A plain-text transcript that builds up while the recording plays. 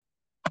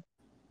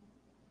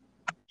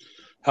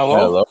Hello?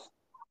 Hello.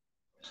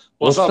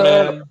 What's What's up,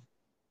 up? man?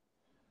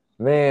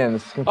 Man,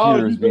 this Oh,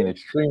 computer is being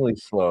extremely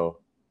slow.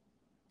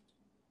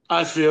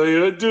 I feel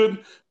you.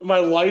 Dude, my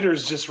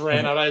lighters just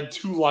ran out. I had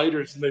two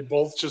lighters and they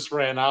both just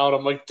ran out.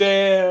 I'm like,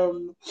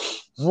 damn.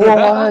 What?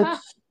 Yeah,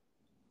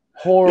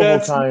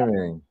 Horrible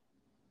timing.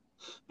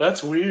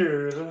 that's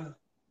weird.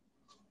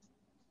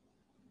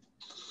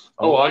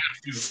 Oh, well, Oh,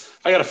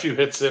 I got a few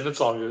hits in.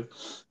 It's all good.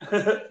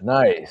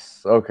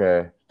 nice.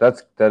 Okay.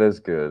 that is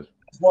good.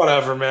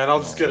 Whatever, man. I'll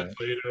just get it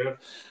Oh. later.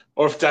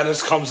 Or if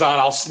Dennis comes on,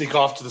 I'll sneak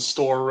off to the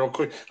store real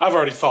quick. I've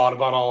already thought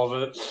about all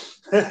of it.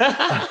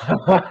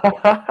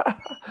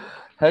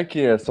 Heck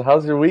yeah. So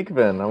how's your week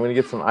been? I'm gonna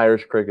get some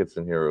Irish crickets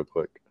in here real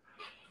quick.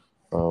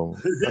 Oh,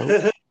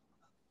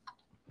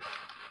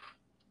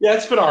 Yeah,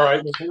 it's been all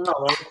right.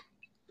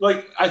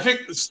 Like, I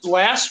think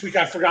last week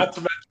I forgot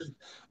to mention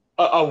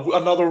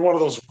another one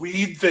of those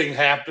weed thing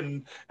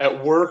happened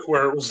at work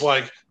where it was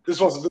like this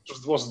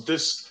wasn't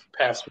this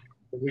past week,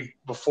 the week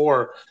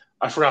before.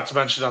 I forgot to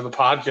mention it on the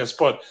podcast,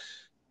 but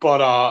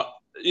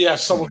yeah,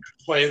 someone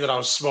complained that I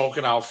was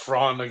smoking out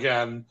front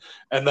again,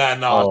 and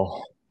then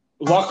oh.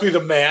 luckily the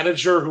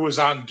manager who was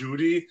on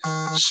duty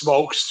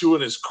smokes too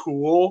and is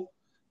cool,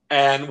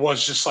 and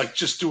was just like,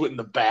 just do it in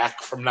the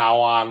back from now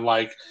on.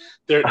 Like,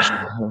 they're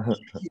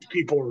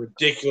people are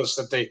ridiculous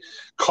that they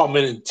come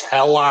in and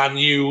tell on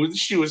you.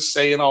 She was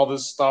saying all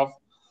this stuff.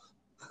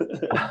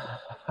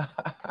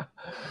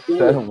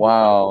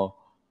 Wow.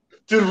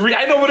 Dude,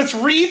 I know, but it's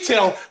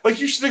retail. Like,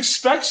 you should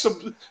expect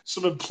some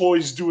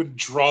employees doing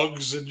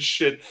drugs and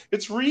shit.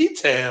 It's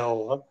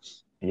retail.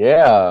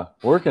 Yeah,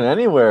 working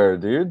anywhere,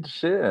 dude.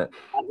 Shit.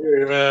 I hear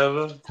you,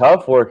 man.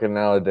 Tough working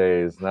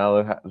nowadays.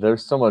 Now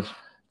there's so much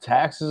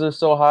taxes are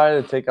so high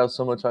to take out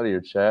so much out of your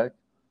check.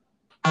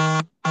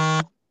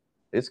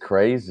 It's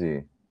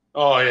crazy.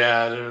 Oh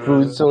yeah,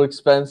 Food's dude. so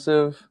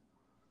expensive.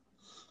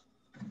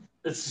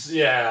 It's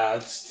yeah,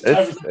 It's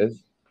it's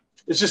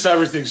it's just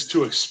everything's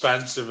too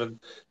expensive and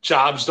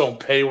jobs don't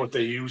pay what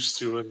they used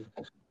to, and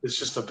it's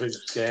just a big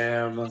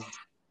scam.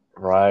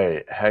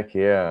 right. Heck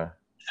yeah.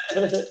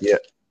 Yeah.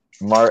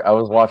 Mark, I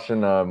was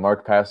watching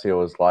Mark Passio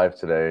was live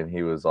today, and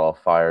he was all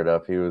fired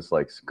up. He was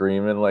like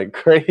screaming like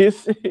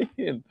crazy.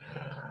 And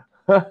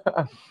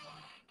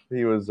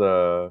he was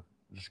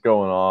just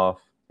going off.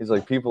 He's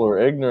like, people are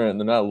ignorant and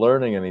they're not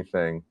learning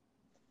anything.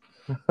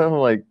 I'm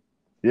like,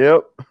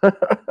 yep. I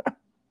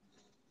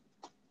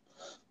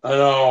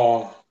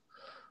know.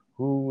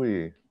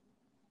 Hooey.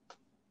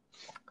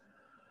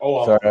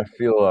 Oh Sorry,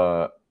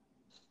 well.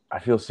 I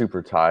feel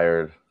super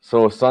tired.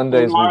 So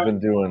Sundays we've been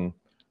doing.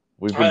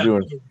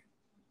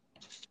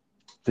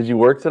 Did you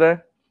work today?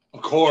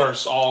 Of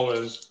course,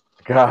 always.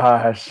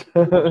 Gosh.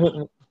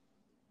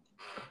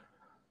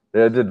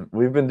 Yeah, I did.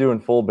 We've been doing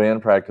full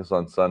band practice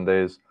on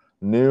Sundays,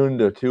 noon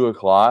to 2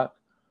 o'clock,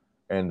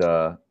 and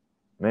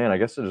man, I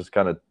guess it just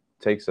kind of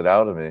takes it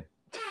out of me.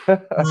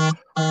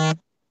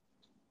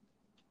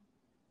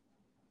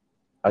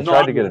 I No,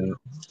 tried to get a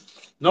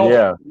no,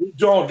 yeah. we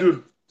don't,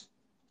 dude.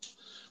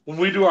 When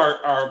we do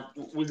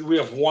we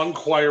have one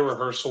choir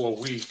rehearsal a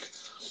week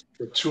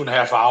for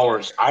 2.5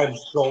 hours. I'm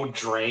so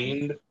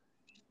drained.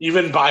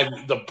 Even by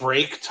the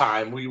break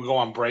time, we go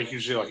on break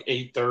usually like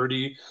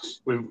 8:30.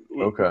 We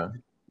Okay.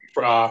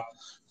 uh,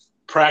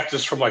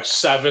 practice from like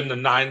 7 to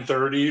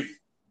 9:30.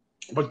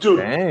 But dude,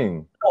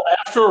 Dang.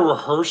 after a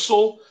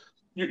rehearsal,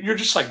 you're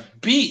just like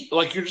beat.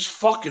 Like, you're just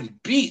fucking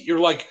beat. You're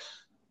like,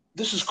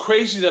 this is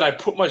crazy that I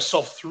put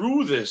myself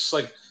through this.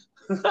 Like,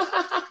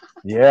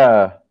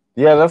 Yeah.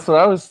 Yeah, that's what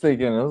I was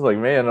thinking. I was like,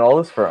 man, all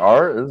this for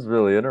art this is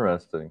really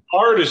interesting.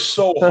 art is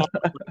so hard.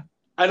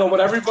 I know, but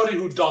everybody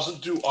who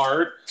doesn't do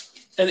art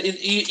and it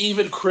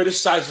even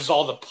criticizes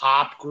all the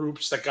pop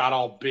groups that got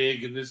all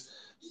big and this,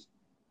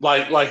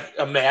 like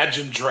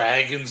Imagine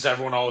Dragons,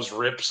 everyone always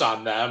rips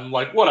on them.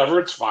 Like, whatever,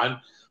 it's fine.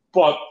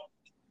 But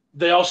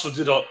they also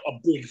did a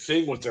big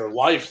thing with their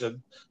life that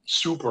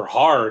super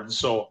hard.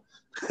 So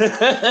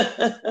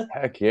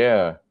Heck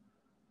yeah.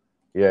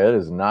 Yeah, it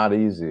is not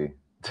easy.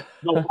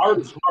 no, art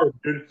is hard,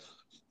 dude.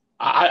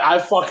 I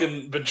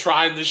fucking been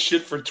trying this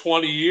shit for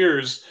 20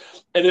 years,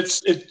 and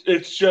it's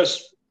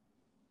just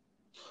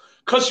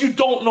because you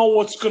don't know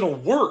what's gonna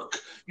work.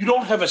 You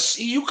don't have a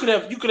you could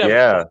have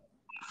Yeah.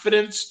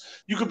 confidence.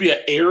 You could be an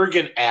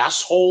arrogant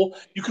asshole.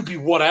 You could be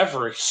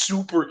whatever, a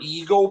super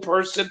ego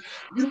person.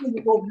 You don't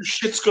even know if your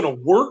shit's gonna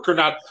work or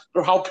not,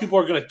 or how people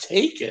are gonna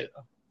take it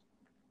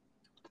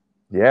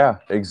Yeah,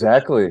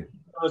 exactly.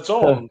 on its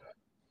own.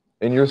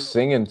 And you're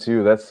singing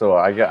too. That's so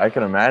I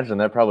can imagine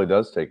that probably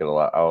does take it a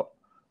lot out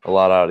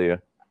of you.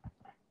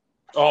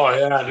 Oh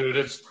yeah, dude.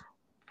 It's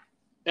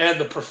and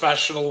the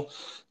professional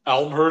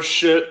Elmhurst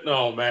shit.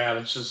 Oh man,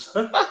 it's just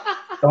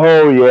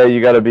Oh yeah,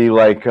 you got to be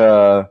like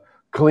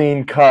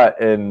clean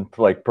cut and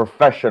like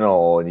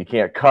professional, and you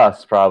can't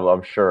cuss. Probably,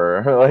 I'm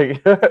sure.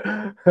 Like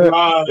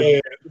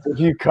right. if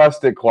you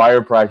cussed at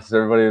choir practice,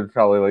 everybody would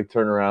probably like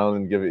turn around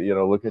and give it,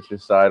 look at you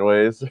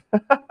sideways.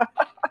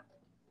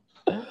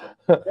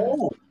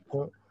 Oh,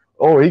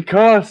 Oh, he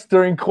cussed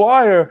during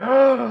choir.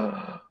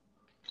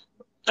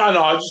 I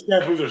know. I just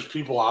can't believe there's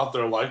people out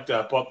there like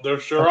that, but there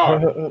sure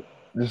are.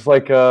 Just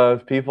like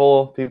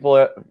people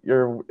at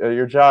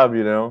your job,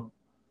 you know.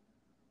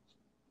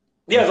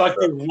 Yeah, like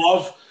they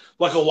love,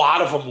 like a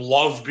lot of them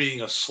love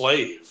being a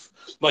slave.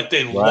 Like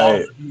they love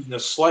Right. being a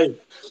slave.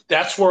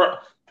 That's where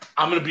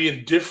I'm going to be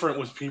indifferent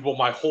with people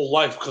my whole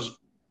life because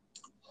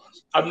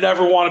I've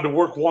never wanted to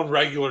work one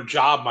regular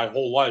job my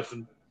whole life,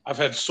 and I've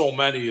had so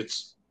many.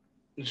 It's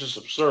just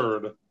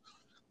absurd.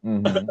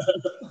 Hmm.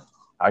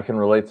 I can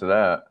relate to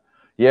that.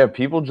 Yeah,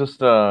 people just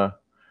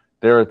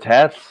they're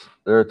attached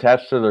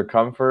to their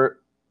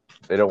comfort.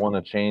 They don't want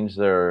to change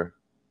their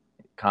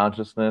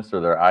consciousness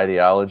or their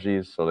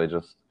ideologies, so they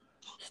just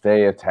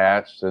stay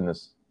attached in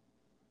this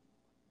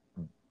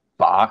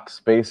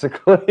box,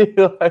 basically.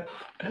 Like,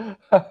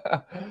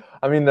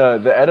 I mean,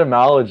 the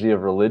etymology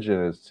of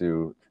religion is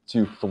to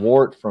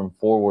thwart from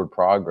forward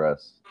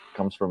progress. It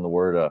comes from the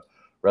word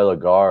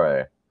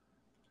relegare.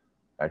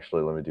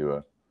 Actually, let me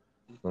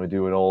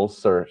do an old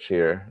search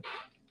here.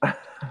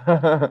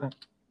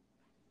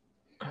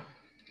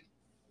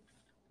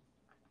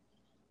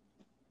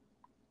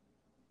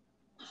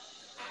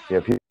 Yeah,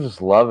 people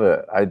just love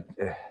it.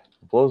 It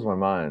blows my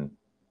mind.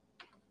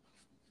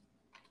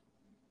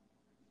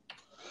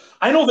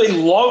 I know they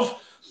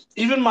love.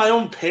 Even my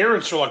own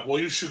parents are like, "Well,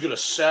 you should get a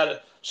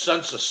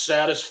sense of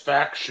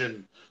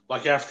satisfaction,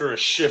 like after a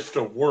shift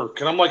of work."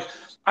 And I'm like,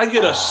 "I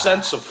get a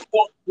sense of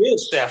fuck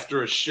this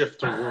after a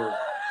shift of work."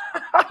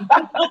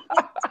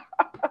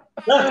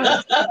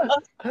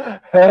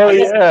 Hell I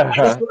guess,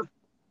 yeah.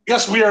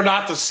 guess we are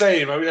not the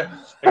same. I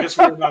guess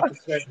we are not the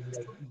same.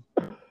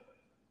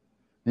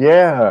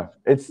 Yeah,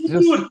 it's just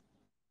Dude,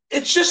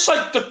 it's just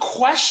like the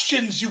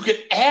questions you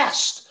get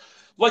asked.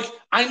 Like,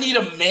 I need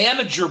a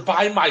manager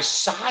by my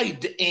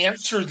side to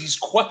answer these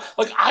questions.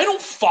 Like, I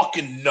don't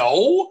fucking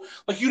know.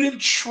 Like, you didn't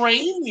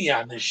train me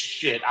on this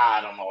shit.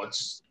 I don't know.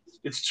 It's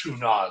too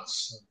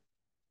nuts.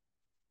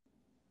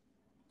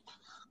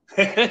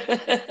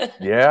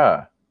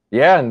 yeah.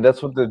 Yeah, and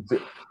that's what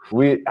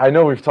I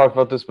know we've talked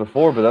about this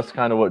before, but that's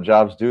kind of what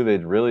jobs do.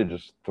 They'd really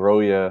just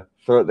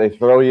they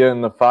throw you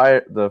in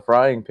the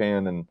frying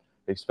pan and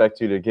expect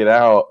you to get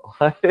out,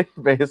 like,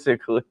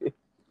 basically.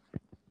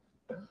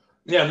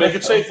 Yeah, make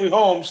it safely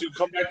home so you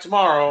come back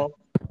tomorrow.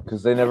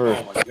 Because they never.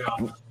 Oh my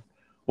god.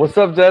 What's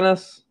up,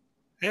 Dennis?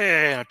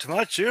 Hey, not too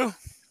much, you?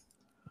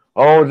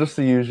 Oh, just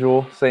the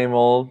usual, same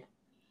old.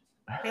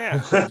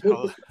 Yeah.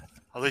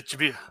 I'll let you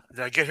be.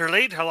 Did I get here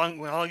late? How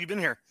long you been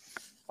here?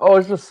 Oh,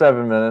 it's just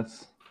 7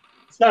 minutes.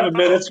 7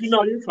 minutes. You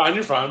know, you're fine.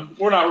 You're fine.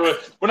 We're not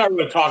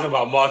really talking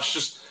about much.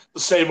 Just the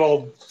same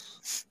old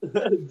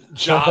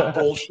job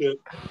bullshit.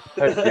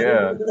 Heck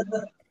yeah.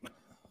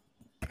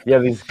 Yeah,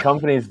 these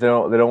companies they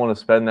don't want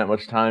to spend that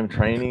much time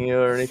training you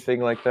or anything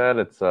like that.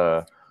 It's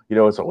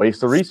it's a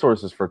waste of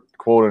resources for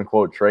quote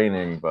unquote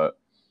training, but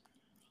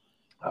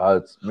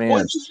it's Well,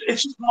 man,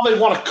 it's just how they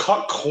want to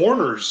cut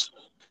corners.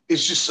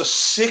 It's just a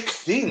sick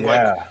thing.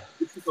 Like yeah,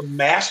 it's a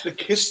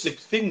masochistic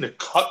thing to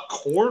cut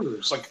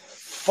corners. Like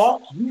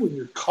fuck you when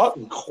you're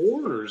cutting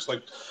corners.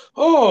 Like,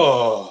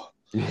 oh.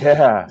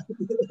 yeah.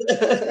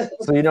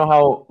 So you know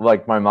how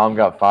like my mom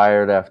got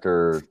fired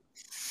after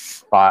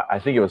I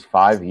think it was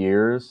 5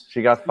 years.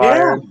 She got Yeah.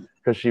 fired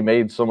because she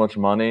made so much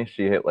money.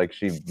 She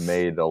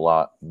made a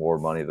lot more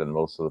money than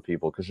most of the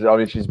people because I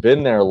mean she's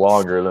been there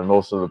longer than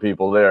most of the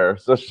people there.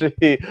 So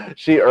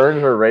she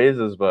earned her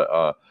raises,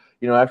 but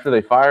after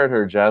they fired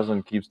her,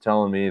 Jasmine keeps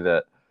telling me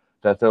that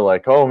they're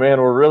like, oh man,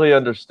 we're really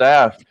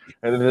understaffed,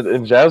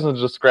 and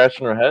Jasmine's just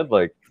scratching her head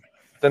like,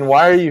 then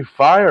why are you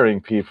firing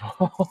people?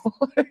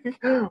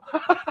 No,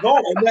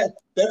 and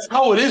that's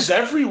how it is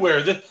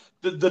everywhere.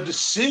 The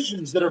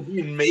decisions that are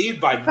being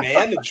made by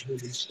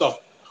management and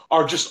stuff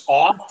are just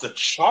off the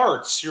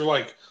charts. You're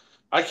like,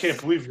 I can't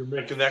believe you're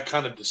making that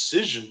kind of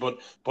decision,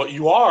 but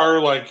you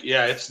are like,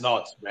 yeah, it's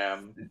nuts,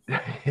 man.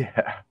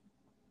 Yeah.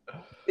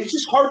 It's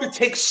just hard to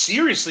take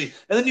seriously.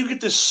 And then you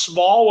get this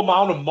small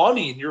amount of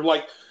money, and you're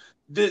like,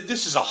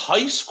 this is a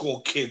high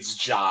school kid's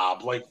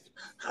job. Like,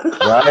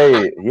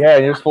 Right. Yeah,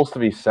 and you're supposed to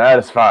be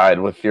satisfied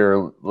with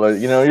you're like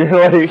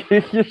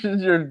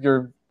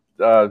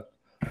uh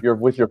you're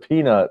with your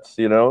peanuts,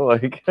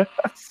 like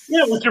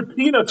yeah, with your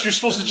peanuts, you're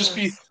supposed to just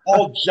be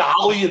all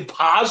jolly and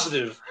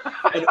positive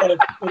and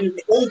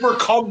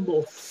overcome.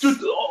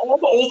 Dude, all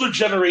the older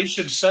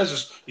generation says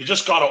is you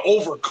just got to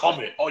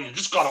overcome it. Oh, you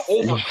just got to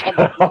overcome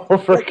it.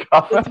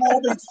 overcome That's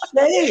all they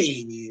say.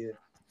 You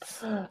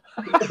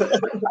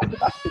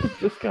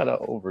just gotta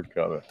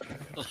overcome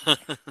it.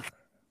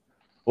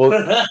 Well,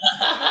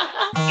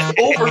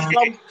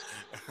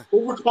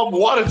 overcome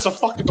what? It's a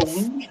fucking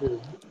illusion.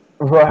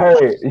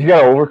 right. You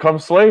gotta overcome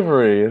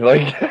slavery.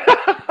 Like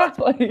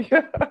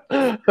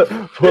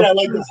Yeah,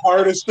 like the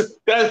hardest.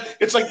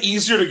 It's like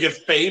easier to get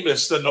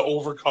famous than to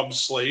overcome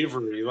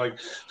slavery. Like,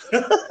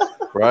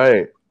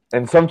 right.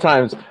 And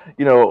sometimes,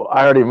 I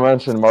already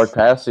mentioned Mark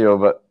Passio,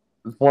 but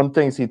one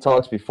things he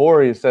talks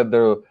before, he said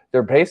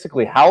they're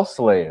basically house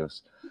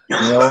slaves.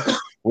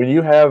 When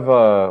you have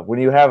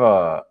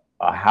a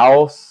a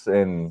house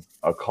and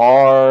a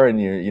car,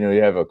 and you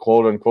have a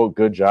quote unquote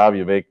good job,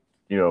 you make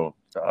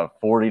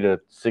 $40,000 to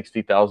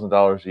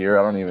 $60,000 a year.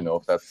 I don't even know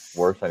if that's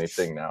worth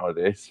anything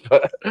nowadays,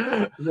 but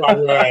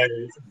Right.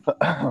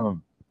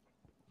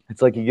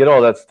 it's like you get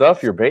all that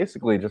stuff, you're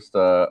basically just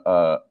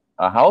a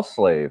house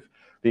slave,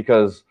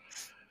 because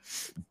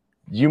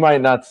you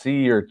might not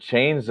see your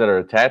chains that are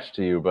attached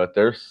to you, but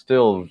they're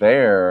still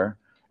there.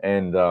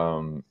 And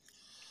The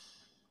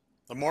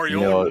more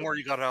you own, the more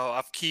you got to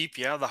upkeep.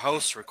 Yeah, the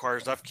house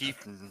requires upkeep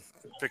and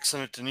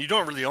fixing it, and you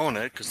don't really own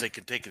it because they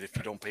can take it if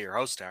you don't pay your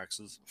house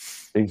taxes.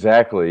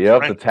 exactly.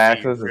 Yep, the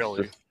taxes.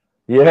 Really.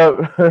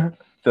 Yep,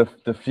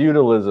 the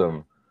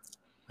feudalism.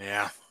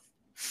 Yeah.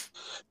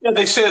 Yeah,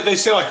 they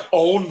say like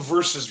own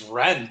versus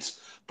rent,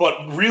 but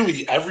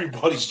really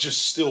everybody's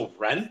just still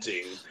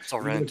renting.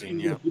 Still renting,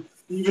 yeah.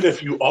 Even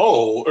if you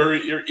owe, or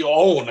you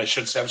own, I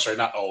should say. I'm sorry,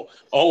 not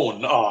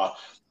own.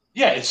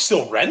 Yeah, it's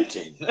still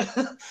renting.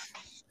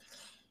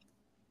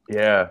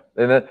 Yeah,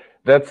 and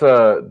that's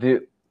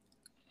the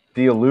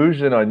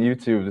illusion on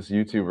YouTube. This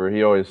YouTuber,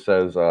 he always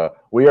says,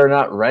 "We are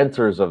not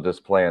renters of this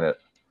planet."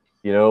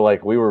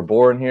 Like, we were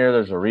born here.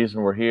 There's a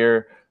reason we're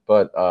here,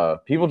 but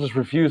people just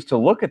refuse to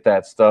look at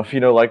that stuff.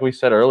 Like we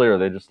said earlier,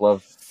 they just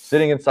love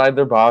sitting inside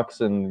their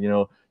box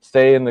and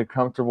stay in the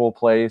comfortable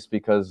place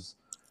because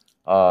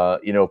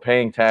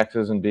paying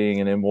taxes and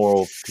being an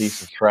immoral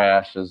piece of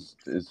trash is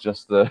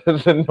just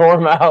the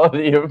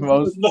normality of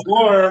most. The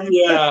norm,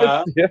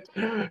 yeah.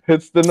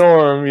 It's the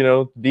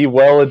norm. Be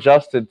well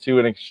adjusted to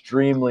an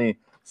extremely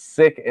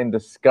sick and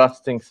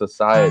disgusting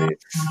society.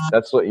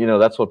 That's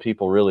what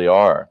people really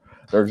are.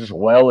 They're just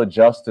well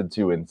adjusted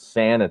to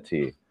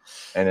insanity,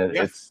 and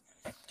it's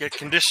get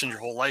conditioned your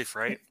whole life,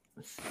 right?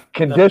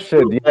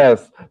 Conditioned,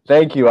 yes.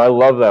 Thank you. I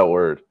love that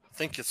word.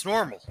 Think it's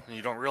normal, and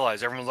you don't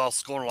realize everyone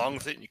else going along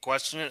with it, and you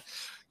question it.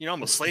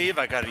 I'm a slave.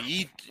 I got to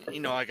eat.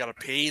 I got to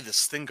pay.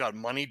 This thing got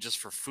money just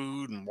for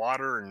food and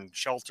water and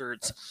shelter.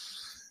 It's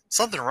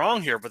something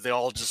wrong here, but they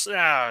all just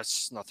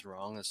it's nothing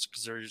wrong. It's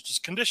because they're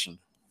just conditioned.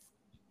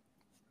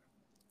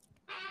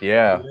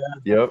 Yeah.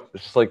 Yep.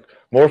 It's just like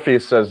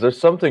Morpheus says, there's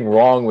something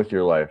wrong with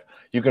your life.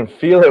 You can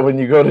feel it when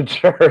you go to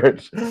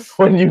church,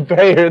 when you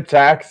pay your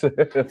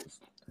taxes.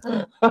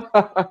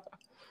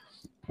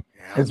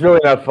 It's really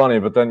not funny,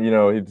 but then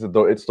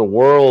it's the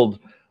world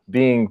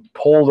being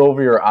pulled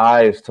over your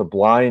eyes to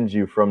blind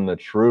you from the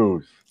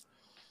truth.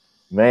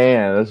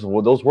 Man,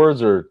 those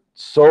words are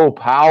so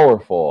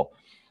powerful,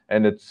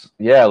 and it's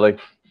like,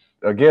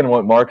 again,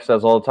 what Mark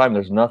says all the time.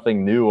 There's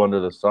nothing new under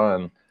the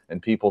sun,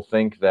 and people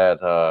think that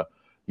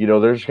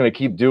they're just going to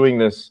keep doing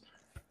this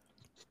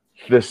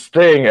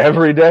thing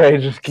every day,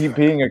 just keep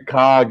being a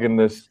cog in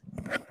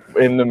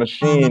the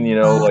machine,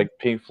 like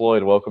Pink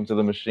Floyd, Welcome to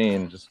the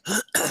Machine. Just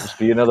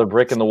be another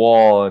brick in the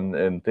wall,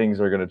 and things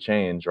are going to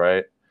change,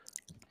 right?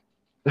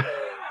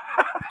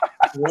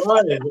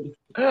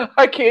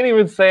 I can't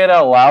even say it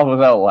out loud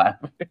without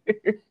laughing.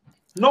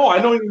 No,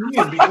 I know what you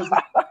mean, because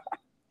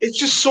it's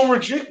just so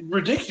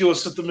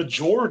ridiculous that the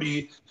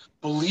majority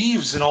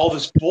believes in all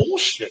this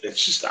bullshit.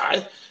 It's just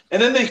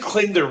and then they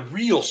claim they're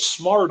real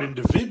smart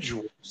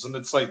individuals, and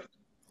it's like,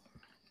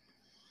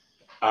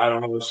 I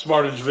don't know, a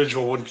smart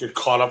individual wouldn't get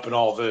caught up in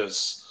all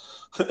this.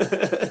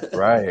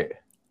 Right.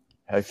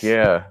 Heck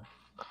yeah.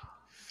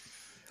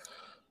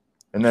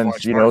 And then,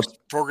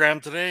 program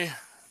today.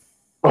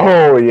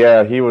 Oh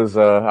yeah, he was.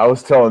 I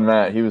was telling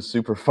Matt he was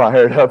super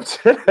fired up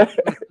today.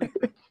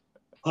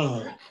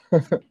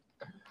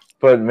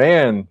 But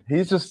man,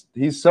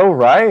 he's so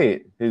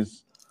right.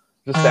 He's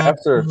just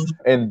after,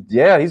 and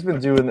yeah, he's been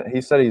doing. He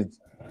said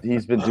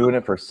he's been doing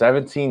it for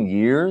 17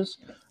 years,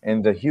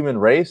 and the human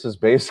race has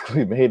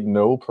basically made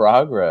no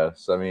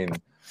progress. I mean,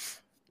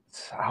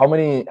 how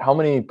many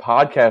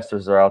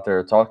podcasters are out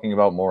there talking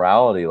about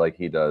morality like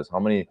he does? How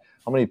many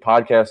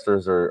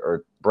podcasters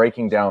are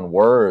breaking down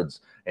words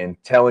and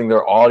telling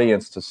their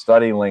audience to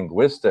study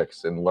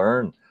linguistics and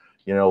learn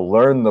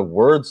the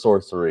word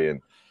sorcery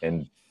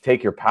and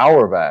take your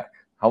power back?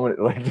 How many?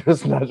 Like,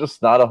 there's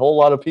not a whole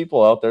lot of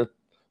people out there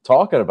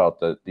talking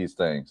about these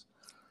things.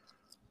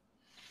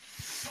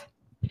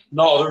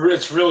 No,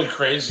 it's really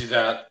crazy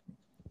that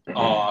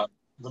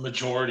the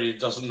majority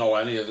doesn't know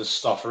any of this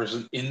stuff or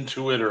isn't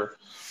into it or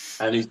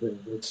anything.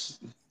 It's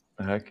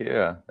heck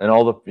yeah, and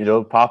all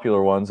the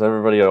popular ones.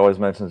 Everybody always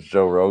mentions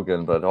Joe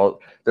Rogan, but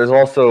there's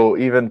also,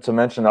 even to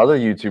mention, other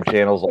YouTube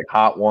channels like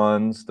Hot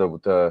Ones.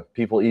 The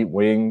people eat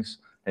wings,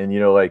 and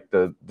like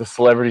the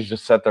celebrities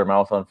just set their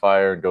mouth on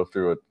fire and go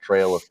through a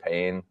trail of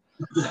pain.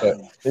 But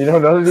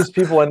none of these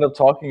people end up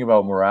talking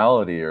about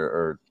morality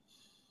or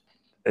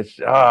it's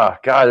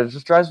God, it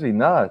just drives me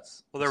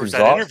nuts. Well, there was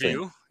that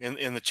interview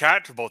in the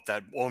chat about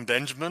that. Owen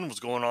Benjamin was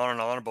going on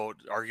and on about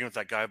arguing with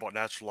that guy about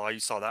natural law. You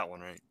saw that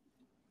one, right?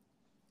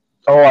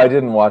 Oh, I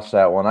didn't watch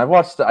that one.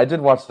 I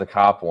did watch the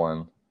cop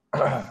one.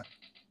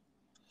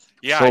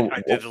 Yeah, so,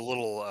 I did a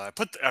little. I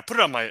put it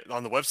on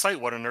the website.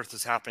 What on earth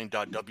is happening?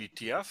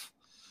 .wtf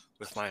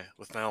with my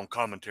own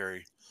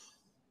commentary.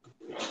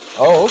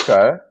 Oh,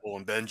 okay.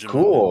 And Benjamin.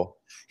 Cool.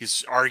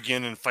 He's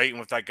arguing and fighting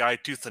with that guy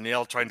tooth and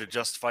nail, trying to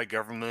justify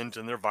government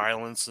and their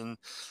violence and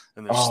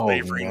their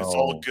slavery, and it's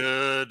all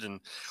good. And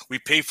we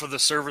pay for the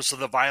service of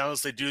the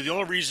violence they do. The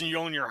only reason you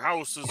own your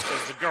house is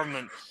because the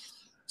government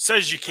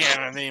says you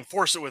can, and they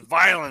enforce it with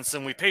violence,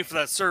 and we pay for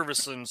that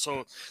service. And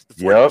so the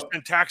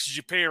 40% taxes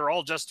you pay are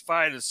all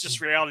justified. It's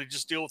just reality.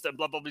 Just deal with it.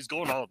 Blah blah blah. He's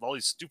going on with all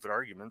these stupid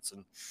arguments,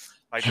 and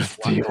I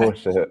just deal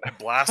with it. I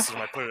blasted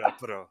him. I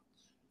put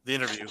the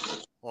interview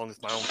along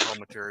with my own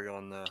commentary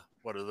on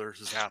what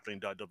others is happening.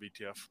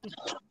 WTF.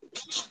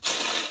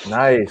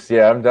 Nice.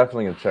 Yeah, I'm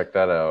definitely gonna check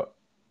that out.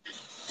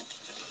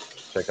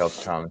 Check out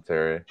the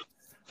commentary.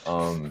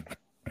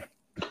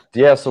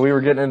 Yeah, so we were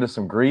getting into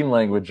some green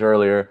language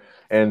earlier,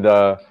 and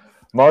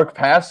Mark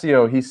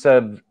Passio, he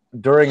said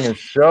during his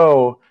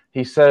show,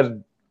 he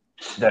said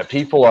that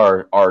people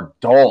are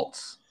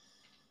adults,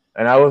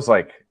 and I was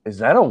like, "Is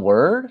that a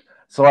word?"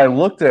 So I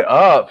looked it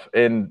up,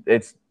 and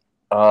it's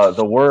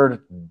the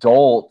word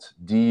dolt,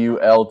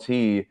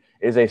 D-U-L-T,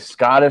 is a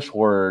Scottish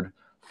word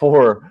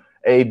for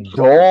a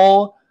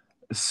dull,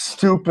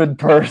 stupid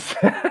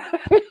person.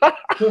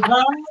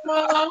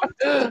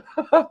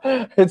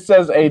 It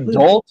says a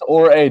dolt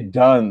or a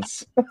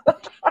dunce.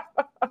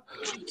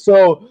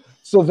 So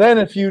then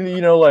if you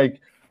know, like,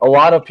 a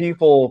lot of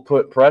people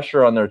put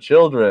pressure on their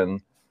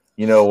children,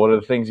 you know, one of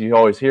the things you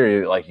always hear,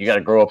 you got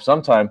to grow up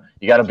sometime.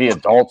 You got to be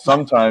adult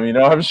sometime. You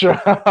know, I'm sure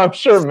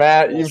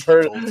Matt, you've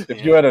heard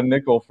if you had a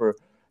nickel for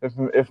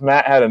if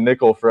Matt had a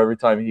nickel for every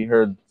time he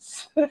heard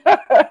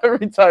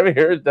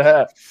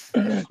that,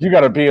 you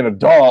got to be an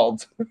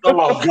adult.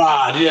 Oh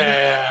God,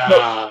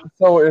 yeah.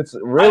 So it's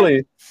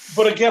really.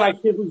 But again, I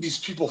can't believe these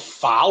people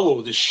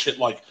follow this shit.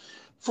 Like,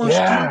 first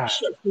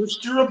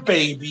you're a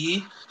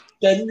baby,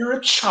 then you're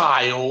a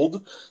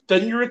child,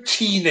 then you're a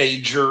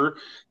teenager,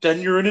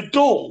 then you're an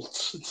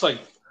adult. It's like,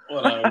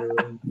 whatever.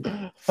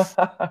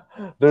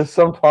 There's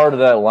some part of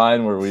that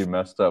line where we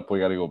messed up. We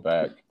got to go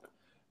back.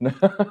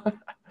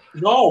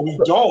 No, we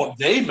don't.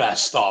 They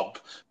messed up,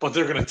 but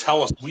they're going to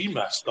tell us we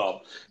messed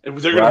up, and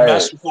they're going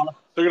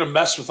to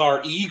mess with our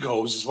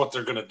egos. Is what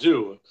they're going to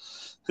do.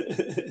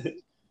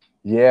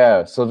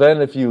 Yeah. So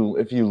then, if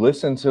you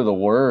listen to the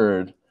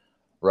word,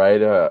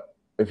 right?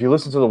 If you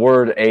listen to the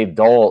word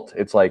adult,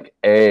 it's like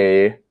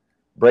a.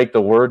 Break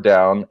the word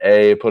down,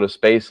 a, put a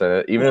space in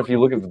it. Even if you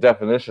look at the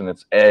definition,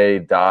 it's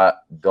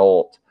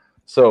a.dolt.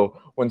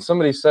 So when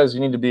somebody says you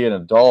need to be an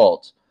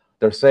adult,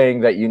 they're saying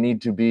that you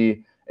need to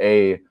be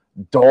a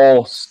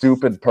dull,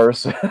 stupid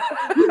person.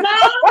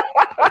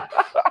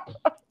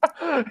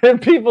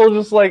 And people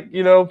just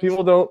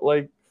people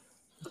don't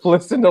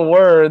listen to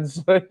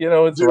words.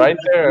 It's right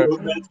there.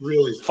 That's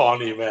really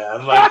funny,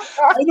 man. Like,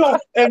 I know,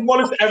 and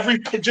what is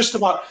just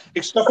about,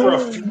 except for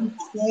a few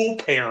cool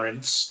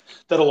parents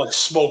that'll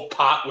smoke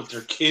pot with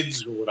their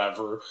kids or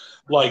whatever.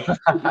 Like,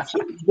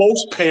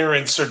 most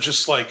parents are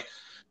just like,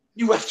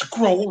 you have to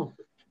grow up.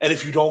 And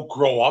if you don't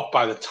grow up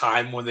by the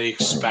time when they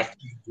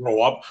expect you to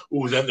grow up,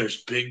 then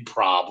there's big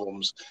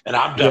problems. And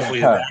I'm definitely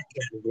in that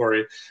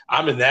category.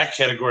 I'm in that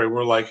category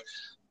where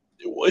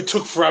it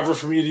took forever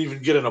for me to even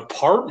get an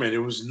apartment. It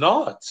was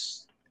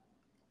nuts.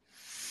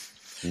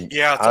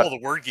 Yeah, it's all the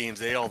word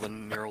games, all the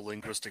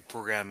neuro-linguistic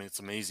programming. It's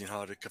amazing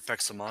how it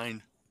affects the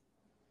mind.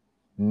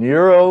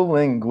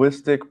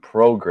 Neuro-linguistic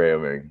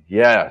programming.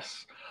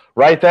 Yes.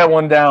 Write that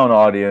one down,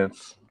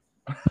 audience.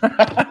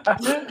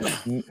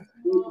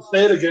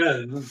 Say it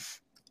again.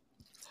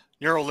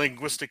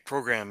 Neuro-linguistic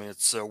programming.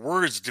 It's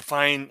words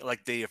defined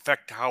like they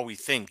affect how we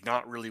think,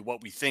 not really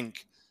what we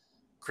think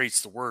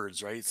creates the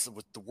words, right? So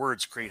what the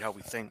words create how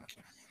we think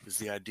is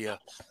the idea.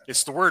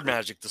 It's the word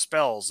magic, the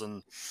spells,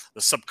 and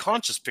the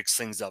subconscious picks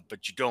things up,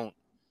 but you don't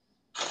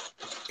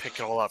pick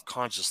it all up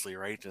consciously,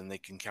 right? And they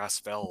can cast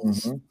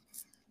spells. Mm-hmm.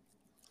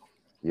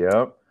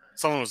 Yep.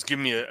 Someone was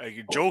giving me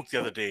a joke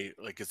the other day.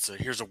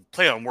 Here's a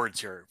play on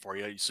words here for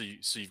you. So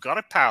you've got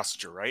a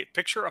pasture, right?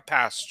 Picture a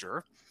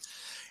pasture.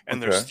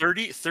 And there's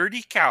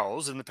 30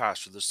 cows in the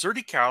pasture. There's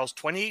 30 cows,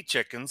 28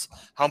 chickens.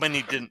 How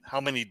many didn't?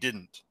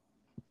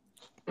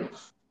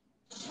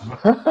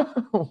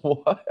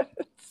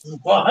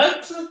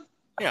 What?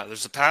 Yeah,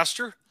 there's a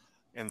pasture,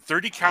 and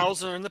 30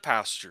 cows are in the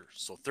pasture.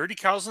 So 30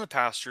 cows in the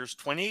pastures,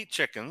 28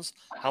 chickens.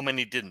 How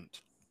many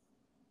didn't?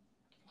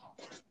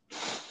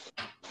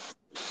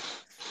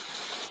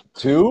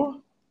 2?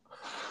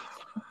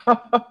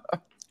 I'll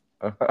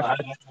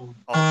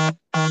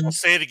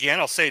say it again.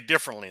 I'll say it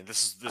differently.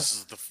 This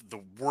is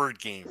the word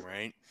game,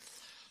 right?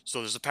 So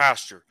there's a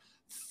pasture,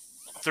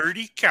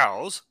 30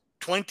 cows,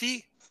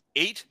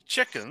 28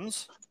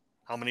 chickens.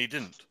 How many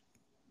didn't?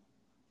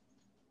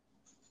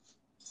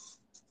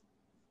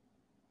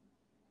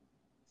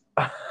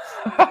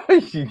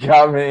 You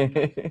got me.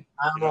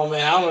 I don't know,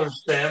 man. I don't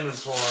understand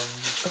this one.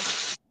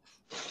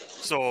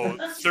 So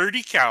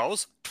 30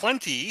 cows,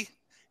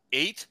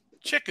 28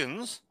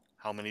 chickens.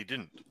 How many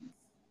didn't?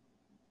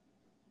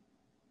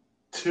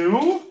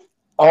 2?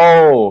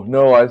 Oh,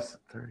 no,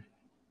 30.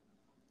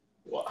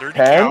 30 10?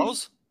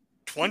 cows,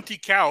 20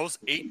 cows,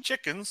 8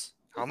 chickens.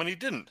 How many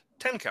didn't?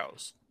 10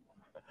 cows.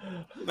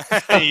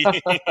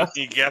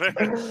 You get it?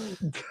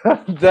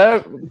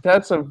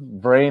 That's a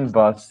brain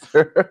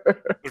buster.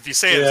 But if you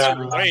say it a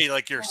certain way,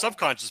 like your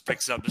subconscious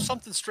picks it up. There's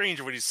something strange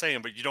in what he's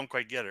saying, but you don't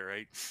quite get it,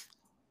 right?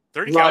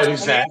 30 cows, 28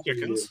 exactly.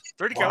 chickens.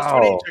 30 cows,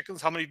 28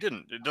 chickens. How many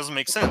didn't? It doesn't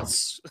make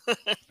sense.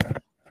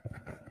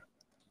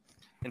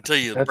 Until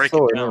you That's break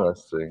so it down.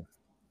 interesting.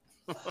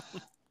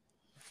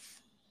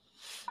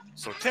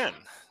 So 10.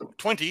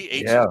 20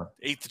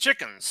 ate the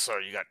chickens. So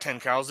you got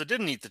 10 cows that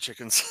didn't eat the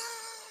chickens.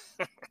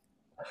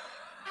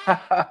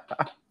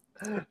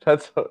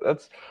 That's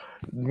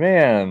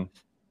man.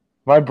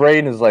 My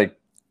brain is like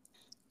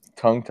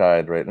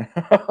tongue-tied right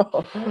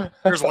now.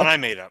 Here's one I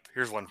made up.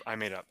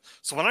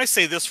 So when I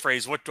say this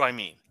phrase, what do I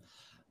mean?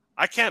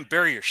 I can't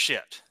bear your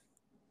shit.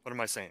 What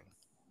am I saying?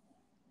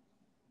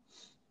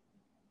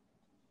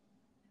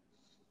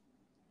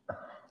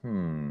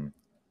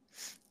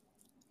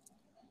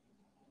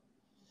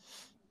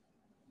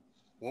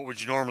 What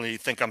would you normally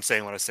think I'm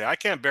saying when I say I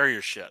can't bear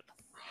your shit?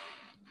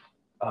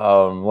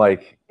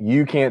 Like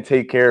you can't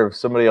take care of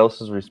somebody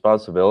else's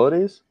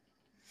responsibilities?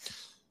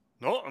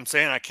 No, I'm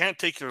saying I can't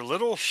take your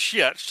little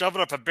shit, shove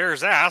it up a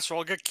bear's ass, or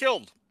I'll get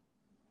killed.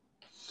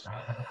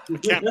 I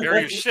can't bear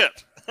your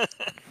shit.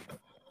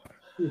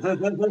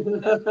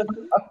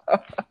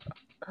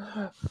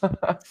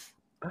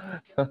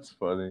 That's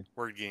funny.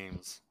 Word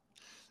games.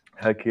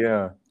 Heck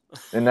yeah.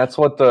 And that's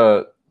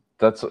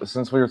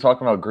since we were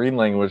talking about green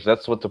language,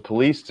 that's what the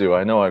police do.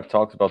 I know I've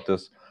talked about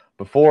this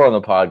before on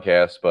the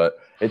podcast, but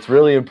it's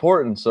really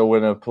important. So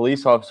when a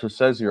police officer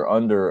says you're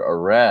under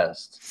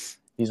arrest,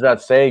 he's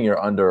not saying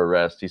you're under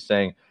arrest. He's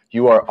saying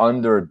you are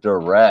under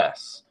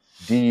duress.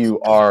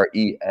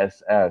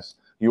 DURESS.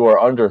 You are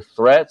under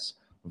threats,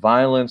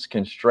 violence,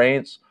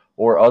 constraints,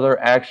 or other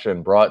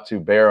action brought to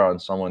bear on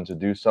someone to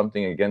do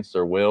something against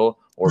their will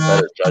or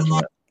better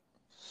judgment.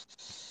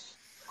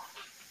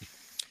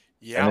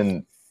 Yeah.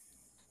 And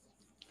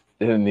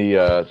then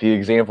the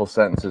example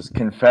sentence is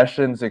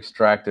confessions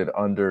extracted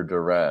under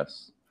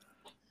duress.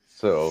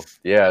 So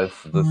yeah,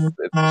 it's the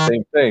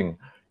same thing.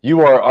 You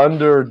are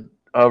under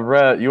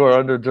arrest. You are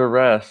under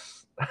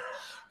duress.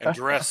 And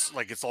duress,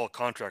 like it's all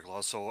contract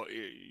law. So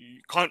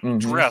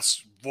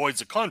duress voids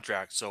a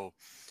contract. So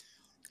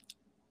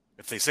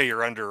if they say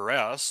you're under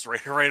arrest,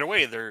 right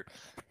away,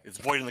 it's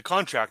voiding the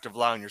contract of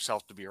allowing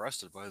yourself to be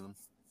arrested by them.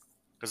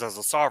 Because as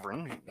a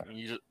sovereign,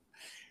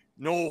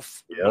 no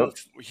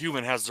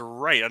human has the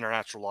right under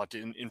natural law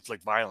to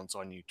inflict violence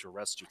on you, to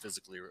arrest you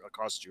physically or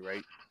accost you,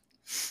 right?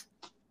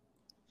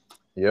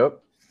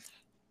 Yep.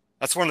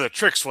 That's one of the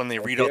tricks when they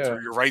read out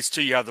through your rights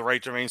too. You have the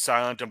right to remain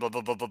silent and blah,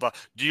 blah, blah, blah, blah.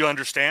 Do you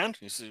understand?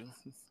 You say,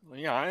 well,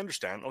 yeah, I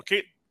understand.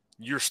 Okay.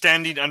 You're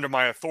standing under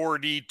my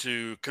authority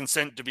to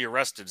consent to be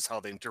arrested is how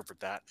they interpret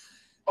that.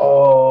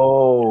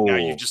 Oh. Now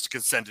you just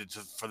consented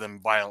for them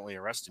violently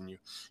arresting you.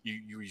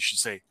 You should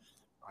say,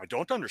 I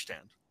don't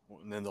understand.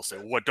 And then they'll say,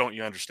 what don't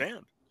you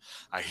understand?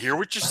 I hear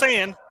what you're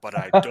saying, but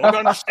I don't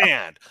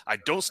understand. I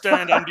don't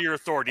stand under your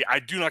authority. I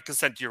do not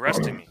consent to you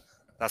arresting me.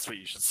 That's what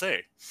you should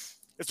say.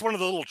 It's one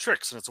of the little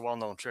tricks, and it's a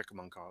well-known trick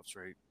among cops,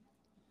 right?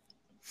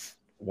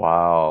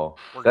 Wow.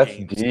 That's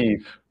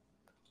deep.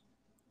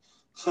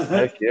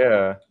 Heck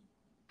yeah.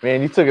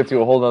 Man, you took it to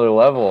a whole nother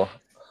level.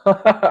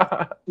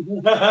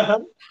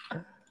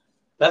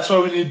 That's why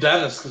we need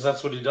Dennis, because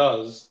that's what he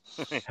does.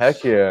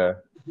 Heck yeah.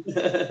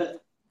 It's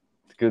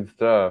good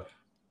stuff.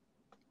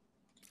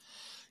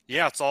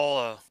 Yeah, it's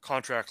all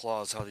contract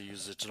laws, how they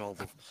use it, and all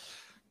the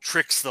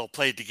tricks they'll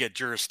play to get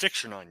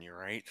jurisdiction on you,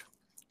 right?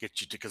 Get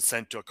you to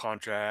consent to a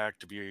contract,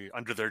 to be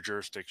under their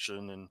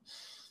jurisdiction and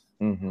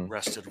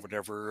arrested or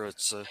whatever.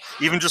 It's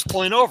even just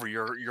pulling over.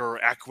 You're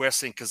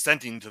acquiescing,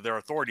 consenting to their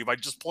authority by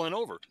just pulling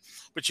over.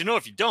 But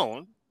if you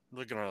don't,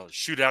 they're going to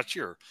shoot at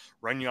you or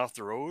run you off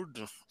the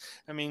road.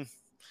 I mean...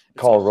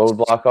 Call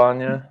roadblock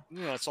on you.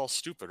 Yeah, it's all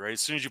stupid, right?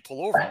 As soon as you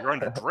pull over, you're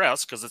under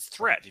duress because it's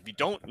threat. If you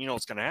don't,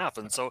 it's going to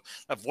happen. So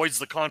that voids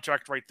the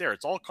contract right there.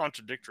 It's all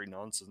contradictory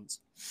nonsense.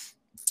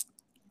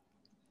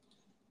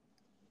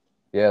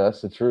 Yeah,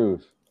 that's the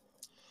truth.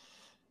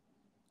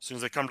 As soon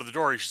as they come to the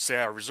door, you should say,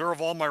 "I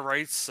reserve all my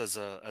rights as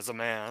a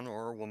man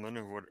or a woman,"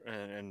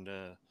 and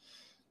the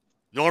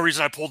only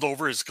reason I pulled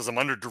over is because I'm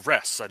under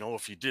duress. I know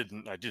if you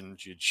didn't,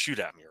 you'd shoot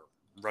at me or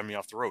run me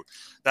off the road.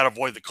 That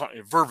avoid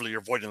verbally,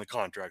 you're avoiding the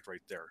contract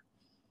right there.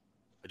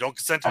 I don't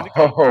consent to any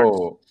contract.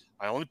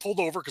 I only pulled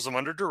over because I'm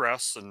under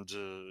duress, and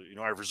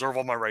I reserve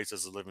all my rights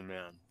as a living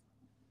man.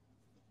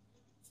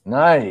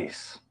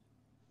 Nice.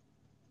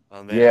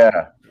 And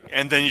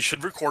then you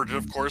should record it,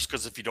 of course,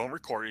 because if you don't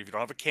record it, if you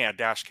don't have a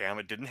dash cam,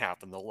 it didn't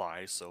happen. They'll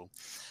lie. So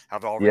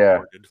have it all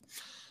recorded.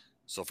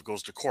 So if it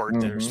goes to court,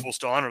 they're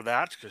supposed to honor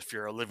that. Because if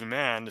you're a living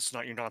man,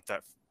 you're not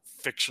that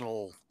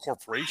fictional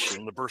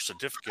corporation, the birth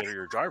certificate or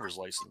your driver's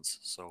license.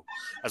 So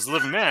as a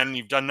living man,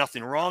 you've done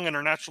nothing wrong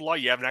under natural law.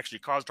 You haven't actually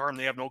caused harm.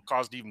 They have no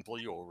cause to even pull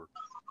you over.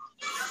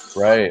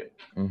 Right.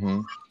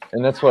 And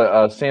that's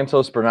what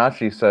Santos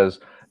Bernacci says,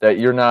 that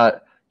you're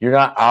not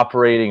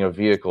operating a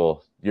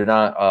vehicle. You're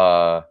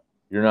not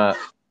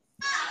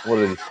What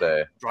did he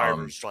say?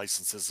 Driver's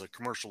license is a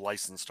commercial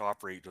license to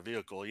operate a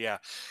vehicle. Yeah,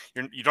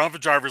 you don't have a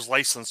driver's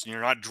license and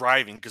you're not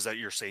driving because that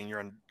you're saying you're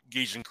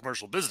engaged in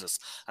commercial business.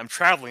 I'm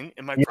traveling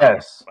in my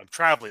I'm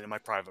traveling in my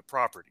private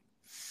property.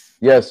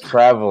 Yes,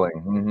 traveling.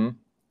 Mm-hmm.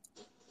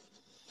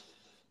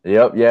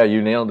 Yep. Yeah,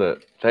 you nailed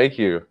it. Thank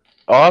you.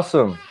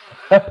 Awesome.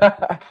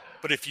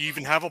 But if you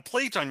even have a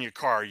plate on your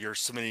car, you're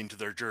submitting to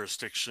their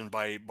jurisdiction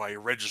by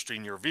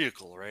registering your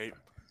vehicle, right?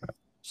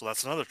 So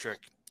that's another trick.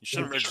 You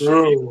shouldn't register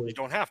a vehicle. You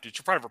don't have to. It's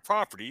your private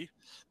property.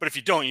 But if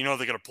you don't, you know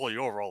they're going to pull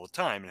you over all the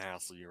time and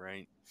hassle you,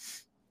 right?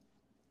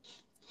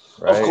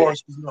 Of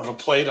course, you have a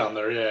plate on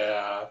there.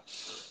 Yeah.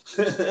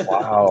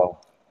 Wow.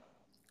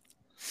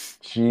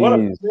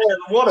 Jeez.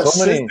 What a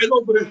system.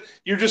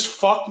 You're just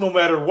fucked no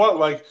matter what.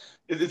 Like,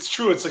 it's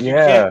true. It's like you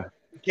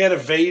can't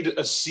evade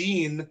a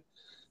scene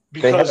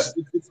because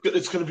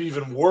it's going to be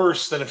even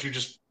worse than if you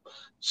just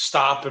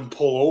stop and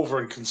pull over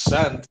and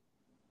consent.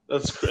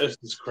 That's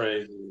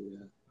crazy.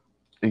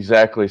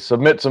 Exactly.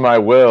 Submit to my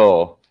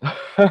will.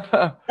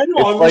 I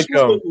know.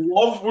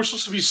 We're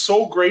supposed to be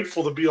so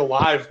grateful to be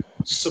alive,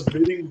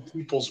 submitting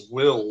people's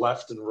will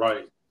left and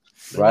right.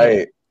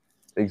 Right.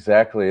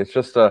 Exactly. It's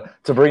just to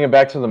bring it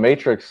back to the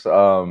Matrix.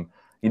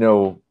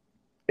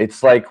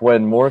 It's like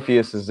when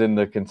Morpheus is in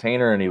the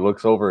container and he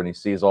looks over and he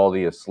sees all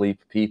the asleep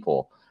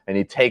people and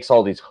he takes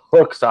all these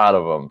hooks out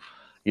of them.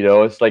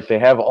 It's like they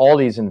have all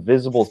these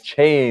invisible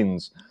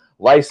chains,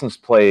 license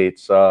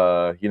plates.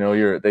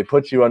 They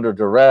put you under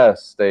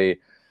duress. They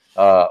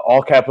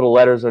all capital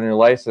letters on your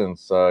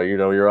license.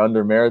 You're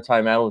under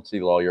maritime admiralty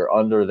law. You're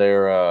under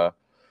their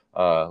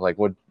like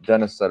what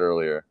Dennis said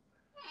earlier.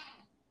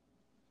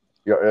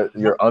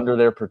 You're under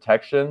their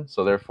protection,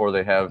 so therefore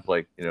they have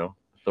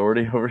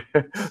authority over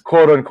you,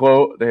 quote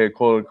unquote. They had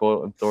quote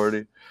unquote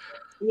authority.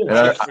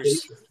 Yeah,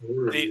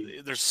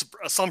 there's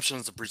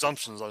assumptions and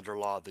presumptions under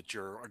law that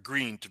you're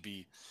agreeing to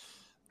be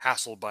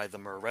hassled by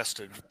them or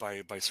arrested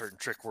by certain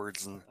trick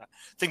words and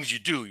things you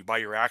do by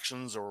your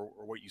actions or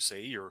what you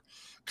say. You're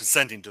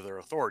consenting to their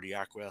authority,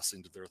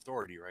 acquiescing to their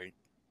authority, right?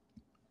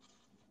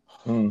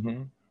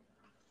 Mm-hmm.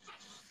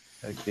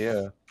 Heck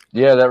yeah.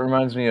 Yeah, that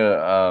reminds me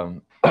of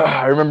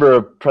I remember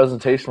a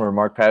presentation where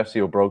Mark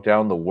Passio broke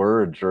down the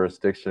word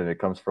jurisdiction. It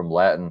comes from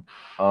Latin,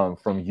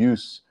 from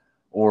use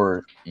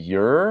or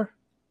jur,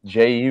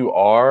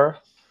 J-U-R.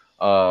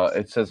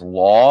 It says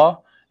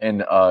law,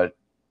 and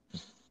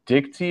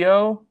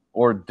dictio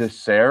or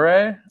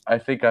dicere. I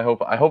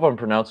hope I'm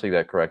pronouncing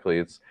that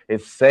correctly.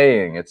 It's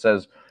saying. It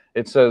says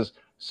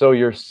so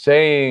you're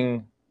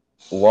saying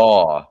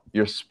law.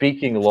 You're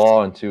speaking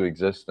law into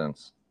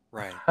existence.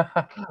 Right.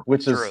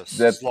 Which is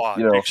that law,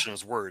 diction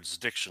is words,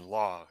 diction,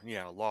 law.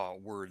 Yeah, law,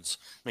 words,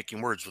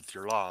 making words with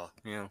your law,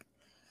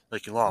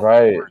 making law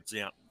with words,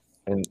 yeah.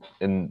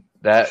 And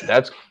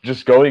that's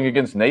just going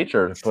against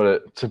nature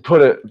to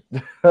put it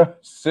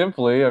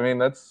simply. I mean,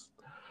 that's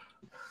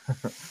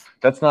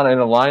not in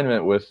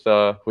alignment with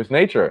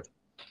nature,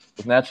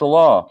 with natural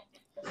law.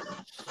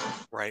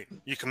 Right.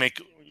 You can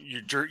make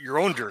your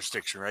own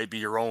jurisdiction, right? Be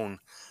your own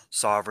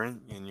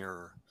sovereign in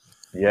your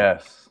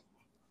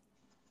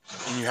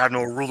And you have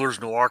no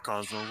rulers, no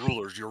archons, no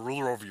rulers. You're a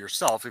ruler over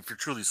yourself. If you're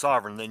truly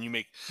sovereign, then you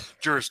make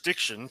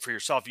jurisdiction for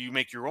yourself. You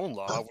make your own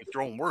law with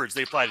your own words.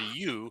 They apply to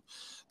you.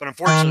 But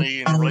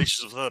unfortunately, in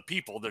relations with other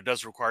people, there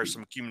does require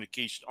some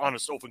communication,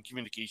 honest, open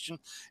communication,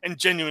 and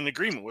genuine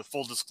agreement with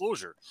full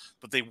disclosure.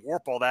 But they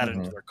warp all that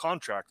into their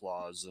contract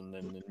laws and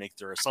then make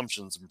their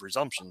assumptions and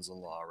presumptions in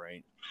law,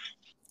 right?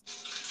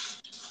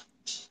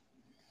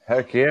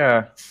 Heck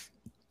yeah.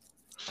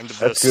 Under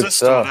the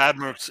system of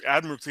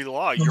admiralty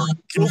law, you're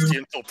guilty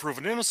until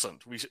proven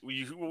innocent.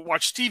 We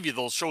watch TV,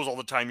 those shows all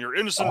the time. You're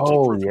innocent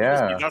until proven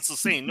guilty. That's the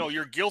same. No,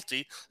 you're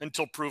guilty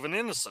until proven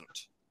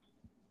innocent.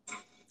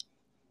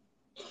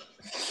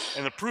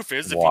 And the proof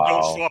is, if you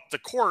don't show up to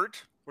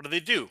court, what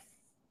do?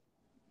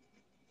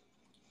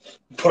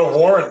 Put a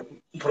warrant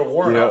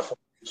out for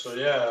you. So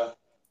yeah.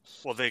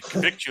 Well, they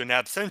convict you in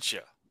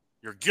absentia.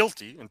 You're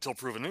guilty until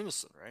proven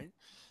innocent, right?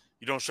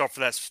 You don't show up for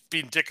that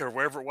speeding ticket or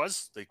wherever it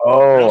was.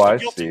 I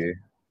see.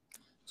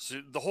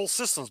 So the whole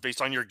system's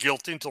based on you're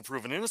guilty until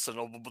proven innocent.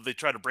 But they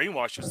try to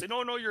brainwash you and say,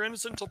 no, you're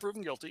innocent until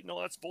proven guilty.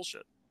 No, that's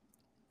bullshit.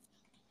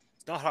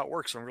 It's not how it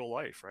works in real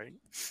life, right?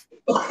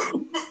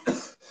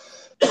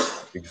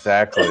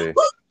 Exactly.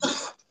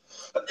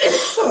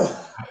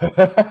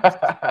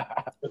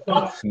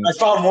 I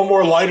found one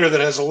more lighter that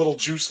has a little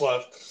juice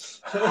left.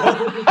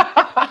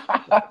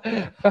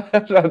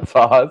 That's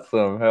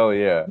awesome. Hell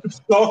yeah.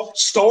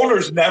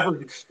 Stoners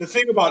never. The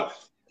thing about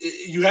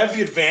you have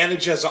the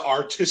advantage as an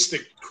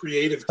artistic,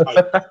 creative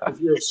type if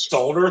you're a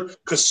stoner,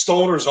 because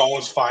stoners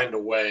always find a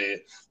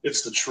way.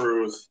 It's the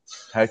truth.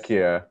 Heck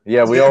yeah.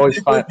 Yeah, we always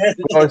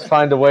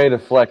find a way to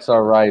flex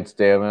our rights,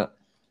 damn it.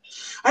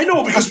 I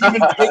know, because we've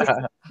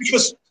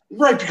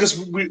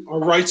been our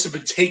rights have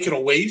been taken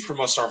away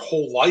from us our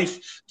whole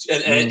life,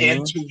 and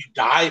until we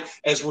die,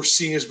 as we're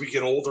seeing as we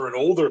get older and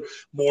older,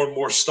 more and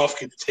more stuff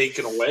gets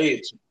taken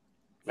away.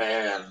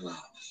 Man.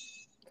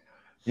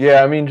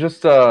 Yeah, I mean,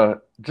 just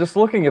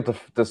looking at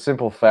the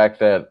simple fact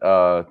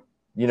that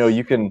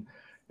you can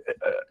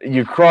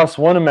you cross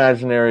one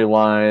imaginary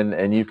line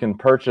and you can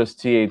purchase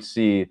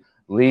THC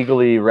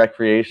legally,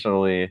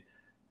 recreationally,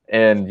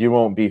 and you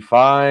won't be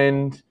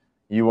fined,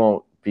 you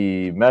won't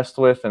be messed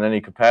with in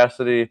any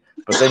capacity.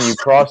 But then you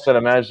cross that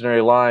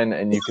imaginary line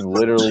and you can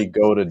literally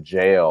go to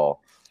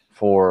jail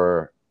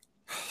for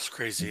It's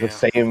crazy.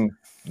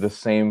 the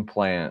same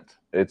plant.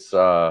 It's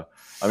I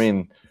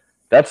mean,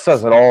 that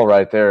says it all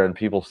right there, and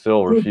people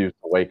still refuse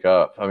to wake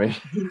up. I mean,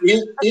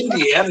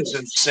 Indiana's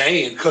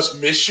insane because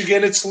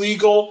Michigan it's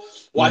legal.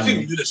 Well, I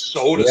think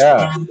Minnesota's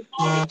weird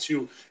about it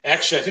too.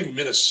 Actually, I think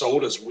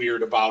Minnesota's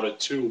weird about it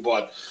too.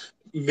 But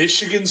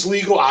Michigan's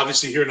legal.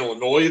 Obviously, here in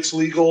Illinois, it's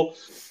legal.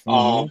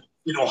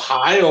 In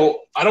Ohio,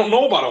 I don't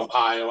know about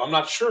Ohio. I'm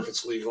not sure if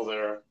it's legal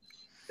there.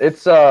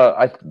 It's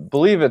I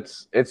believe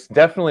it's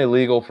definitely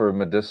legal for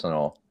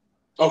medicinal.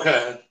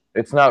 Okay.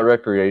 It's not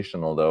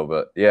recreational though,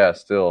 but yeah,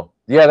 still.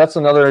 Yeah, that's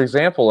another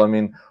example. I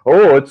mean,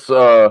 it's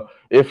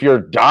if you're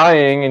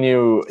dying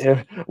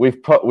and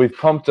we've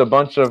pumped a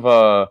bunch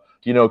of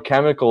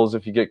chemicals.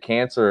 If you get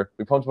cancer,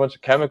 we pumped a bunch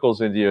of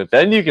chemicals into you.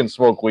 Then you can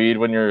smoke weed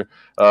when you're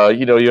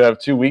you have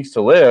 2 weeks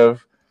to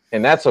live,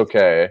 and that's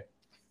okay.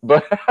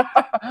 But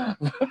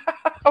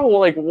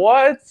like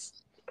what?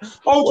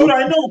 Oh, dude,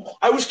 I know.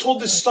 I was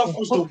told this stuff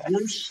was the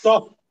worst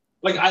stuff.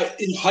 Like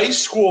in high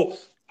school,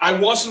 I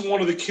wasn't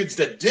one of the kids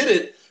that did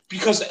it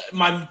because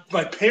my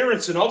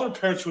parents and other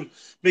parents would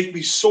make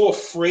me so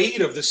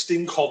afraid of this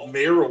thing called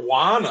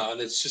marijuana, and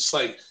it's just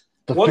like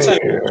once I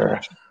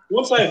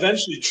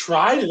eventually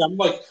tried it, I'm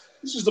like,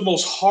 this is the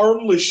most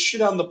harmless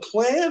shit on the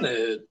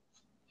planet.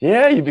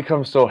 Yeah, you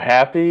become so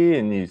happy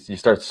and you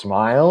start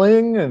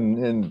smiling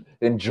and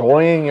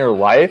enjoying your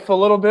life a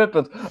little bit,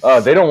 but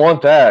they don't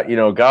want that.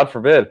 God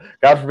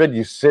forbid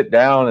you sit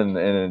down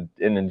and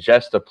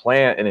ingest a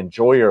plant and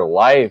enjoy your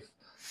life,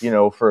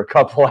 for a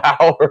couple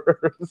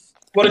hours.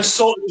 But it's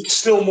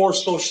still more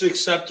socially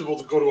acceptable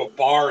to go to a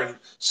bar and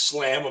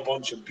slam a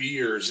bunch of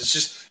beers.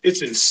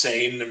 It's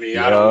insane to me.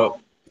 Yep. I don't know.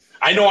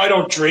 I know I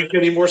don't drink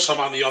anymore, so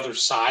I'm on the other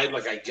side.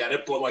 Like I get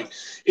it, but like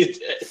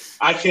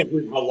I can't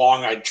believe how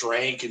long I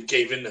drank and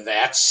gave into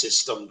that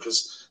system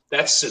because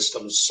that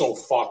system is so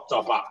fucked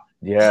up.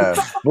 Yeah.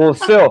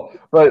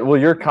 Well,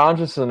 you're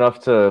conscious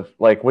enough to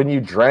like when you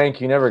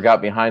drank, you never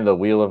got behind the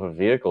wheel of a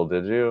vehicle,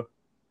 did you?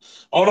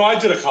 Oh no, I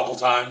did a couple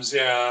times.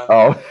 Yeah.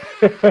 Oh.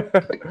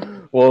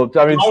 Well,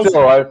 I mean,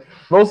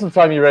 most of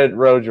the time you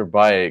rode your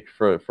bike,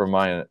 for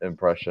my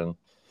impression.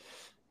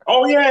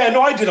 Oh yeah,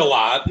 no, I did a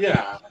lot.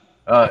 Yeah.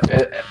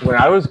 When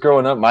I was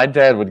growing up, my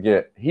dad would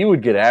get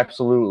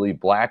absolutely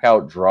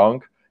blackout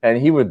drunk, and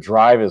he would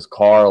drive his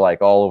car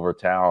like all over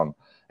town,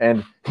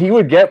 and he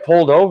would get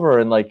pulled over,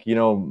 and like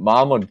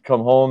mom would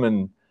come home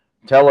and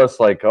tell us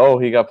like, oh,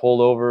 he got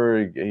pulled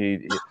over.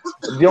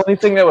 The only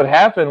thing that would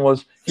happen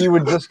was he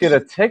would just get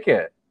a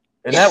ticket,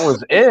 and that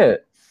was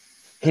it.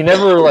 He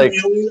never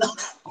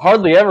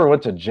hardly ever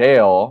went to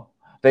jail.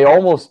 They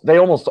almost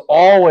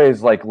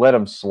always like let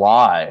him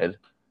slide.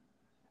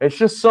 It's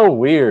just so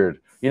weird.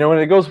 When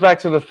it goes back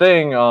to the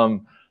thing,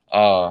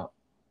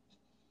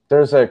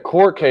 there's a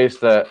court case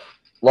that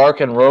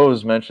Larkin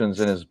Rose mentions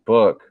in his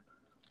book.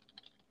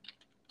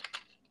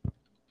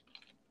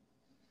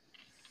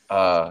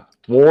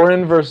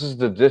 Warren versus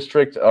the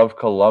District of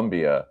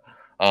Columbia.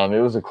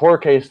 It was a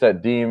court case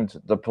that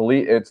deemed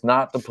it's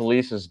not the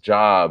police's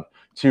job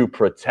to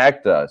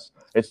protect us.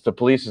 It's the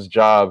police's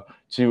job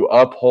to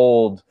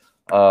uphold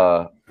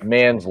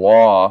man's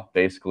law,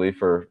 basically,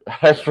 to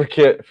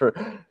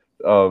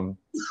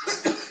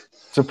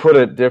put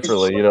it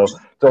differently, to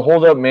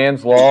hold up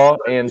man's law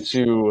and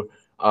to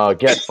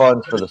get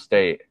funding for the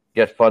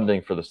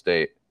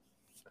state.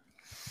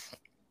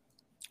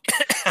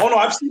 Oh no,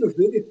 I've seen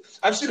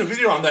a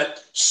video on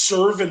that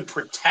serve and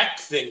protect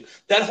thing.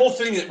 That whole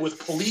thing with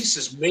police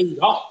is made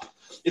up.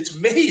 It's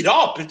made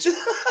up. It's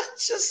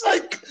just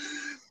like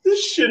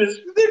this shit is.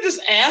 They're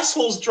just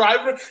assholes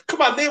driving.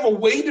 Come on, they have a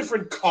way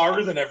different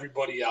car than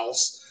everybody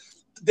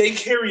else. They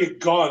carry a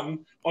gun.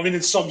 I mean,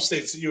 in some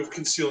states you have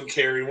conceal and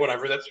carry,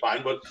 whatever. That's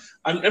fine. But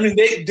I mean,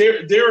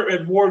 they're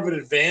at more of an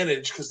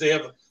advantage because they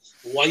have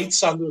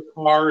lights on their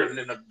car and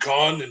a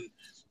gun and.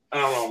 I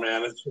don't know,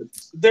 man.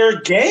 They're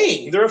a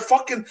gang.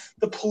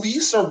 The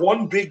police are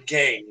one big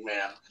gang,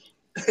 man.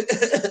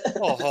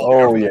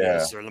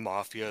 Yeah. They're the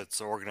mafia. It's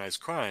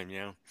organized crime,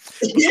 Yeah.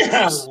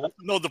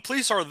 The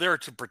police are there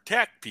to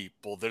protect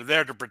people. They're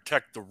there to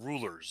protect the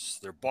rulers,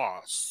 their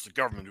boss, the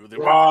government.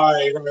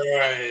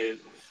 Right.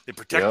 They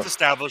protect the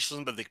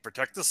establishment, but they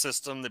protect the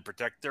system. They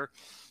protect the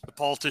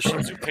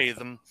politicians who pay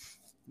them,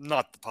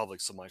 not the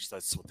public so much.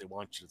 That's what they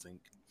want you to think.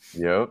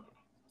 Yep.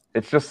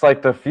 It's just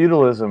like the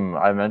feudalism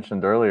I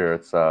mentioned earlier.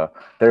 It's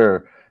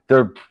they're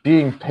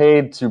being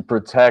paid to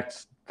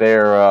protect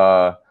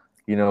their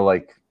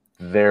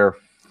their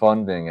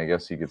funding, I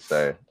guess you could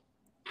say.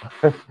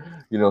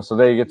 So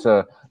they get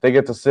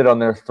to sit on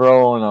their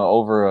throne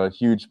over a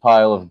huge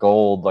pile of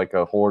gold like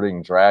a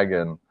hoarding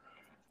dragon.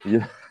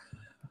 Yeah.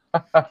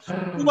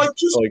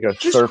 like a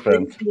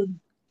serpent.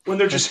 When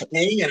they're just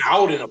hanging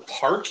out in a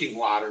parking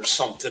lot or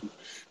something.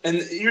 And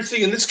you're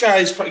thinking this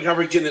guy's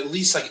probably getting at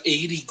least like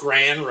 80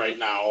 grand right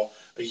now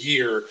a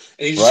year,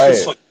 and he just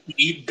gets like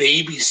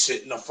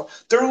babysitting.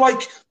 They're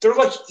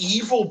like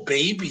evil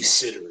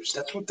babysitters.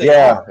 That's what they are.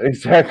 Yeah,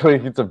 exactly.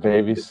 It's a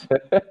babysit.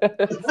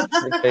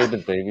 You're paid to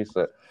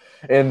babysit,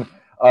 and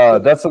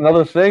that's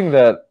another thing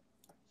that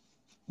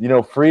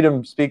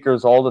freedom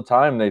speakers all the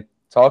time they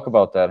talk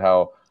about that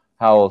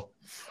how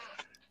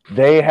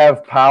they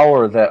have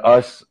power that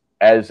us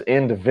as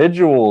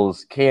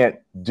individuals can't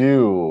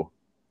do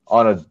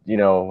on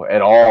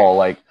at all.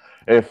 Like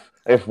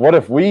what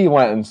if we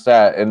went and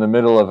sat in the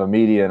middle of a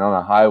median on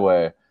a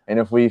highway, and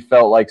if we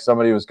felt like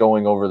somebody was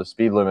going over the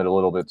speed limit a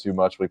little bit too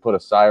much, we put a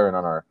siren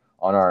on our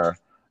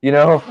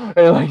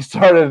and like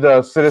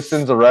started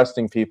citizens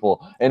arresting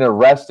people and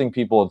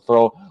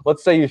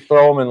let's say you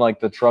throw them in like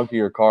the trunk of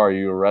your car,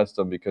 you arrest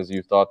them because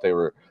you thought they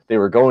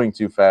were going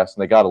too fast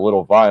and they got a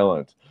little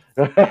violent.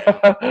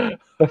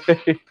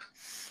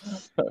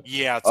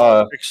 Yeah, it's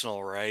all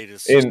fictional, right?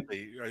 It's just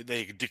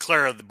they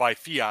declare by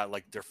fiat,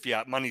 like their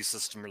fiat money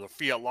system or their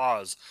fiat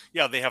laws.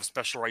 Yeah, they have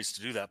special rights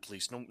to do that.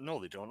 Police, no,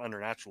 they don't. Under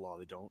natural law,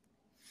 they don't.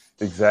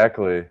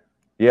 Exactly.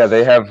 Yeah,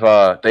 they have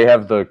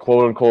the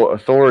quote unquote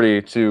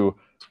authority to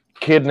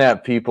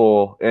kidnap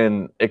people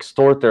and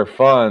extort their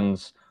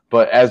funds.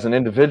 But as an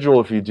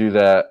individual, if you do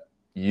that,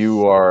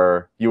 you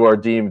are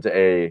deemed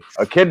a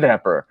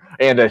kidnapper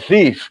and a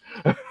thief.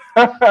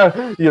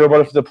 But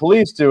if the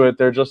police do it,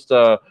 they're just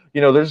they're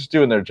just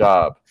doing their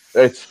job.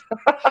 It's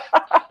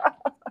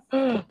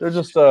they're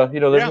just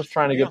just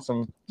trying to get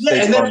some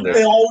state and then funding.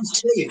 they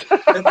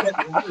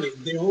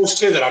always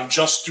say that I'm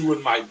just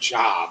doing my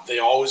job. They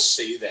always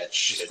say that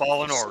shit. Just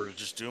following orders,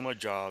 just doing my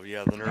job.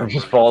 Yeah, I'm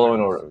just following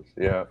orders.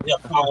 Yeah. Yeah,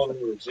 following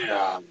orders.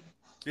 Yeah.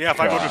 Yeah,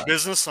 if I go to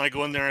business and I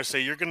go in there and I say,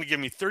 you're going to give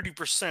me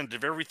 30%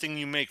 of everything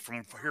you make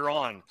from here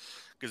on,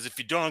 because if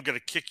you don't, I'm going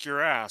to kick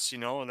your ass,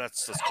 and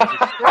that's called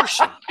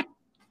extortion.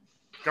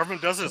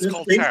 Government does it. It's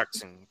called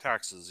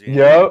taxes.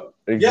 Yep,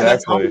 exactly. Yeah,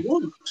 that's how it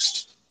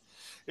works.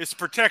 It's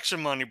protection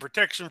money,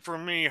 protection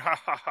from me. Ha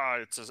ha ha!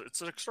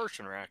 It's an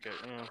extortion racket.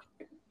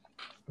 Yeah.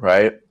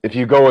 Right. If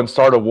you go and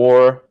start a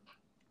war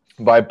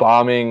by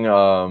bombing,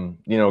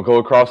 go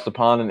across the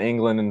pond in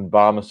England and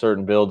bomb a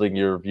certain building,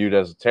 you're viewed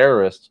as a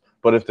terrorist.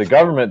 But if the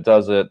government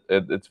does it,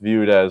 it's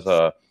viewed as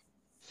a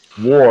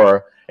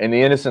war, and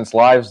the innocents'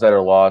 lives that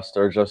are lost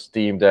are just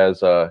deemed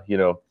as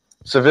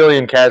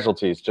civilian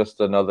casualties.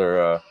 Just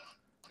another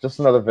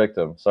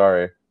victim.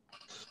 Sorry.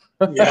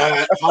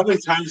 Yeah, how many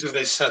times have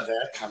they said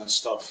that kind of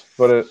stuff?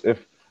 But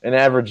if an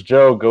average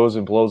Joe goes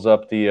and blows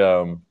up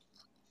the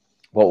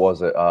what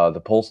was it?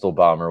 The postal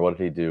bomber. What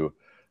did he do?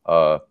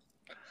 I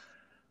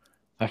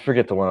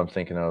forget the one I'm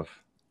thinking of.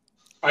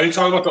 Are you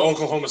talking about the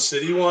Oklahoma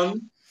City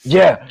one?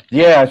 Yeah.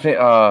 I think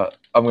I'm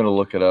gonna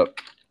look it up.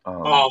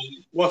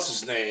 What's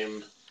his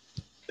name?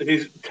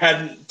 He's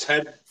Ted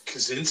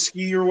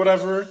Kaczynski or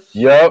whatever.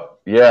 Yep.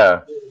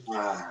 Yeah.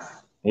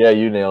 Yeah,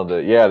 you nailed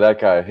it. Yeah, that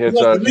guy. If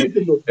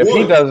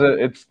he does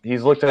it,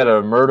 he's looked at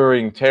a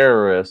murdering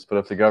terrorist. But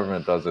if the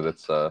government does it,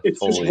 it's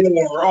totally... just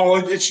war. Oh,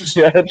 it's just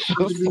it's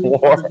just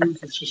war.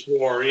 It's just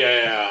war.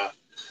 Yeah.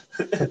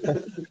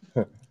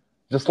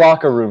 Just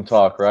locker room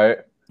talk, right?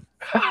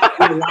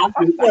 Don't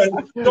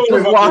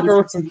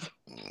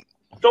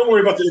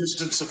worry about the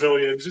innocent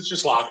civilians. It's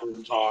just locker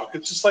room talk.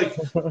 It's just like,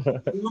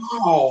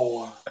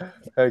 wow.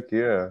 Heck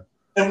yeah.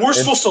 And we're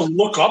supposed to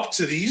look up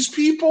to these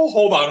people?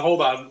 Hold on.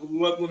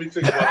 Let me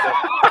think about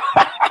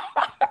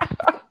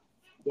that.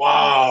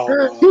 Wow.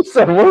 You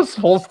said we're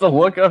supposed to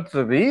look up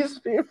to these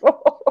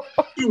people?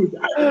 Dude,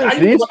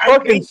 these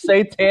fucking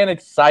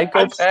satanic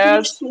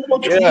psychopaths? So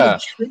much people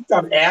tricked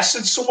on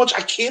acid so much,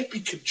 I can't be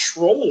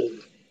controlled.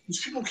 These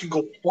people can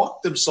go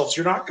fuck themselves.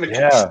 You're not going to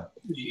control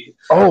me.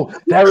 Oh,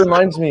 that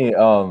reminds me.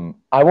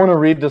 I want to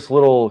read this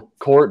little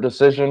court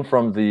decision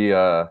from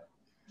the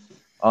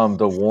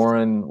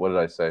Warren. What did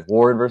I say?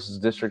 Warren versus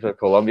District of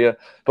Columbia.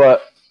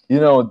 But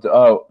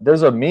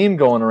there's a meme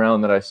going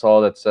around that I saw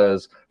that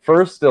says,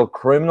 first they'll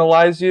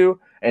criminalize you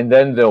and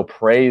then they'll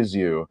praise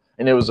you.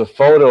 And it was a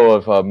photo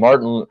of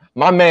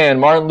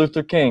Martin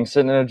Luther King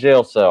sitting in a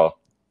jail cell.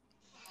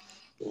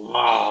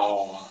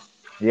 Wow.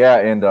 Yeah,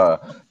 and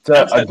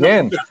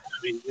again,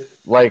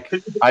 like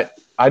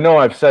I know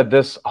I've said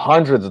this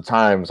hundreds of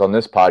times on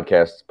this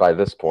podcast by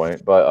this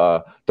point,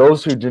 but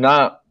those who do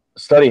not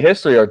study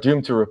history are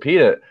doomed to repeat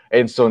it.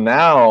 And so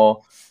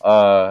now,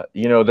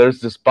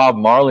 there's this Bob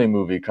Marley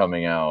movie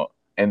coming out,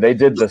 and they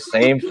did the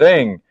same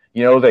thing.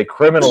 They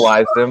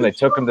criminalized him, they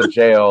took him to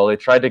jail, they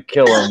tried to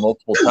kill him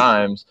multiple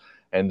times,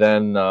 and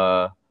then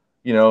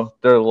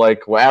they're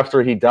like, well,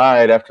 after he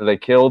died, after they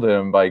killed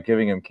him by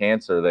giving him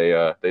cancer,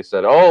 they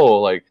said, oh,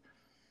 like,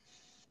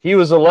 he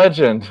was a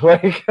legend.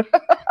 Like,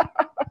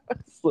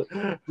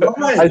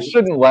 I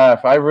shouldn't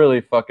laugh. I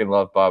really fucking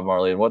love Bob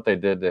Marley, and what they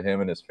did to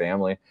him and his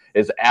family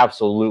is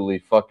absolutely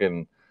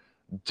fucking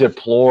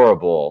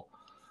deplorable.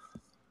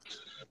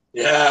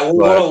 Yeah,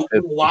 well,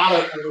 a lot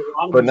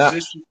of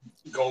musicians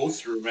go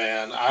through,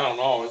 man. I don't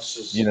know. It's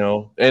just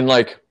and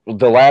like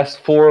the last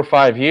 4 or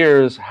 5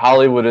 years,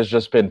 Hollywood has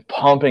just been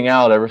pumping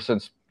out ever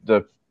since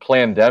the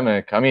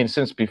pandemic, I mean,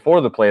 since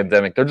before the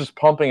pandemic, they're just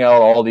pumping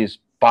out all these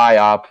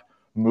biop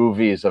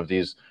movies of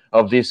these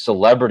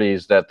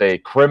celebrities that they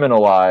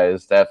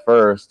criminalized at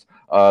first.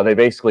 They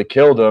basically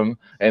killed them,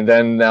 and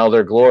then now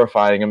they're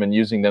glorifying them and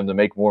using them to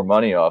make more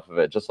money off of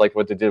it, just like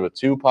what they did with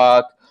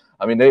Tupac.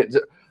 I mean,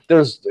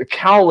 there's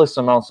countless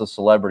amounts of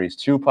celebrities: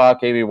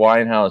 Tupac, Amy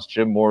Winehouse,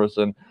 Jim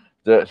Morrison.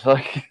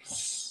 Like,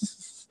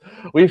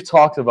 we've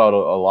talked about a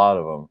lot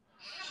of them.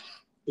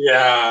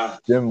 Yeah,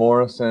 Jim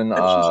Morrison.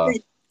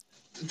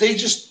 They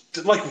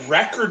just like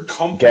record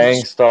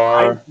companies.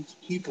 Gangstar. These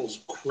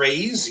people's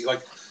crazy.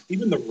 Like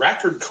even the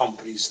record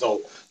companies,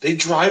 though, they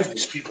drive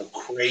these people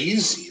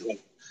crazy.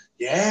 Like,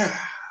 yeah.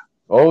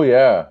 Oh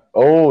yeah.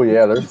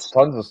 There's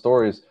tons of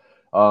stories.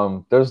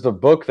 There's the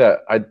book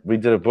that we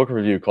did a book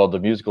review called The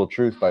Musical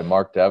Truth by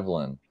Mark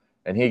Devlin,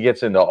 and he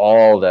gets into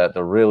all that,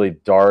 the really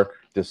dark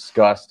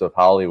disgust of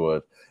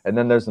Hollywood. And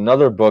then there's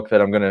another book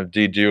that I'm going to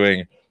be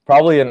doing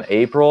probably in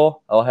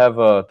April. I'll have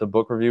the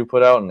book review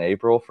put out in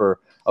April for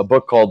a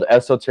book called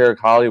Esoteric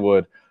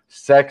Hollywood: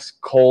 Sex,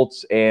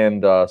 Cults,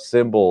 and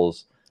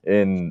Symbols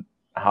in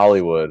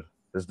Hollywood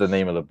is the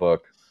name of the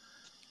book.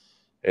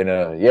 And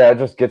it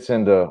just gets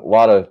into a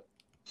lot of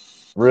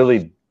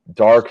really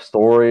dark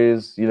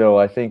stories. You know,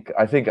 I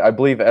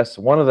believe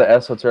one of the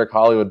Esoteric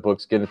Hollywood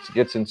books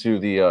gets into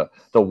the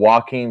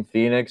Joaquin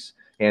Phoenix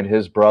and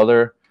his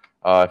brother.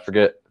 I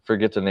forget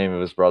the name of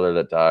his brother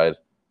that died.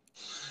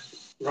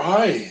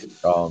 Right.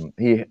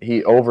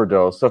 He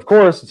overdosed. Of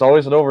course, it's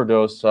always an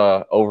overdose.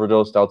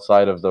 Overdosed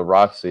outside of the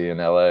Roxy in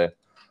LA.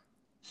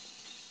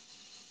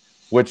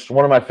 Which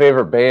one of my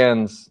favorite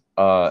bands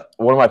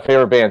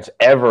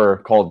ever,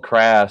 called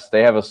Crass,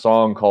 they have a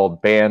song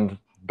called Banned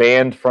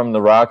from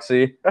the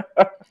Roxy.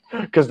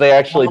 Because they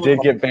actually did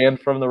get banned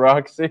from the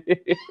Roxy.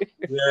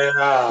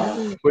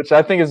 Yeah. Which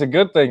I think is a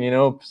good thing. You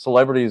know,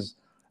 celebrities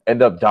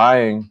end up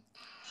dying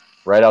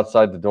right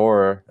outside the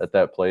door at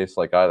that place.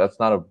 Like, that's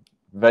not a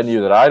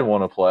venue that I'd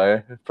want to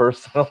play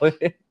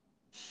personally.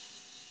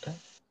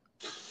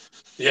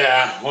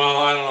 Yeah, well,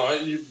 I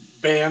don't know.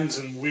 Bands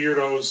and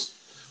weirdos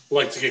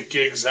like to get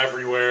gigs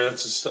everywhere.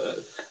 That's just,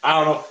 I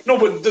don't know. No,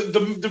 but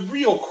the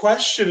real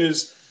question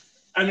is,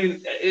 I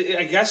mean,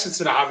 I guess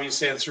it's an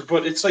obvious answer,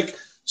 but it's like,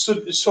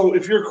 so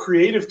if you're a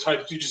creative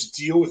type, do you just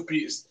deal with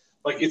bees?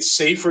 Like, it's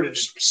safer to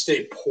just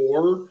stay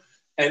poor,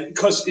 and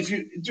because I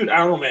don't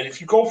know, man. If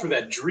you go for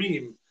that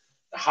dream,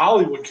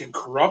 Hollywood can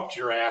corrupt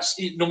your ass.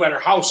 No matter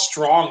how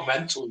strong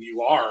mentally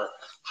you are,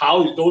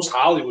 those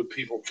Hollywood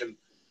people can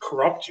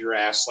corrupt your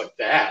ass like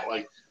that.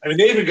 Like, I mean,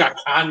 they even got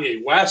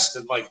Kanye West,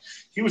 and like,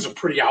 he was a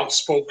pretty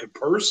outspoken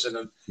person.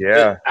 And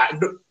Yeah.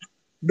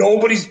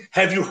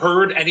 have you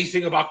heard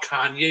anything about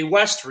Kanye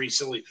West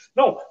recently?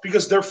 No,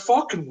 because they're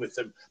fucking with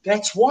him.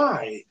 That's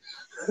why.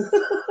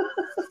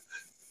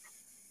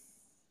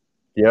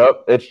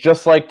 Yep, it's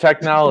just like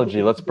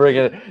technology. Let's bring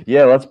it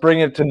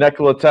to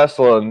Nikola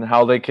Tesla and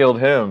how they killed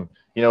him.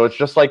 You know, it's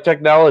just like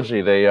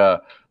technology. They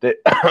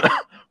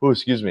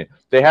excuse me.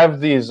 They have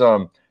these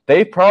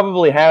they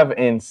probably have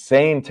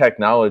insane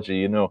technology.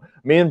 You know,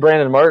 me and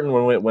Brandon Martin,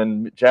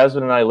 when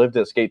Jasmine and I lived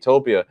at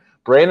Skatopia,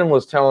 Brandon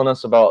was telling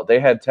us about, they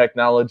had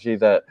technology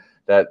that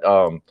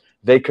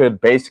they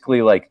could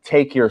basically like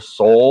take your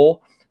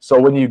soul. So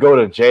when you go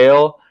to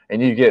jail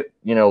and you get,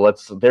 you know,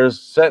 there's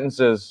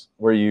sentences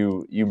where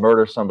you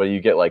murder somebody,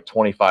 you get like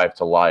 25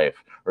 to life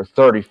or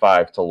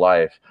 35 to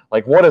life.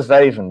 Like, what does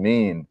that even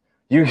mean?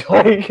 You're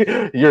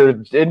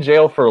in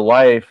jail for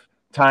life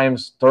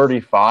times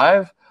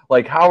 35?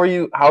 Like, how are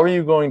you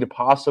going to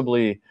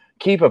possibly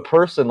keep a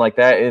person like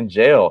that in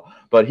jail?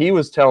 But he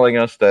was telling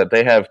us that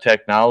they have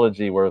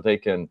technology where they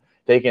can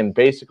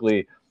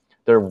basically,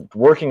 they're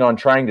working on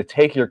trying to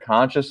take your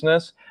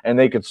consciousness and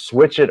they could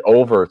switch it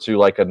over to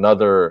like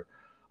another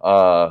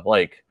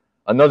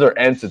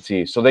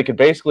entity, so they could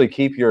basically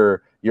keep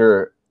your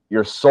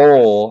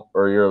soul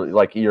or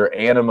your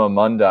anima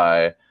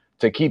mundi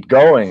to keep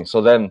going.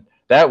 So then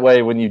that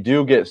way, when you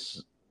get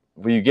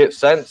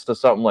sentenced to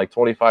something like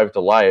 25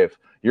 to life,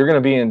 you're going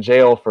to be in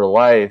jail for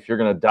life. You're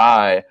going to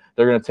die.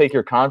 They're going to take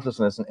your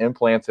consciousness and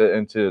implant it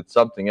into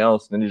something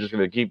else, and then you're just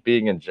going to keep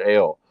being in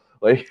jail.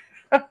 Like,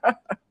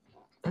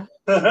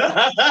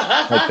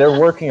 like, they're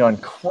working on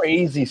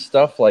crazy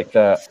stuff like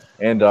that.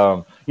 And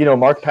you know,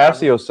 Mark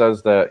Passio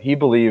says that he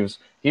believes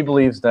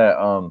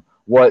that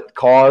what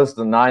caused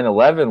the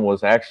 9/11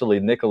 was actually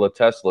Nikola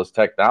Tesla's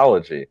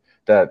technology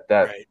that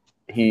Right.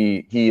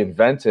 he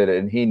invented,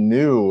 and he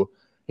knew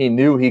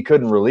he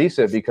couldn't release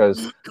it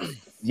because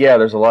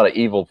there's a lot of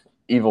evil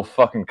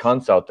fucking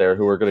cunts out there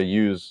who are going to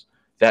use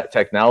that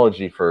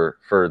technology for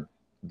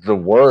the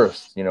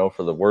worst, you know,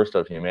 for the worst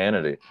of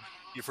humanity.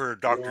 You've heard of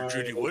Dr.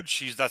 Judy Wood?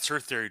 That's her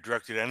theory.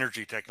 Directed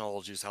energy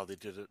technology is how they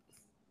did it.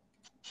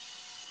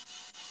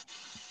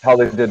 How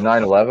they did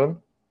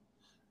 9/11?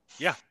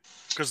 Yeah,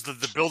 because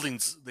the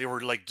buildings, they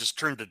were like just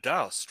turned to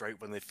dust right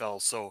when they fell.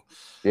 So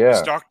Yeah.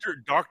 it's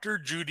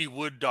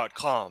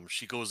drjudywood.com.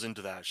 She goes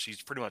into that.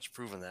 She's pretty much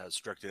proven that it's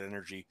directed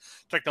energy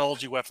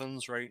technology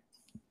weapons, right?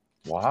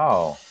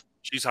 Wow.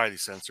 She's highly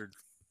censored.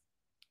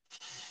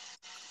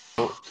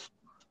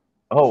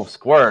 Oh,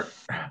 Squirt.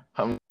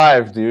 I'm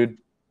live, dude.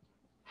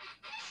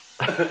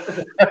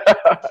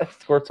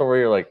 Squirt's over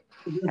here like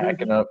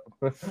hacking up,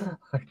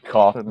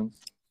 coughing.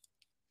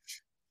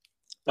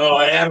 Oh,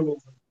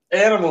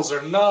 animals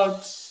are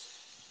nuts.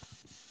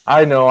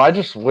 I know. I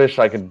just wish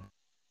I could.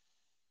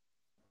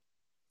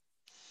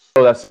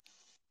 Oh, that's.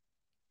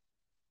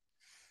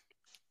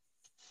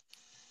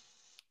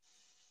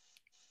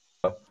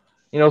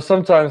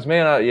 Sometimes,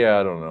 man. I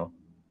don't know.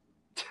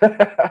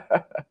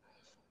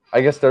 I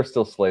guess they're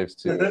still slaves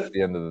too. At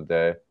the end of the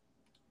day.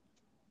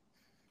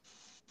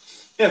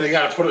 Yeah, they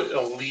got to put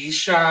a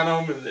leash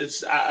on them, and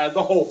it's the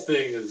whole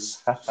thing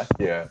is.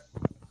 Yeah.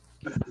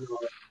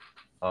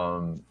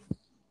 Darn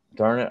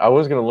it! I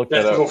was gonna look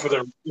that up. Go for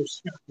their.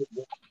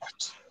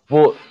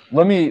 Well,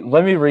 let me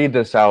read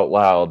this out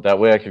loud. That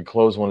way, I can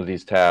close one of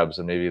these tabs,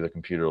 and maybe the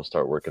computer will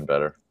start working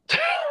better.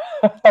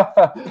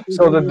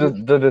 So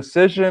the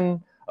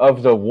decision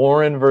of the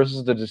Warren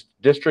versus the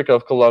District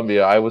of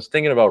Columbia. I was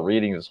thinking about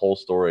reading this whole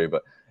story,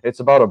 but it's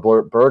about a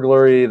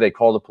burglary. They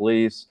call the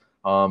police.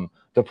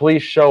 The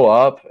police show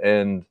up,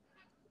 and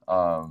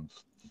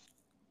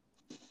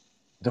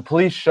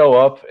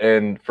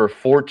for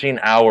 14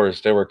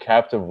 hours there were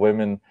captive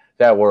women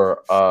that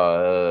were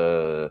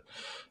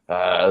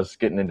it's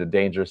getting into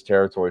dangerous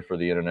territory for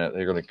the internet.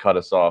 They're going to cut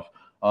us off.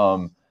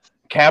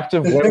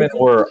 Captive women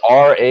were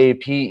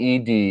raped,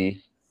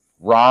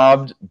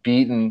 robbed,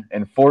 beaten,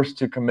 and forced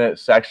to commit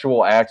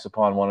sexual acts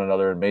upon one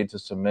another and made to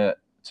submit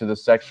to the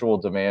sexual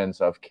demands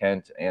of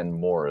Kent and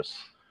Morris.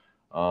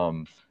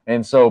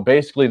 And so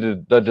basically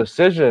the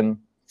decision,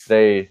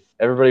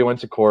 everybody went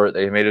to court.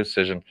 They made a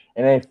decision.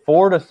 In a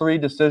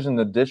 4-3 decision,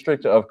 the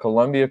District of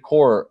Columbia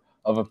Court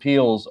of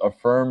Appeals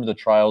affirmed the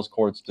trials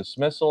court's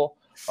dismissal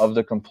of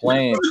the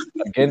complaint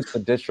against the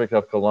District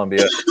of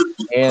Columbia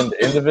and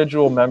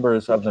individual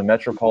members of the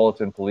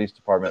Metropolitan Police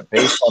Department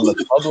based on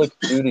the public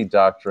duty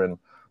doctrine,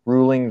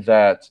 ruling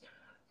that,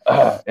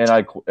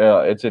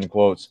 it's in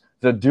quotes,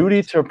 the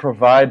duty to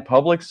provide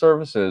public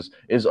services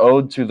is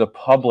owed to the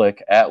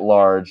public at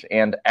large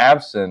and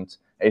absent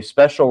a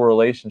special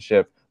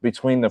relationship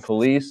between the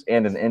police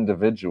and an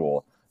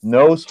individual.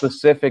 No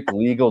specific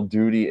legal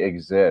duty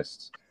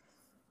exists.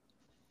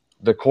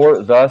 The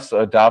court thus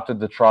adopted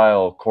the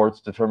trial court's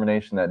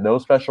determination that no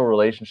special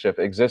relationship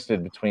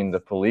existed between the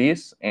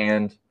police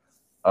and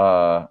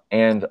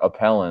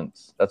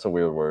appellants. That's a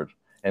weird word.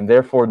 And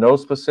therefore, no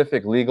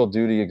specific legal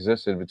duty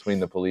existed between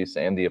the police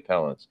and the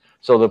appellants.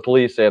 So the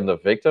police and the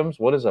victims?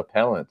 What is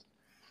appellant?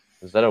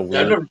 Is that a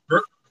weird...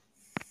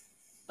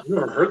 I've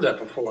never heard that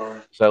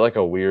before. Is that like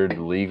a weird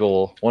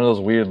legal... One of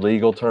those weird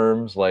legal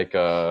terms? Like,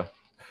 like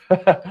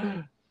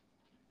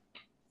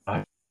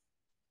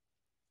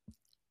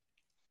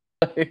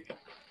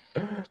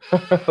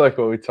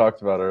what we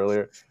talked about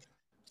earlier.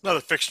 It's not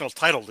a fictional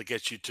title to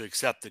get you to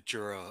accept that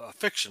you're a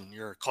fiction.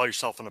 You call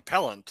yourself an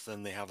appellant,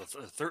 then they have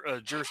a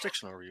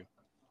jurisdiction over you.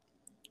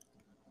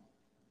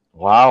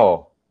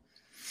 Wow.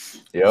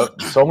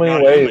 Yep. So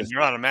many ways. You're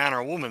not a man or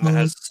a woman that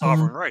has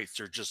sovereign rights.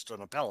 You're just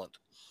an appellant.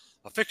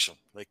 A fiction.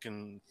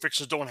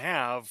 Fictions don't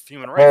have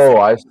human rights. Oh,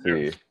 I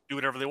see. Do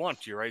whatever they want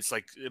to you, right? It's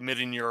like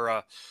admitting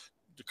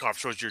the cop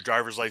shows you your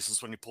driver's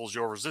license when he pulls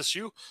you over. Is this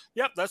you?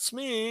 Yep, that's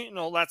me.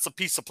 No, that's a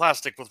piece of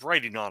plastic with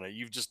writing on it.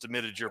 You've just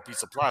admitted you're a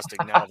piece of plastic.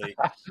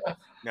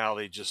 Now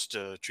they just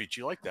treat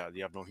you like that.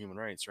 You have no human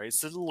rights, right? It's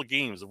the little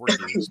games, the word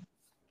games.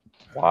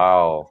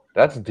 Wow,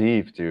 that's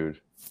deep, dude.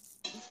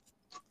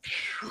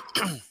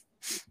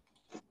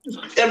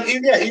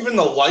 Even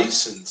the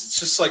license. It's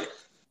just like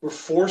we're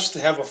forced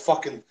to have a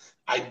fucking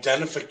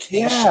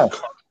identification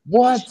card.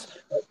 What?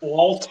 At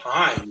all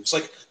times.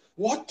 Like,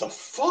 what the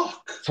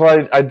fuck?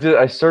 So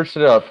I searched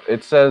it up.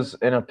 It says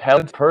an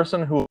appellant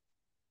person who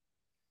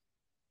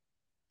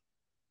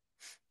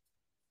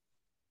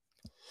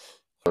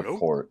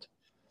court.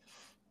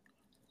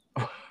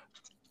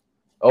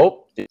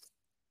 Oh.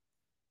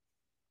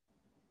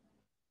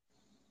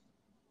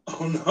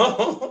 Oh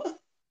no.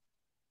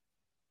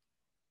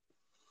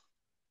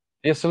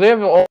 Yeah, so they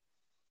have all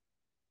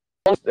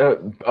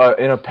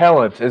an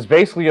appellant is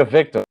basically a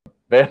victim.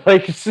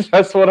 Like,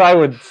 that's what I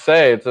would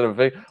say. It's a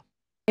victim.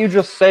 You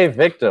just say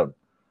victim.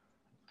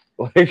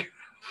 Like,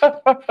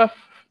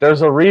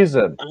 there's a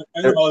reason. I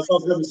know. It's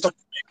going to be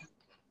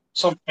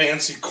some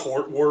fancy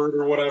court word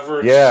or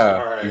whatever.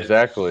 Yeah, right.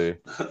 Exactly.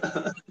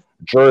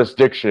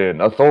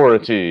 Jurisdiction,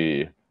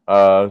 authority.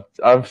 I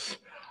just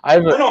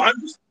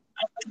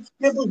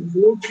can't believe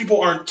more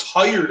people aren't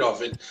tired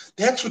of it.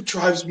 That's what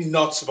drives me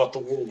nuts about the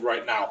world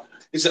right now.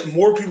 Is that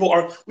more people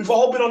are? We've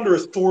all been under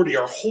authority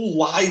our whole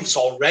lives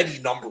already.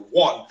 Number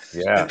one,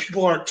 yeah, and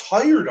people aren't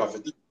tired of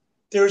it.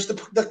 There's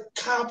the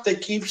cop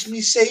that keeps me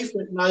safe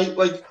at night.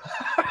 Like,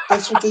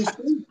 that's what they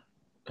think.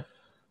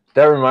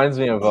 That reminds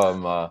me of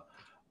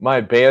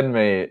my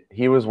bandmate.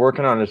 He was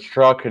working on his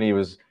truck and he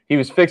was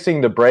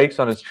fixing the brakes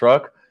on his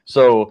truck.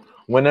 So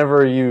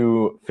whenever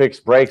you fix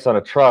brakes on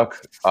a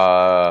truck,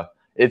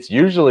 it's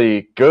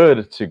usually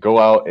good to go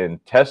out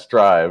and test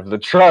drive the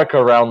truck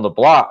around the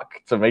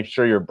block to make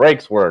sure your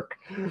brakes work.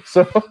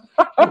 So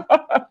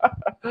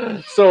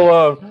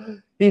So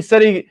he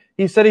said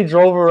he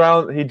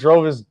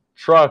drove his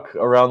truck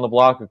around the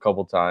block a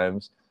couple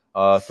times,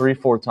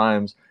 3-4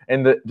 times,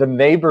 and the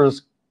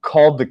neighbors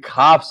called the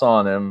cops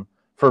on him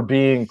for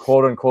being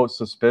quote unquote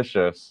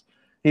suspicious.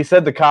 He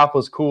said the cop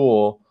was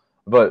cool,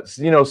 but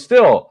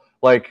still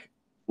like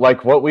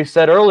what we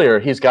said earlier,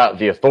 he's got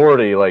the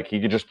authority. Like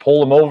he could just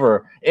pull him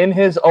over in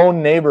his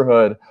own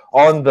neighborhood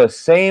on the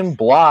same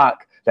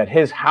block that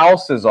his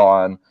house is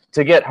on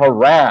to get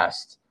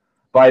harassed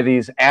by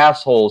these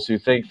assholes who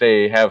think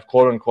they have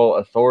quote unquote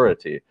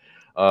authority.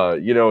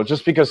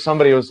 Just because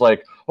somebody was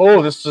like,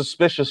 "Oh, this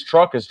suspicious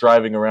truck is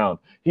driving around."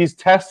 He's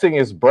testing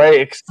his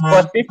brakes.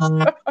 I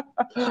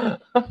know.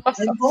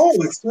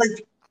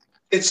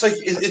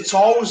 It's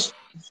always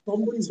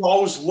somebody's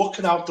always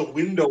looking out the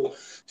window,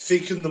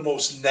 thinking the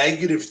most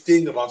negative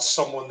thing about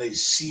someone they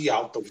see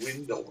out the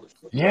window.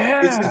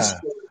 Yeah,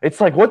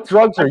 it's like, what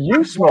drugs are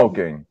you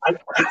smoking? I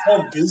call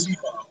them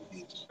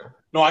busybodies.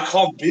 No, I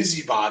call them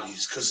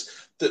busybodies because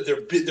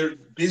they're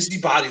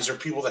busybodies are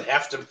people that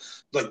have to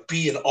like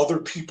be in other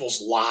people's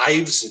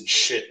lives and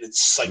shit. And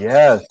it's like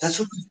that's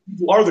what these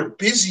people are. They're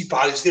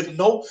busybodies. They have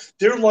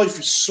their life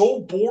is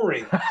so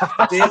boring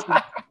that they have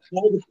to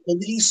call the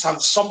police on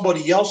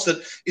somebody else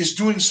that is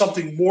doing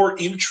something more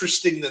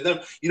interesting than them.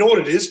 You know what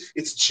it is?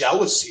 It's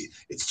jealousy.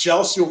 It's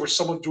jealousy over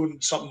someone doing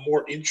something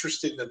more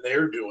interesting than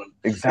they're doing.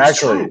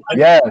 Exactly.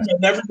 I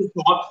never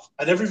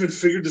even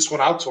figured this one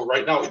out till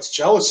right now. It's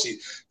jealousy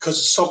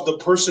because the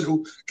person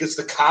who gets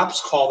the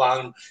cops called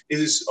on him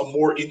is a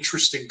more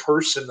interesting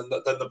person than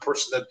the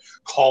person that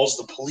calls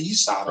the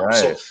police on him. Right.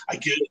 So I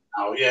get it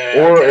now.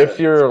 Yeah. Or if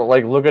you're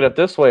like, look at it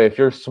this way, if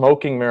you're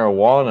smoking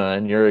marijuana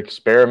and you're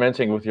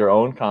experimenting with your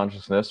own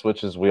consciousness,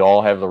 which is we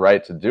all have the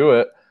right to do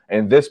it,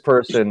 and this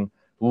person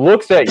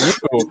looks at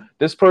you,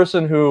 this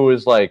person who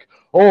is like,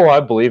 "Oh, I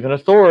believe in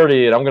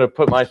authority and I'm going to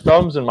put my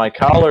thumbs in my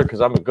collar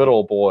because I'm a good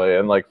old boy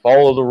and like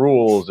follow the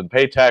rules and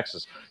pay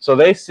taxes." So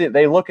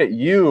they look at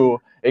you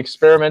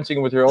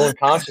experimenting with your own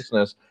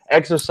consciousness,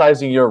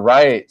 exercising your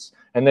rights,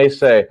 and they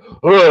say,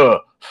 "Ugh,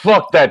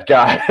 fuck that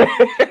guy."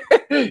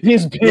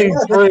 He's being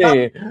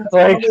free.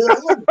 Like,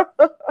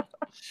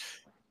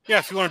 yeah,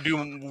 if you want to do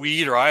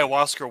weed or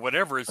ayahuasca or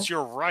whatever, it's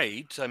your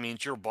right. I mean,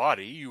 it's your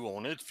body. You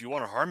own it. If you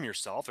want to harm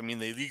yourself, I mean,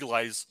 they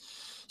legalize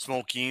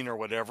smoking or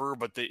whatever,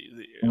 but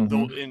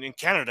in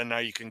Canada now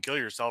you can kill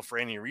yourself for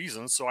any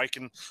reason. So I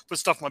can put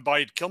stuff in my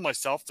body to kill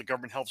myself. The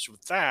government helps you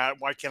with that.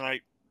 Why can't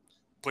I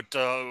put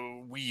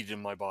weed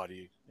in my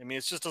body? I mean,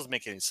 it just doesn't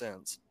make any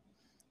sense.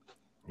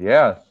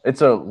 Yeah,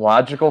 it's a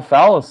logical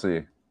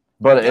fallacy.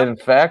 But in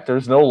fact,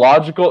 there's no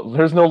logic in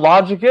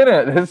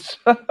it. It's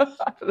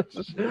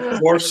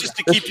just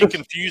to keep you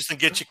confused and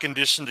get you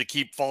conditioned to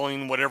keep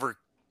following whatever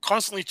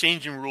constantly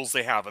changing rules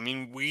they have. I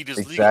mean, weed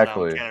is legal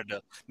now in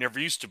Canada. Never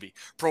used to be.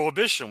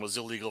 Prohibition was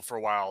illegal for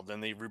a while.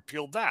 Then they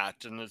repealed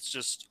that. And it's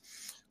just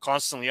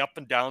constantly up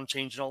and down,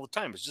 changing all the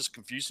time. It's just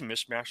confusing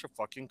mishmash of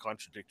fucking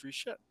contradictory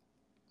shit.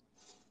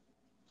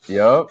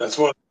 Yep. That's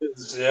what it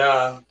is,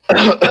 yeah.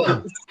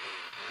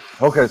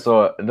 Okay,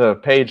 so the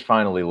page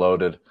finally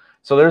loaded.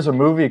 So there's a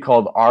movie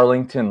called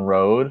Arlington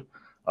Road.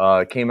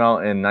 It came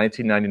out in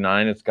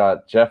 1999. It's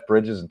got Jeff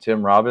Bridges and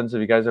Tim Robbins. Have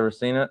you guys ever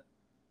seen it?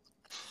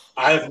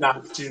 I have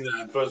not seen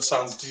that, but it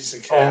sounds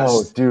decent cast.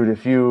 Oh, dude,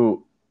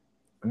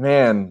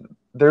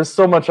 there's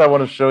so much I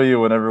want to show you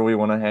whenever we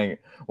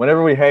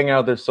hang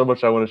out. There's so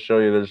much I want to show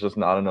you. There's just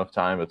not enough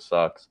time. It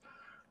sucks.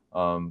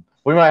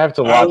 We might have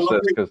to watch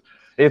this because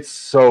it's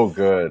so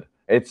good.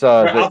 It's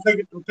I'll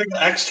take an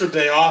extra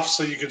day off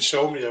so you can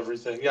show me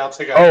everything. Yeah, I'll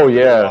take.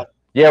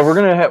 Yeah, we're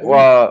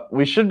gonna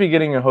we should be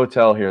getting a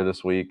hotel here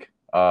this week.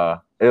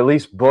 At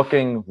least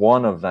booking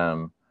one of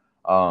them.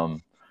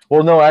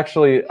 Well, no,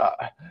 actually,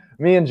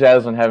 me and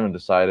Jasmine haven't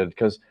decided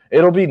because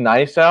it'll be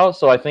nice out.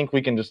 So I think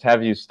we can just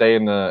have you stay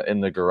in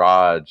the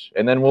garage,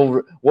 and then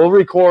we'll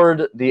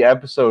record the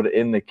episode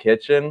in the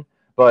kitchen.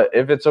 But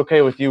if it's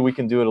okay with you, we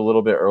can do it a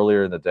little bit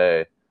earlier in the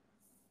day.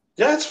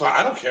 Yeah, it's fine.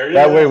 I don't care.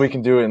 That way we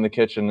can do it in the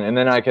kitchen, and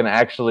then I can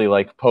actually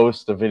like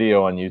post the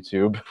video on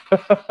YouTube.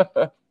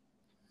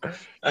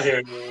 I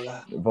hear you.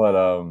 But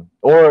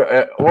or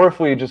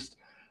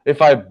if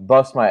I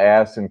bust my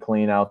ass and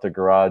clean out the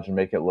garage and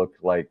make it look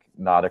like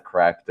not a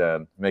crack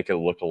den, make it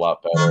look a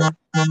lot better.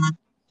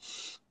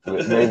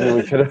 Maybe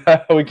we could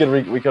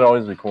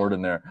always record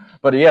in there.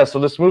 But yeah, so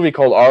this movie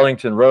called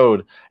Arlington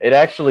Road, it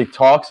actually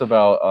talks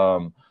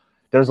about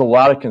there's a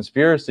lot of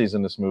conspiracies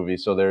in this movie.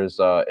 So there's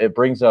it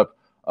brings up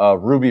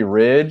Ruby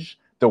Ridge,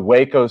 the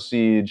Waco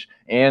siege,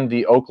 and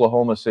the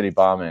Oklahoma City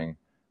bombing,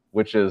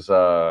 which is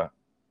this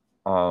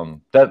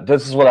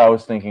is what I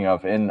was thinking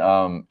of in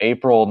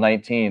April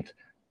 19th.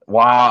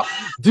 Wow,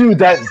 dude,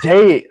 that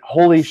date!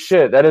 Holy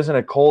shit, that is an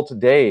occult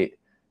date.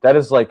 That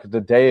is like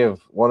the day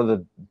of one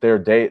of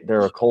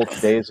their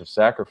occult days of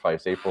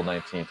sacrifice, April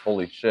 19th.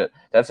 Holy shit,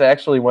 that's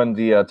actually when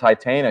the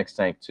Titanic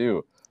sank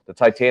too. The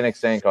Titanic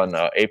sank on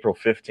April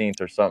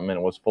 15th or something, and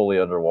it was fully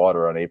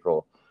underwater on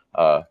April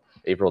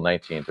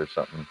 19th or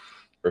something,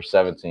 or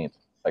 17th.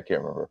 I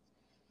can't remember.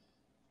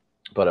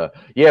 But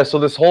yeah, so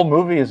this whole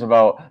movie is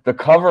about, the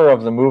cover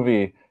of the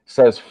movie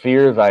says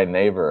 "Fear thy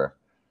neighbor,"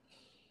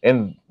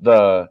 and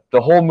the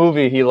whole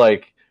movie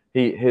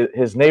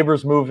his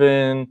neighbors move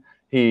in.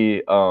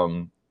 He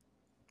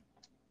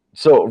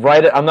So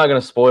I'm not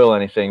gonna spoil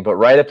anything, but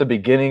right at the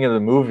beginning of the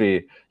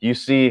movie, you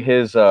see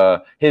his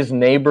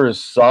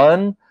neighbor's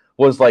son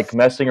was like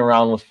messing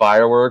around with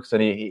fireworks,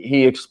 and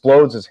he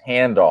explodes his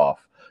hand off.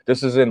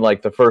 This is in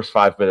like the first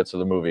 5 minutes of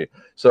the movie.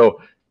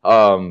 So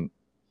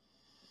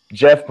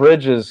Jeff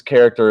Bridges'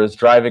 character is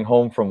driving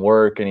home from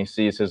work, and he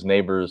sees his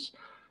neighbor's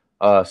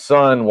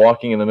son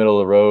walking in the middle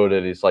of the road,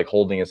 and he's like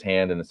holding his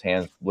hand, and his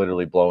hand's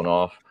literally blown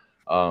off.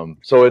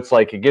 So it's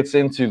like it gets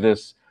into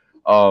this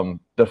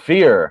the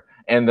fear.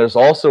 And there's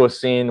also a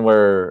scene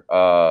where,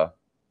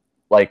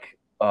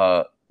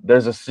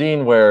 there's a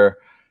scene where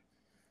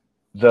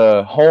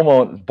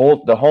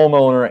both the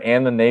homeowner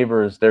and the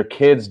neighbors, their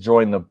kids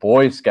join the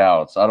Boy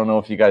Scouts. I don't know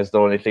if you guys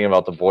know anything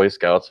about the Boy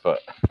Scouts,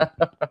 but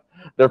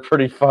they're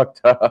pretty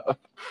fucked up.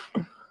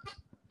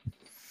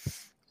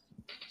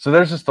 So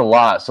there's just a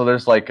lot. So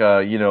there's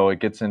it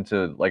gets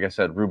into, like I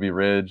said, Ruby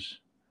Ridge,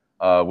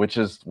 which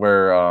is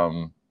where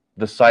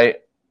the site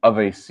of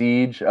a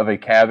siege of a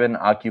cabin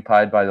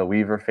occupied by the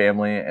Weaver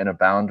family in a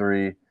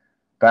Boundary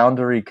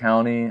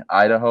County,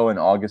 Idaho, in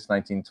August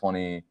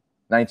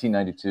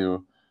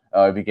 1992.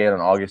 It began on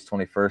August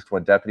 21st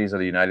when deputies of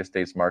the United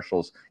States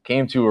Marshals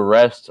came to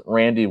arrest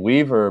Randy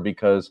Weaver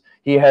because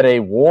he had a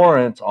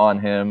warrant on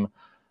him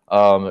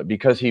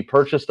because he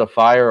purchased a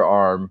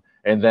firearm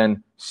and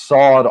then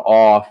sawed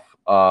off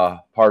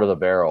part of the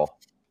barrel.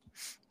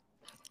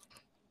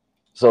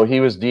 So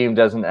he was deemed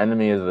as an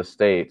enemy of the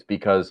state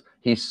because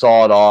he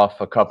sawed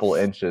off a couple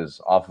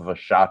inches off of a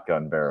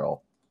shotgun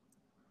barrel.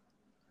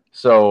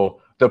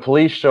 So the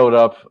police showed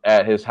up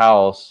at his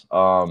house.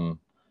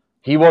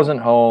 He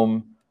wasn't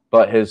home,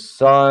 but his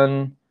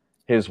son,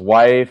 his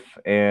wife,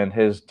 and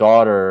his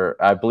daughter,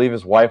 I believe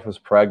his wife was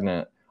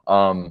pregnant.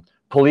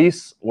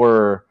 Police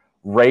were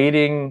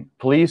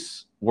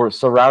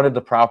surrounded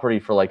the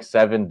property for like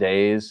 7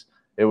 days.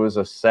 It was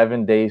a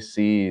 7-day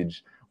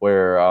siege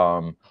where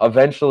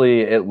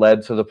eventually it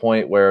led to the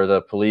point where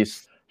the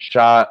police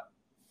shot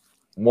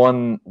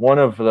one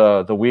of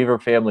the Weaver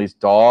family's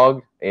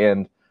dog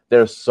and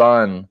their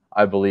son,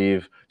 I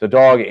believe. The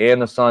dog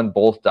and the son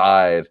both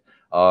died.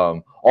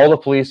 All the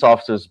police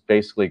officers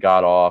basically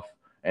got off.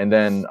 And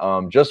then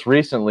just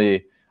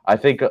recently, I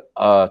think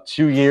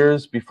 2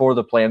 years before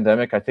the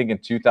pandemic, I think in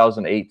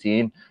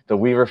 2018, the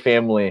Weaver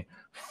family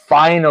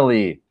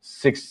finally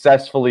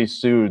successfully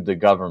sued the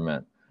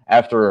government.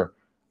 After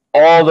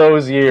all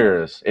those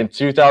years, in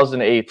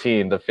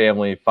 2018, the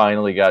family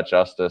finally got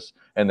justice,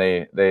 and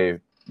they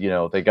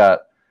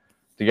got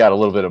a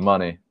little bit of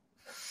money.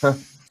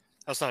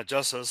 That's not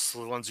justice.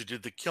 The ones who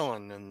did the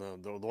killing and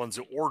the ones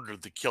who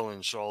ordered the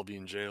killing should all be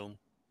in jail.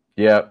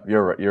 Yeah,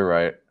 you're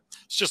right.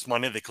 It's just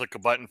money. They click a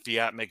button,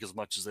 fiat, make as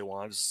much as they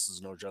want.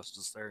 There's no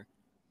justice there.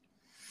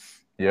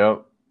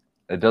 Yep.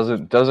 It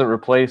doesn't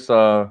replace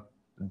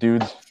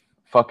dude's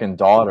fucking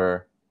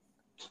daughter,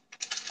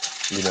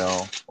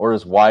 or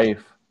his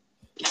wife.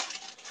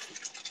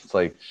 It's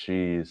like,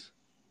 jeez.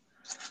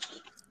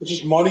 It's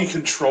just money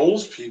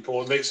controls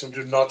people. It makes them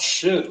do nuts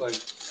shit. Like,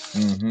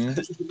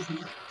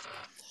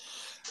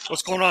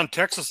 What's going on in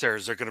Texas there?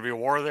 Is there going to be a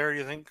war there,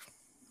 you think?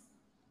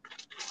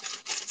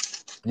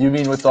 You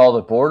mean with all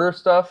the border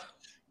stuff?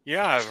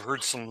 Yeah, I've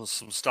heard some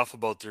stuff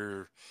about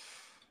their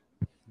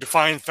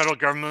defying federal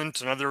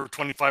government, and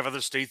 25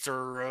 other states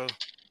are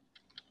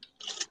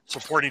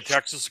supporting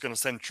Texas, going to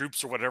send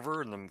troops or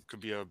whatever, and then could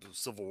be a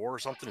civil war or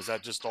something. Is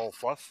that just all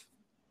fluff?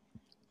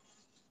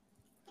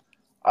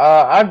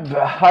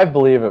 I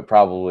believe it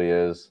probably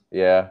is.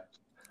 Yeah.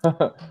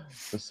 There's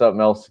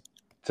something else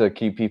to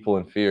keep people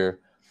in fear.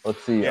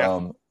 Let's see. Yeah.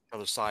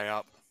 Another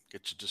psyop,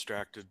 get you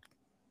distracted.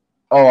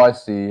 Oh, I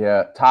see.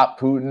 Yeah. Top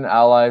Putin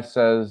ally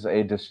says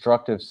a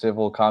destructive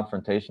civil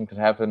confrontation could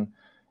happen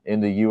in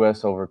the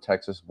U.S. over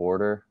Texas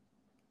border.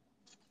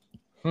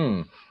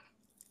 Yeah,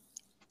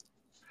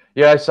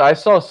 I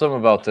saw some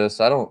about this.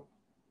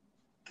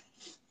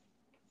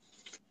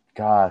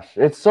 Gosh,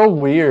 it's so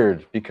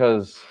weird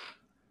because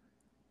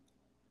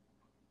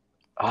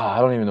I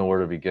don't even know where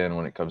to begin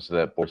when it comes to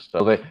that border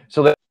stuff.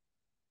 So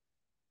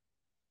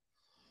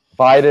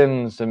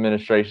Biden's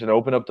administration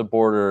opened up the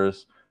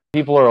borders.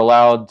 People are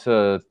allowed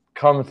to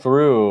come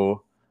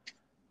through,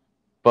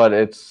 but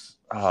it's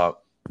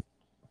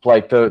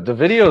like the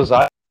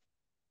videos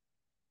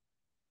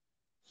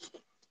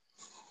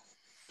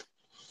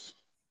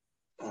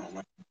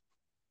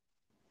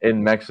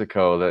in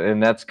Mexico,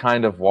 and that's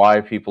kind of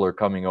why people are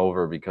coming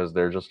over, because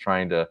they're just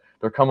they're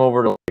come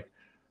over to like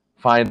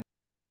find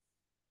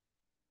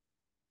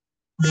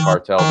the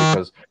cartel,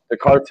 because the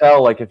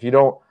cartel, like, if you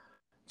don't,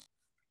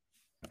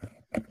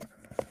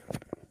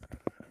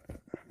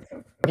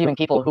 even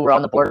people who were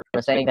on the border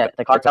are saying that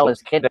the cartel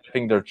is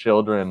kidnapping their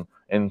children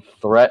and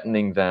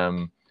threatening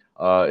them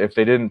if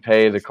they didn't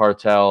pay the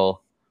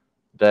cartel,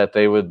 that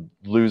they would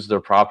lose their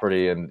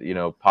property and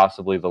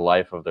possibly the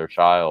life of their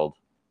child.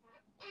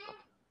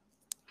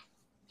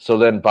 So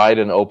then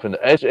Biden opened.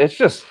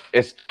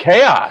 It's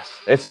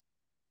chaos.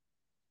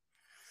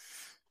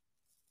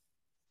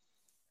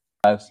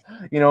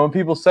 When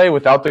people say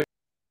without the, it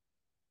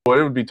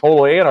would be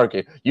total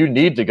anarchy. You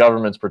need the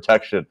government's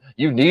protection.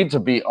 You need to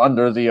be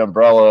under the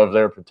umbrella of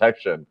their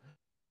protection.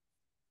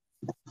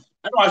 I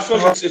know. I feel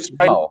like it's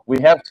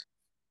we have.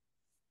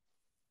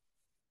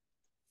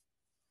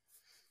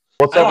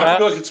 What's up, Matt? I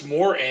feel like it's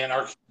more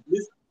anarchy.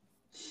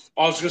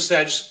 I was going to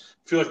say, I just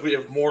feel like we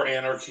have more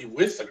anarchy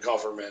with the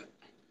government.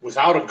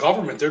 Without a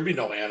government, there'd be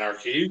no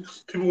anarchy.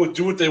 People would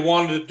do what they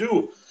wanted to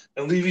do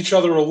and leave each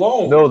other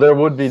alone. No, there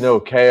would be no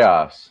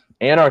chaos.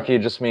 Anarchy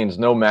just means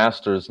no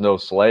masters, no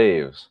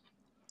slaves.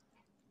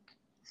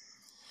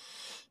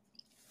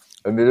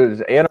 I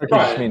mean, anarchy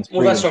just means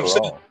freedom that's what I'm for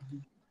saying. all.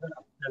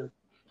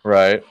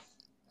 Right.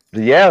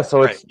 Yeah,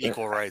 so it's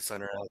equal rights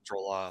under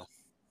natural law.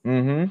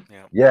 Mm-hmm.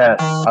 Yeah,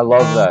 I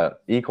love that.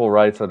 Equal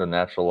rights under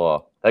natural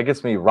law. That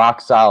gets me rock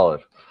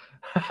solid.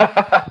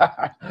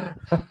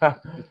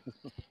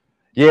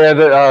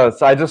 Yeah,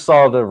 so I just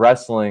saw the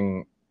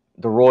wrestling.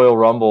 The Royal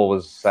Rumble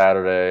was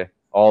Saturday.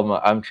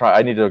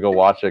 I need to go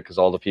watch it because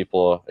all the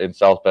people in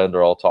South Bend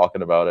are all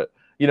talking about it.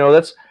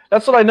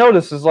 That's what I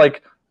noticed is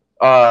like,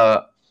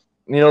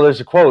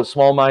 there's a quote: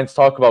 "Small minds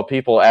talk about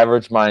people,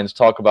 average minds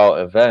talk about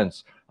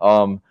events."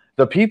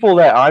 The people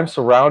that I'm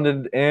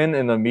surrounded in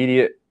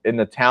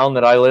the town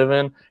that I live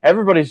in,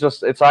 everybody's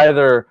just, it's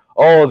either,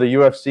 oh, the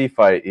UFC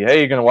fight. Hey,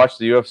 you're gonna watch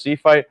the UFC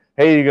fight?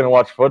 Hey, you're gonna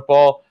watch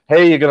football?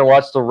 Hey, you're gonna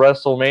watch the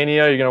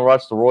WrestleMania? You're gonna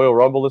watch the Royal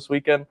Rumble this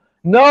weekend?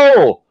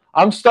 No,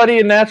 I'm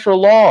studying natural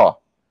law.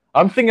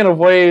 I'm thinking of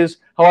ways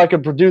how I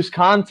could produce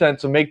content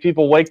to make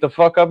people wake the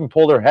fuck up and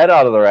pull their head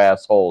out of their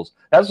assholes.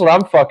 That's what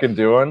I'm fucking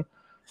doing.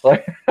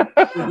 Like,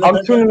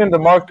 I'm tuning into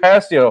Mark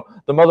Passio,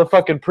 the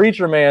motherfucking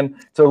preacher man,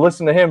 to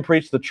listen to him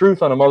preach the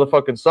truth on a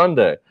motherfucking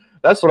Sunday.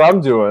 That's what I'm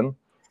doing.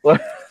 I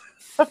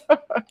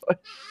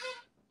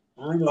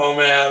know,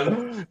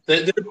 man.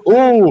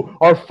 Ooh,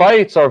 our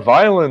fights, our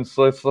violence.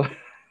 Our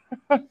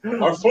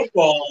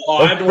football.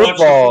 I had to watch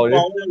football.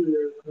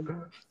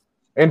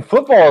 And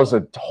football is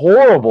a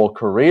horrible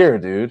career,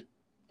 dude.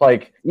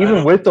 Like,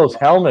 even with those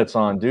helmets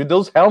on, dude,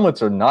 those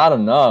helmets are not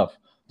enough.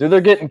 Dude, they're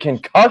getting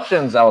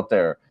concussions out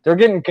there. They're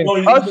getting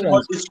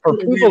concussions for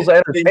people's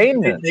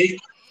entertainment.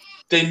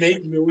 They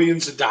make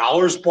millions of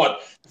dollars,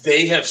 but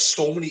they have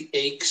so many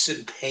aches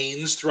and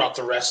pains throughout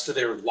the rest of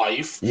their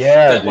life.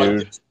 Yeah,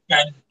 dude.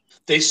 Like,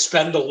 they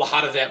spend a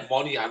lot of that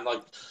money on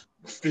like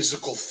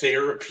physical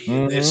therapy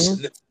and this.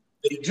 And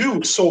they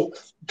do. So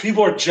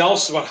people are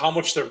jealous about how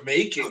much they're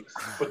making,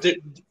 but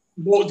the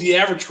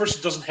average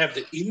person doesn't have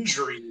the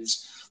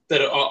injuries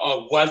that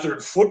a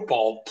weathered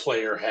football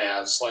player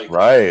has. Like,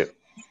 right.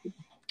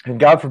 And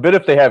God forbid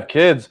if they have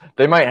kids,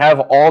 they might have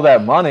all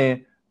that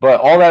money, but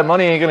all that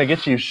money ain't going to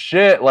get you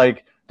shit.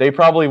 Like, they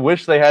probably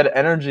wish they had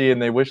energy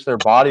and they wish their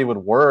body would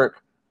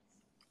work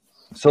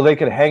so they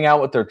could hang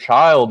out with their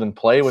child and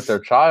play with their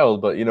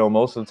child. But,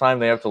 most of the time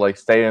they have to, like,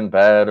 stay in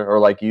bed, or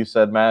like you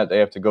said, Matt, they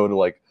have to go to,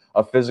 like,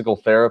 a physical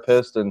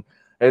therapist. And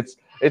it's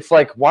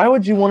like, why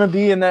would you want to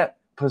be in that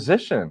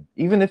position,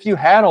 even if you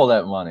had all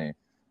that money?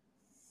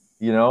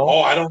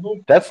 Oh, I don't know.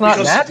 That's not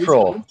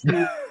natural.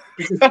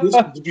 Because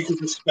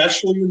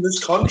especially in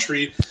this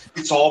country,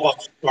 it's all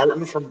about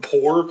starting from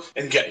poor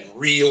and getting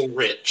real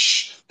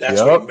rich.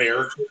 That's what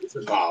America is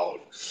about.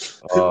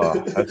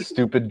 A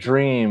stupid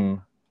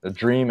dream, the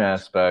dream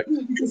aspect.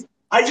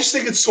 I just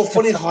think it's so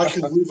funny how I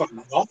can live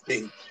on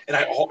nothing, and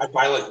I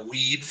buy like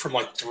weed from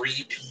like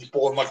 3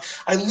 people, and like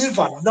I live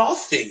on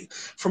nothing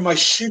from my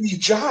shitty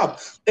job,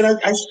 and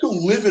I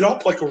still live it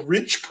up like a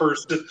rich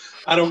person.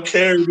 I don't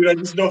care, dude. I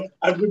just know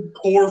I've been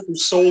poor for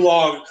so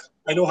long.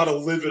 I know how to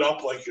live it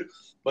up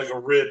like a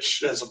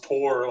rich as a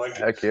poor. Like,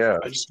 heck yeah.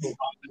 I just know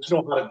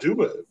how to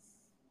do it.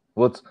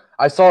 Well,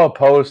 I saw a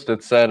post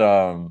that said,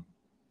 and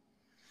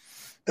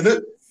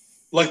then,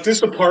 like,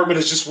 this apartment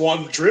is just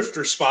one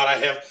drifter spot I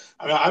have.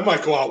 I mean, I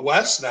might go out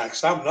west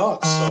next. I'm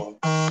nuts. So.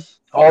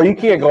 Oh, you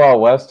can't go out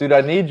west, dude. I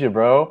need you,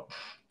 bro.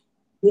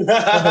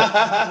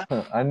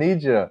 I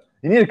need you.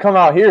 You need to come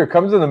out here.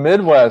 Come to the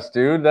Midwest,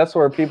 dude. That's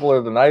where people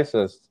are the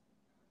nicest.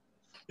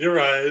 You're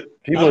right.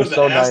 People are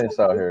so nice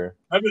out here.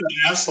 I'm in an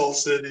asshole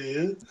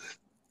city.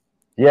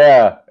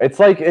 Yeah, it's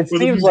like, it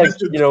seems like,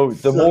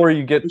 the more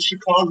you get. The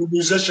Chicago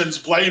musicians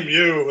blame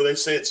you. They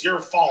say it's your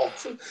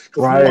fault.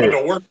 Right. You wanted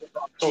to work,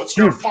 so it's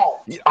your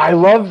fault. I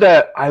love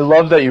that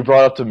you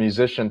brought up the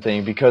musician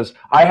thing, because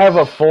I have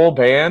a full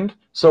band.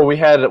 So we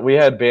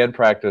had band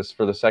practice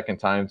for the second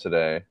time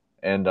today,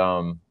 and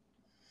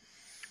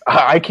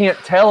I can't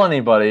tell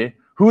anybody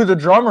who the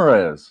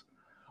drummer is.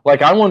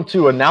 Like, I want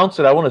to announce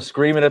it. I want to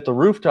scream it at the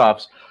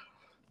rooftops.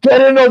 Get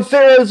in on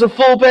Sarah's a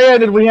full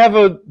band,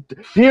 and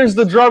here's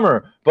the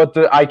drummer. But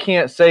I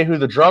can't say who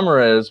the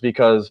drummer is,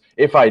 because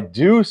if I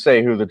do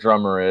say who the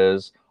drummer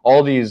is,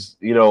 all these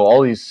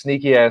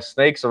sneaky ass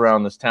snakes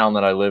around this town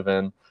that I live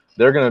in,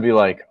 they're gonna be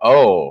like,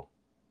 oh,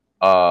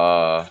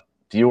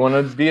 do you want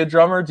to be a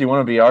drummer? Do you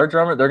want to be our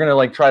drummer? They're gonna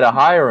like try to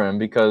hire him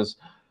because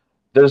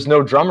there's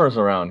no drummers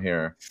around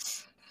here.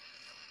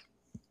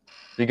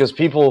 because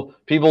people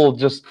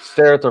just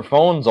stare at their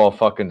phones all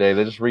fucking day.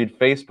 They just read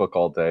Facebook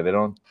all day. They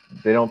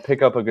don't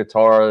pick up a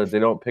guitar. They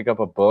don't pick up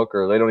a book,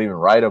 or they don't even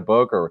write a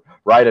book or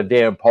write a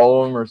damn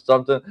poem or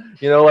something.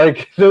 You know,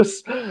 like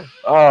this.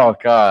 Oh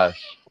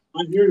gosh.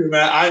 I hear you,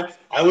 man.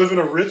 I live in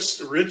a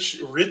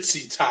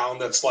ritzy town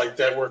that's like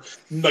that, where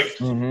like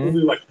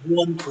only like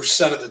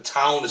 1% of the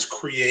town is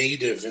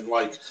creative, and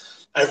like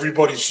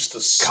everybody's just a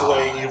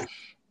slave. Gosh.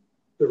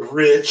 The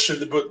rich,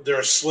 but they're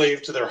a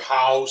slave to their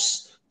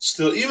house.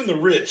 Still, even the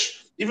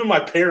rich, even my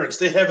parents,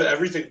 they have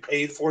everything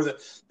paid for. That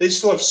they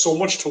still have so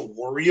much to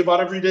worry about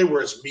every day.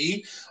 Whereas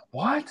me,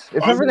 What?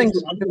 If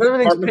everything's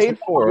paid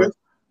for, I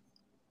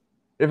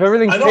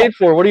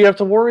know. what do you have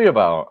to worry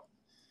about?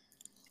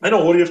 I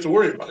know. What do you have to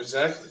worry about?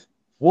 Exactly.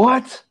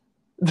 What?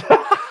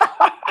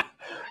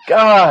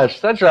 Gosh,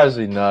 that drives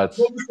me nuts.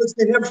 Well, because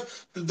they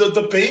have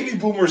the baby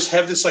boomers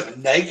have this like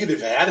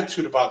negative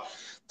attitude about.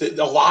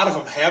 A lot of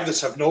them have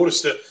this. I've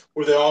noticed it,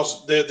 where they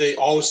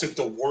always think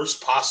the worst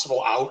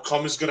possible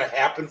outcome is going to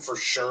happen for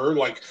sure.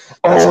 Like,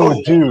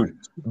 oh, dude,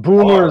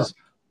 boomers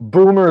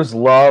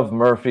love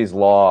Murphy's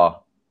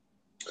Law.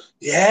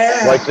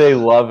 Yeah, like they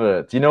love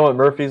it. Do you know what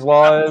Murphy's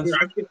Law is?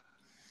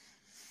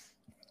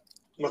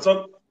 What's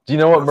up? Do you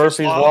know what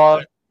Murphy's Law?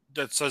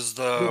 That says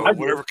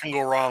whatever can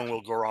go wrong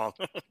will go wrong.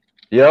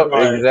 Yep,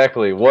 right.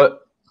 Exactly.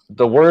 What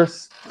the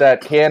worst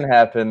that can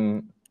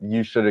happen,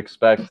 you should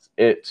expect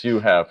it to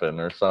happen,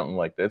 or something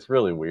like that. It's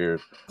really weird.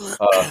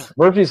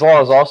 Murphy's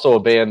Law is also a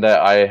band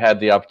that I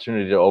had the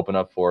opportunity to open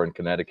up for in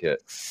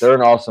Connecticut. They're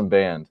an awesome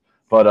band,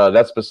 but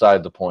that's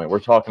beside the point. We're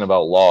talking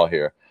about law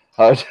here.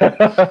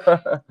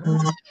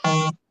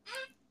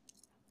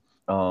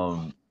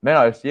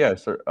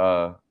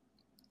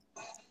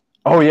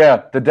 Oh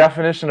yeah, the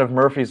definition of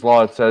Murphy's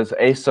Law, it says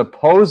a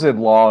supposed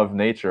law of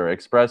nature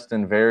expressed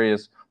in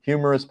various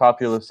humorous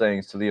popular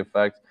sayings to the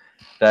effect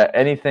that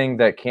anything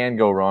that can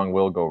go wrong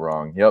will go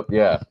wrong. Yep,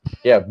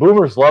 yeah.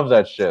 Boomers love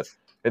that shit.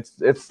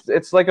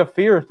 It's like a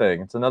fear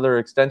thing. It's another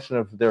extension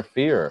of their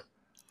fear.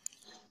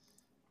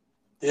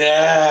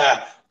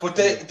 Yeah, but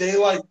they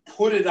like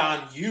put it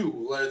on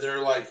you.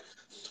 They're like,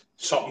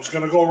 something's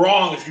gonna go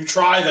wrong if you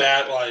try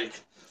that. Like,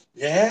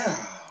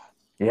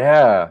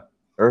 yeah.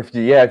 Or if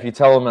you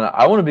tell them,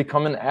 I want to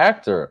become an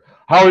actor.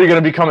 How are you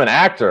going to become an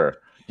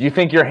actor? Do you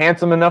think you're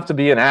handsome enough to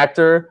be an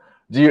actor?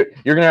 You're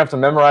going to have to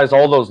memorize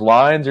all those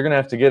lines. You're going to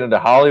have to get into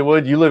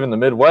Hollywood. You live in the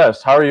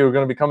Midwest. How are you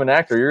going to become an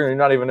actor? You're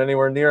not even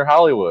anywhere near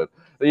Hollywood.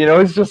 You know,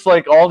 it's just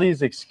like all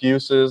these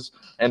excuses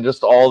and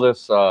just all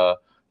this, all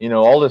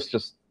this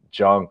just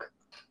junk.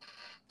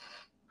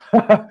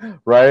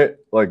 Right?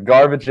 Like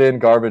garbage in,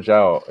 garbage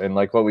out. And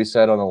like what we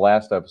said on the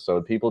last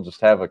episode, people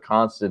just have a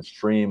constant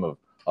stream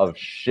of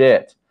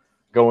shit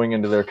going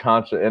into their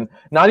conscious, and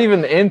not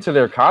even into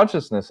their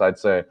consciousness. I'd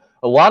say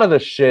a lot of the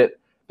shit,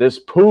 this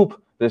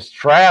poop, this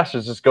trash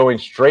is just going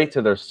straight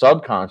to their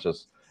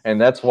subconscious, and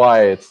that's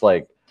why it's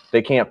like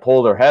they can't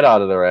pull their head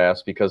out of their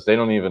ass, because they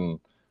don't even,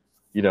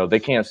 they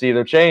can't see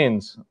their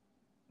chains.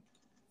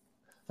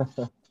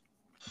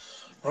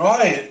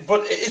 Right,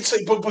 but it's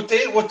like, but what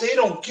they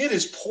don't get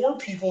is poor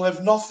people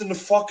have nothing to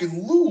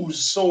fucking lose,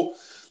 so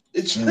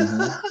it's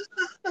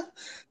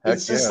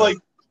it's just like.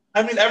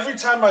 I mean, every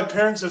time my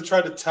parents have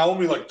tried to tell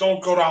me, like, don't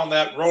go down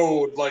that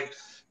road, like,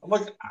 I'm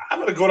like, I'm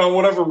going to go down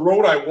whatever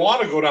road I want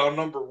to go down,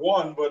 number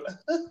one, but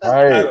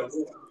right. I don't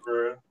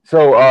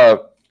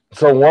know.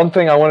 So one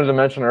thing I wanted to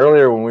mention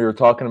earlier when we were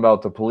talking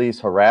about the police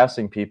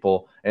harassing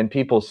people and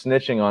people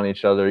snitching on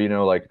each other,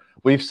 like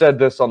we've said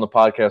this on the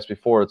podcast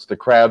before, it's the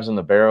crabs in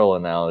the barrel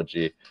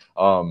analogy.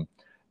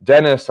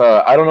 Dennis,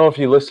 I don't know if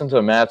you listened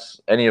to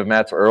any of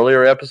Matt's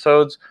earlier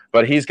episodes,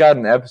 but he's got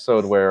an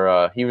episode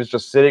where he was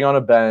just sitting on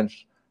a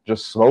bench,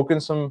 just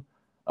smoking some,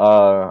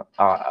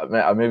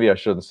 maybe I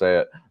shouldn't say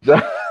it.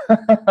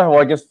 Well,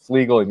 I guess it's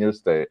legal in your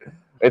state.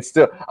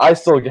 I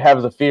still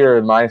have the fear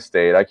in my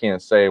state. I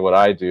can't say what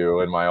I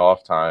do in my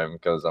off time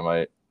because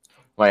I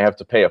might have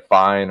to pay a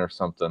fine or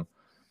something.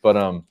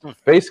 But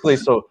basically,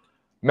 so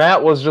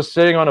Matt was just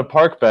sitting on a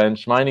park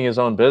bench minding his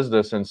own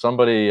business, and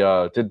somebody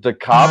did the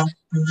cops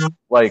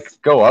like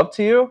go up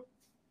to you?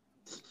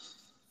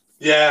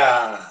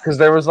 Yeah, because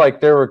there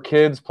were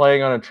kids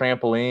playing on a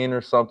trampoline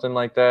or something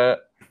like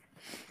that.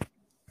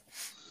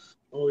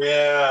 Oh,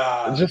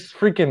 yeah. Just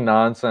freaking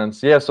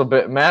nonsense. Yeah, so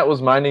Matt was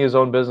minding his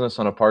own business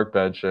on a park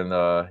bench,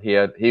 and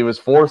he was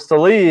forced to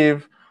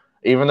leave,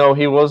 even though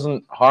he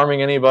wasn't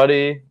harming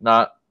anybody,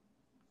 not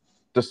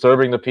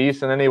disturbing the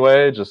peace in any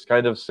way, just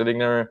kind of sitting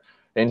there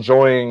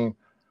enjoying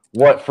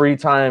what free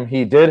time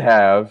he did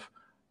have,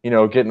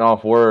 getting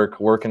off work,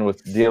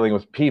 dealing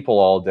with people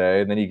all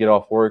day, and then you get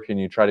off work and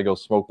you try to go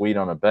smoke weed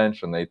on a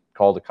bench and they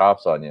call the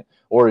cops on you.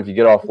 Or if you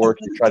get off work,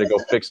 you try to go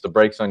fix the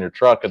brakes on your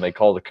truck and they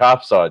call the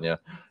cops on you.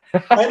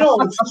 I know.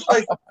 It's just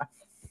like,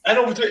 I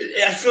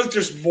feel like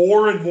there's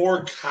more and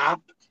more cop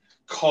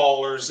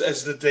callers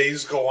as the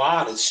days go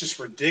on. It's just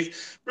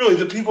ridiculous. Really,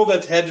 the people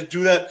that had to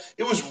do that,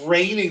 it was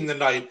raining the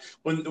night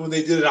when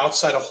they did it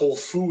outside of Whole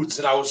Foods,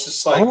 and I was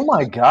just like, oh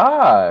my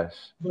gosh.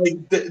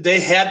 Like they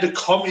had to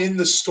come in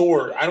the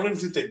store. I don't even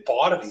think they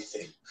bought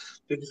anything.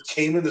 they just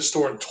came in the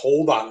store and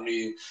told on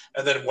me,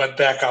 and then went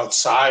back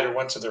outside or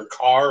went to their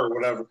car or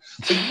whatever.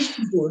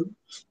 Like,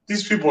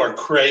 these people are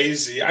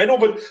crazy. I know,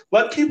 but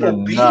let people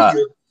They're be. nuts.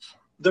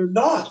 They're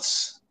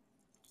nuts.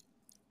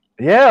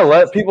 Yeah,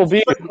 let people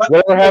be. Let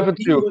Whatever happened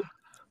people to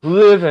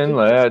live and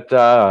let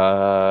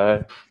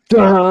die?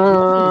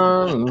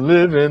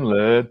 Live and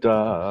let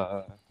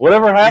die.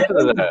 Whatever happened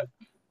to that?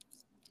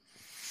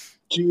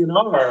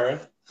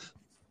 GNR.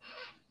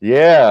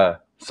 Yeah,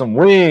 some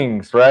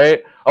wings,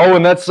 right? Oh,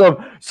 and that's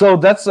some. So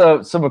that's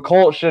some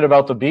occult shit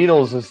about the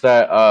Beatles. Is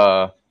that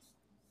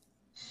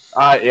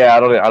yeah, I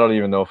don't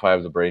even know if I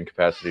have the brain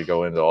capacity to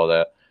go into all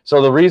that.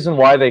 So the reason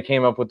why they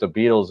came up with the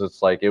Beatles,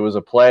 it's like it was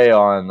a play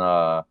on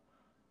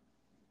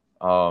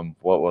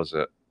what was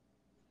it?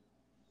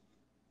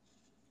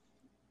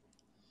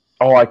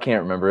 Oh, I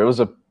can't remember. It was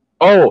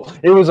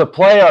a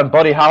play on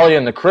Buddy Holly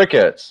and the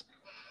Crickets.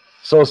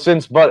 So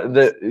since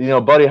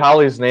Buddy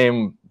Holly's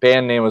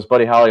band name was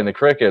Buddy Holly and the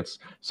Crickets,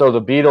 so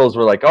the Beatles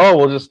were like, oh,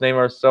 we'll just name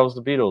ourselves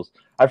the Beatles.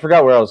 I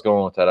forgot where I was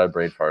going with that. I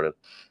brain farted.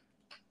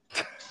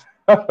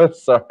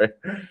 Sorry.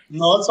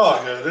 No, it's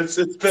all good.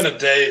 It's been a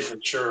day for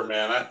sure,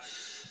 man.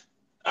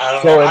 I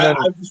don't So, know. and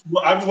then,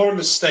 I've learned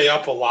to stay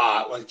up a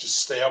lot, like just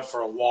stay up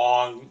for a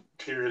long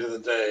period of the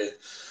day.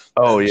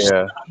 oh And just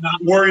yeah,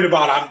 not worried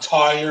about I'm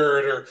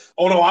tired or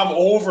oh no, I'm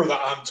over the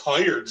I'm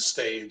tired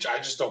stage. I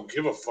just don't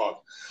give a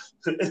fuck.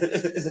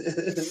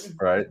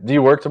 right. Do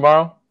you work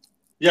tomorrow?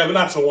 Yeah, but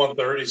not till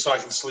 1:30, so I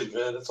can sleep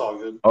in. It's all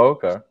good. Oh,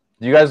 okay.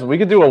 You guys, we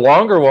could do a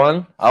longer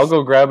one. I'll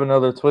go grab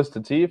another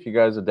Twisted Tea if you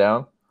guys are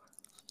down.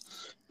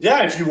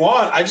 Yeah, if you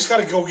want. I just got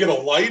to go get a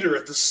lighter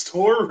at the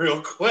store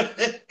real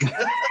quick.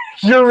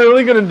 You're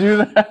really gonna do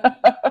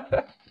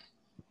that?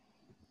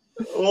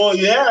 Well,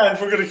 yeah,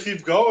 if we're going to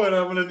keep going,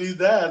 I'm going to need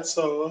that.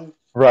 So,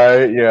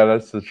 Right? Yeah,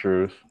 that's the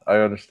truth. I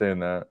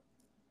understand that.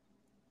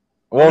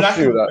 I Well, mean, I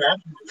can shoot. be back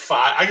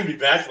in I can be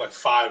back in like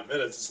 5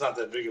 minutes. It's not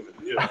that big of a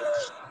deal.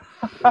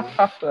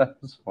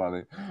 That's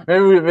funny.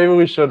 Maybe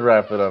we should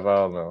wrap it up. I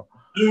don't know.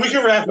 I mean, we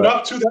can wrap it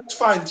up too. That's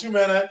fine too,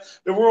 man.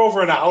 We're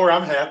over an hour.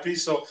 I'm happy.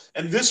 So,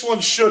 and this one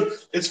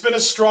it's been a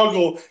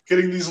struggle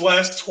getting these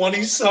last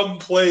 20-some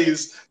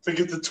plays to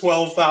get to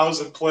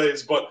 12,000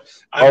 plays. But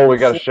We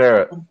got to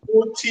share it. I'm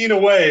 14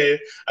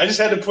 away. I just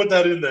had to put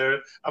that in there.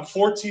 I'm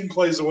 14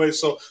 plays away.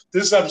 So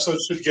this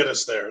episode should get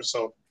us there.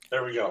 So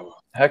there we go.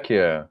 Heck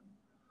yeah.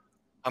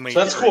 I mean,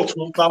 So that's cool.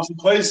 12,000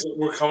 plays.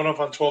 We're coming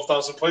up on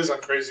 12,000 plays on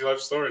Crazy Life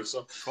Stories.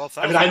 So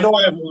 12,000. I mean, I know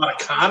I have a lot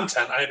of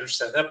content. I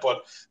understand that,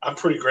 but I'm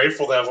pretty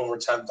grateful to have over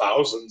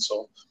 10,000.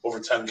 So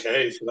over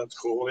 10K. So that's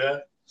cool.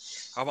 Yeah.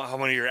 How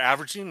many you're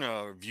averaging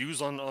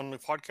views on the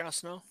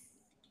podcast now?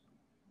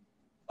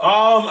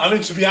 I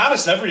mean, to be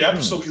honest, every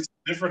episode gets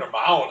a different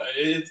amount.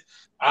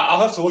 I'll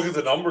have to look at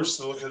the numbers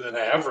to look at an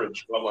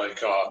average, but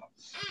like, I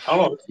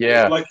don't know.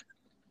 Yeah. Like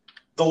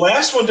the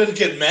last one didn't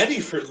get many.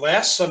 For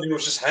last Sunday it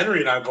was just Henry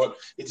and I, but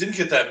it didn't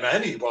get that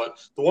many. But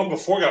the one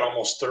before got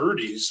almost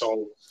 30.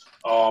 So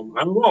I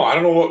don't know. I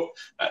don't know what.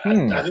 I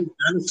think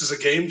Dennis is a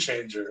game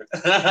changer.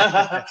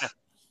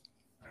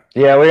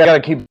 Yeah, we got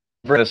to keep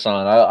bringing this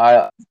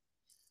on.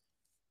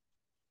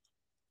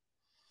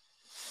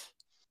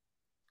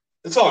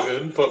 It's all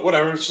good, but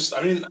whatever. It's just,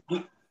 I mean,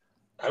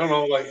 I don't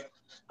know. Like,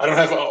 I don't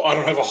have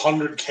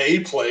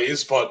 100K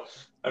plays, but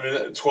I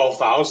mean,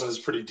 12,000 is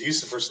pretty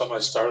decent for something I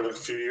started a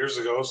few years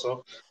ago.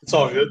 So it's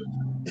all good.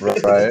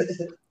 Right.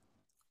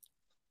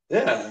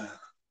 Yeah.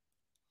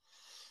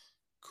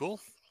 Cool.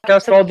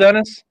 Podcast called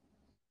Dennis?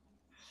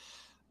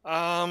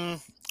 I'm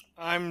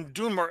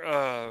doing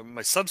more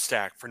my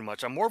Substack pretty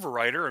much. I'm more of a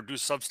writer. I do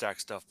Substack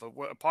stuff, but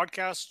a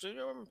podcast,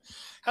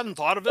 haven't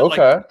thought of it.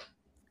 Okay. Like,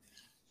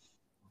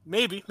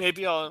 maybe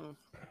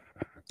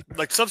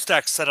like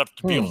Substack's set up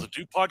to be able to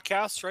do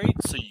podcasts, right?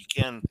 So you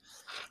can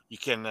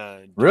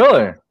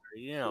Really?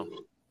 Yeah.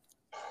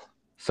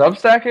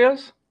 Substack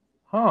is?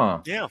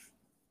 Huh. Yeah.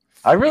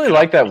 I really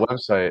like that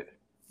website.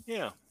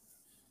 Yeah.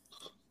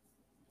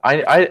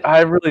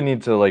 I really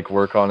need to like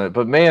work on it.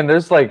 But man,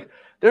 there's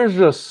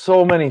just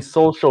so many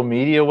social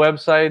media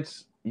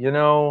websites, you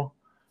know,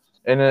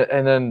 and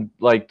then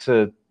like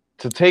to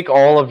take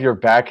all of your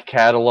back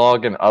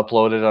catalog and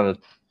upload it on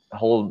a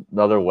whole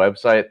another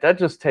website, that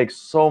just takes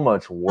so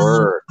much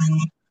work.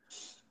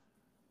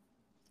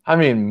 I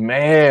mean,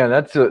 man,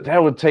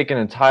 that would take an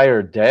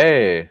entire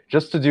day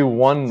just to do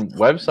one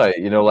website.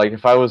 You know, like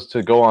if I was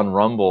to go on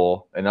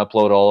Rumble and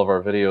upload all of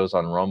our videos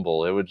on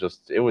Rumble, it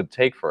would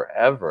take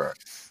forever.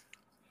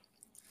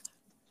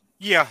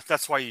 Yeah,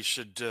 that's why you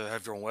should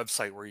have your own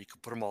website where you can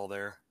put them all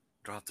there.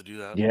 You don't have to do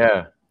that.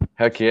 Yeah.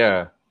 Heck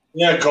yeah.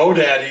 Yeah,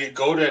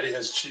 GoDaddy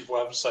has cheap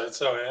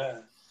websites. Oh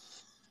yeah.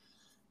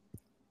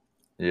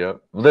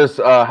 Yep.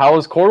 How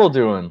is Cordell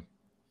doing?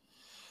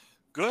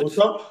 Good. What's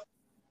up?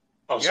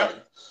 Oh, Yeah.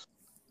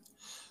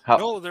 sorry.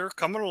 No, they're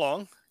coming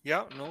along.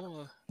 Yeah,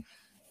 no.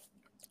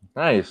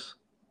 Nice.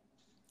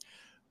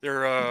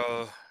 They're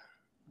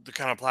the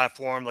kind of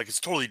platform, like it's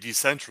totally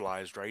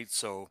decentralized, right?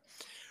 So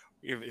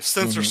if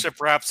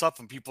censorship wraps up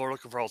and people are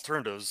looking for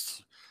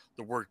alternatives,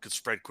 the word could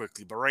spread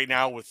quickly. But right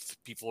now, with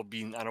people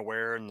being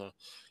unaware and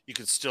you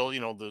can still,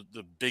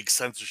 the big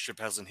censorship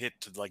hasn't hit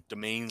to like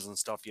domains and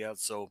stuff yet.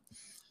 So,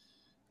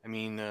 I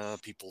mean,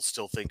 people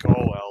still think, oh,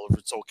 well, if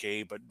it's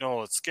okay, but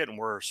no, it's getting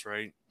worse,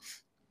 right?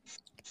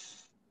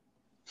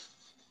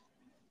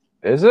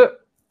 Is it?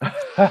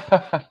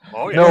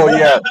 Oh, yeah. No,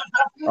 yeah.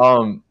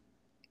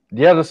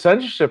 Yeah, the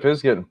censorship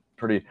is getting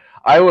pretty.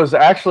 I was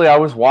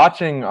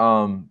watching.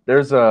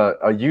 There's a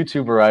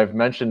YouTuber I've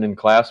mentioned in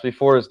class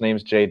before. His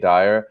name's Jay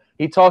Dyer.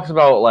 He talks a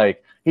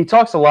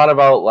lot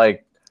about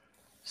like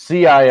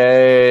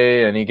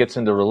CIA, and he gets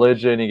into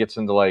religion. He gets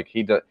into like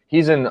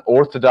he's an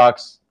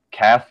Orthodox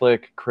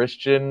Catholic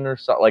Christian or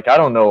something. Like I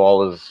don't know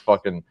all his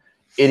fucking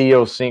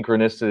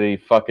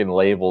idiosyncranicity fucking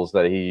labels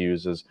that he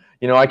uses.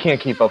 I can't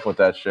keep up with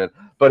that shit.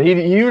 But he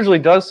usually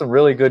does some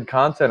really good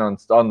content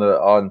on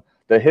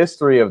the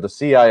history of the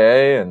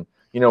CIA and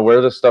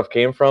where this stuff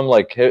came from.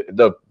 Like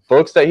the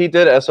books that he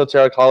did,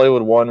 Esoteric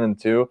Hollywood 1 and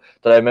 2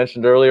 that I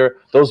mentioned earlier,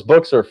 those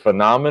books are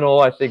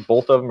phenomenal. I think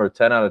both of them are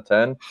 10 out of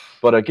 10.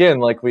 But again,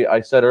 like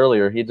I said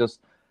earlier, he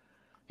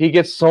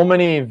gets so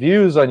many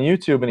views on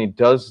YouTube, and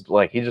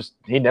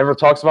he never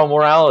talks about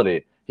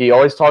morality. He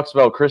always talks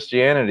about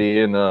Christianity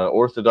and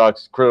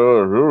Orthodox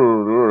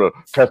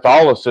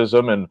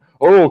Catholicism, and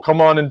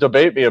come on and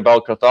debate me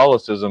about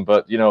Catholicism.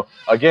 But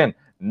again,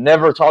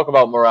 never talk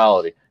about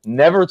morality.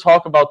 Never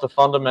talk about the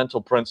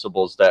fundamental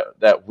principles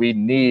that we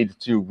need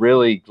to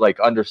really like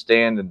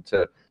understand and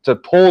to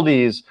pull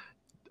these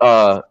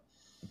to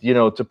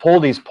pull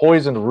these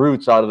poisoned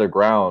roots out of the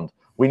ground.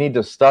 We need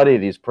to study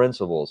these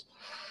principles.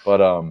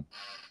 But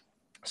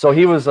so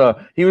he was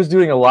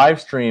doing a live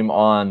stream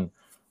on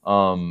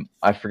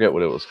I forget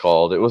what it was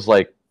called. It was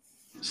like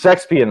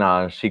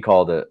sexpionage, he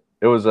called it.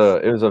 It was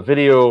a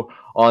video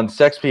on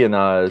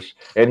sexpionage,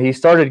 and he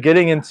started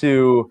getting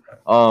into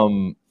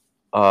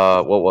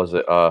what was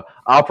it?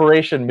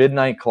 Operation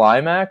Midnight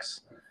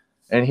Climax.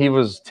 And he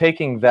was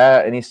taking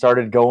that and he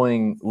started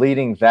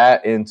leading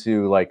that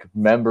into like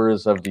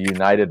members of the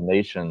United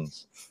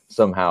Nations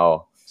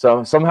somehow.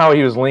 So somehow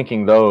he was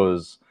linking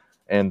those.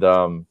 And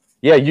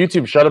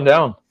YouTube shut him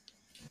down.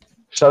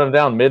 Shut him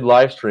down mid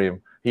live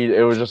stream.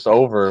 It was just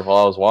over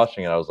while I was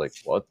watching it. I was like,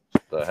 what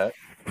the heck?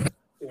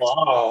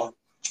 Wow.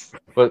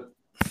 But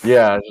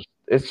yeah,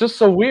 it's just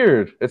so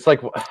weird. It's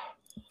like,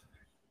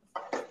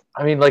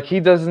 I mean, like he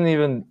doesn't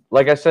even,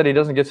 like I said, he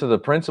doesn't get to the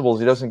principles.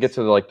 He doesn't get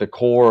to the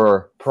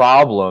core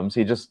problems.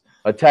 He just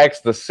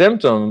attacks the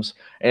symptoms,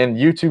 and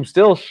YouTube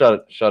still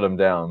shut him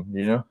down.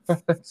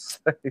 It's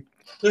like,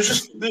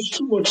 there's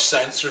too much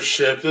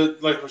censorship.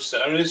 Like we're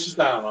saying, I mean, it's just,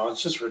 I don't know.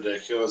 It's just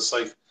ridiculous.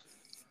 Like,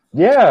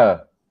 yeah,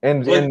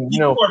 and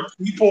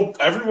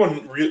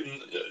everyone,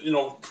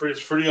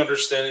 pretty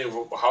understanding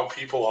of how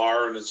people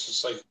are, and it's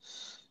just like.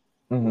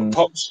 Mm-hmm.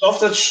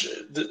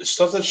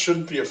 Stuff that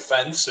shouldn't be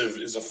offensive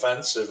is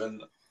offensive,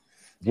 and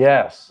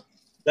yes,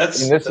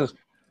 this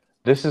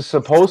is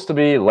supposed to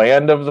be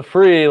land of the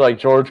free, like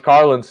George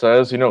Carlin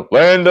says.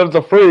 Land of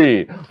the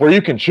free, where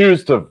you can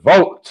choose to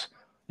vote,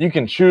 you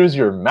can choose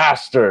your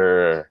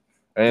master,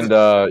 and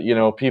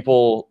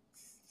people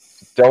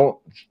don't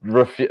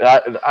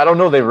I don't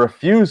know. They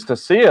refuse to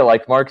see it,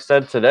 like Mark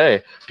said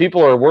today.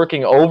 People are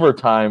working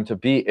overtime to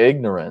be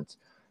ignorant.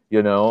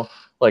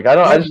 Like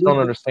I just don't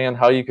understand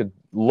how you could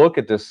look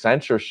at this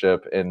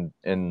censorship and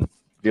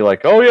be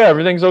like, oh yeah,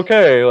 everything's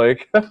okay.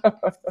 Like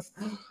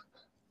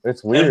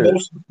it's weird. And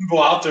most of the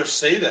people out there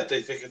say that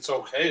they think it's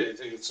okay.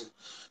 They think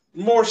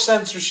more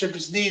censorship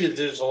is needed.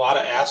 There's a lot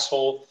of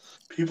asshole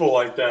people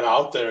like that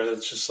out there.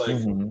 That's just like,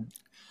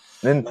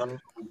 and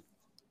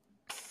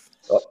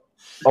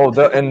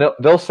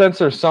they'll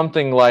censor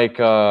something like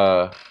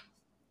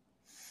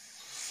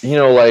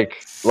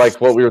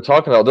like what we were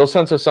talking about. They'll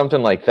censor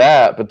something like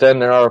that, but then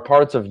there are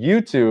parts of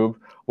YouTube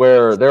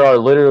where there are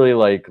literally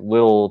like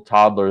little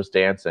toddlers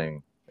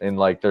dancing and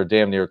like they're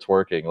damn near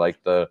twerking,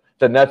 like the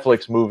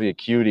Netflix movie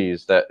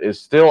Cuties that is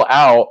still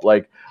out.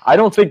 Like I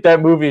don't think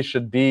that movie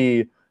should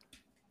be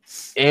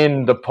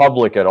in the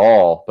public at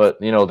all, but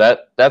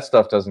that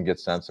stuff doesn't get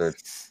censored.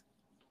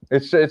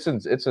 It's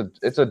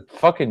a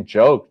fucking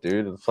joke,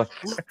 dude. It's like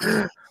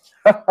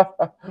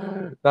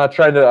not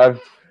trying to.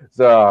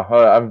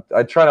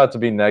 I try not to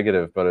be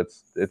negative, but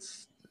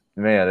it's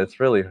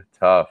really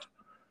tough.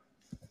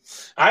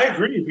 I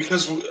agree,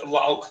 because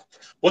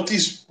what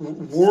these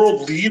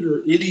world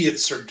leader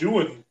idiots are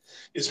doing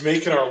is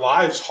making our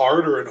lives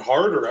harder and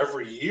harder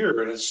every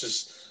year, and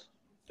it's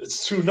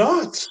too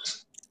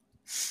nuts.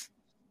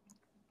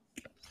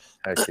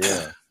 Heck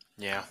yeah.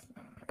 Yeah.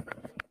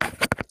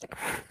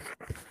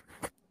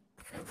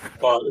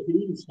 But if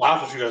you can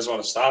stop, if you guys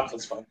want to stop,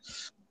 that's fine.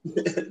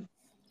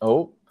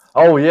 Oh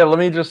yeah, let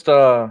me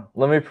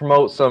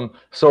promote some.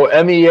 So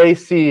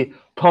MEAC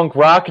Punk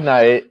Rock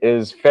Night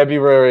is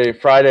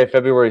Friday,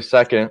 February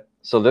 2nd.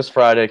 So this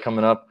Friday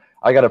coming up,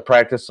 I got to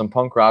practice some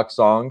punk rock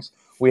songs.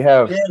 We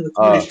have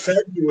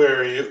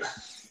February.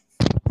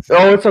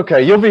 Oh, it's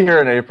okay. You'll be here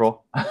in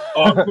April.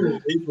 Oh,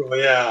 April,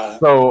 yeah.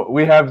 So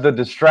we have the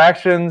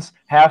Distractions,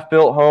 Half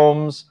Built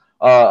Homes,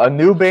 A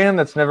new band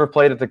that's never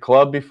played at the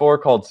club before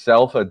called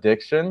Self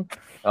Addiction.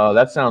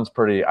 That sounds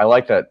pretty. I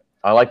like that.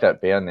 I like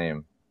that band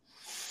name.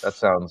 That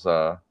sounds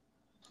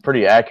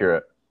pretty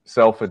accurate.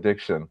 Self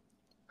Addiction.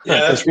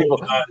 Yeah, that's people.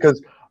 nice.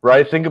 Because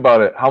right, think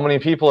about it. How many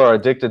people are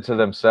addicted to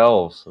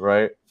themselves?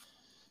 Right.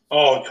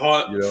 Oh,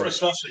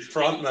 especially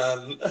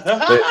frontmen.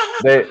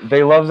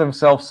 They love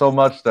themselves so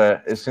much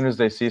that as soon as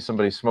they see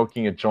somebody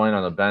smoking a joint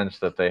on the bench,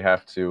 that they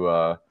have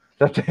to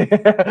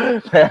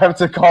they have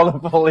to call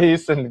the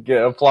police and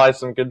apply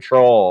some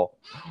control,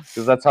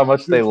 because that's how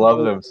much they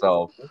love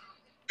themselves.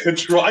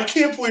 Control. I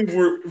can't believe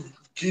we're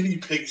guinea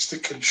pigs to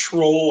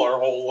control our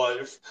whole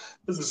life.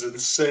 This is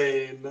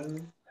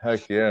insane.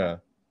 Heck yeah.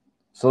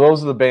 So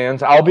those are the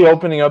bands. I'll be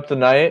opening up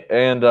tonight,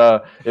 and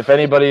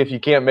if you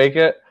can't make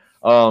it,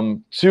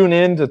 tune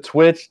in to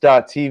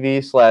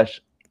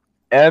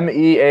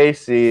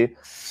twitch.tv/MEAC.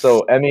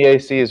 So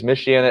MEAC is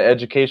Michiana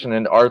Education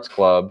and Arts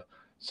Club.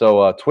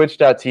 So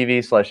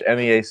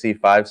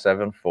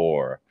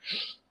twitch.tv/MEAC574.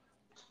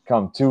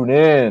 Come tune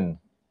in.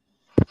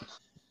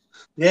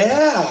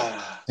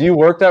 Yeah. Do you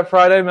work that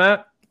Friday,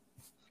 Matt?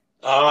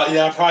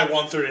 Yeah, probably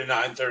 1:30 to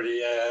 9:30.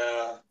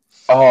 Yeah.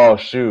 Oh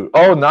shoot!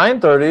 Oh,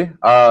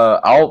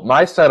 9:30.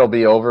 My set will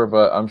be over,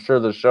 but I'm sure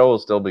the show will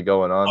still be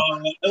going on.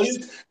 At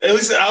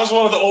least I was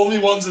one of the only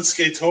ones at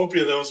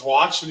Skatopia that was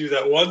watching you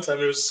that one time.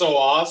 It was so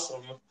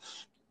awesome.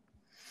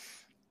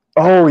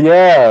 Oh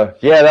yeah,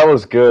 that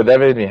was good. That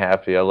made me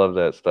happy. I love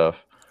that stuff.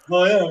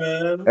 Oh yeah,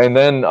 man. And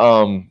then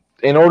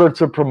in order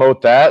to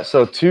promote that,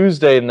 so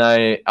Tuesday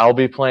night I'll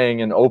be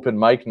playing an open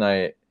mic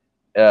night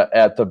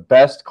at the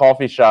best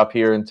coffee shop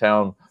here in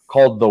town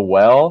called The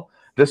Well.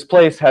 This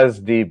place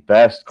has the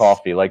best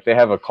coffee. Like, they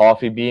have a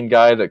coffee bean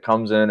guy that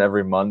comes in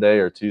every Monday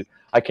or Tuesday.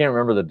 I can't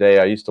remember the day.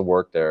 I used to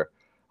work there.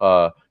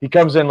 He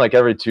comes in like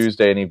every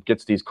Tuesday, and he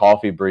gets these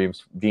coffee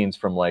beans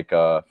from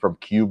from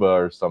Cuba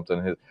or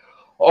something.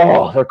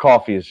 Their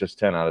coffee is just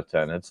 10 out of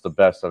 10. It's the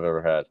best I've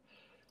ever had.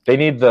 They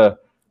need the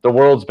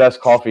world's best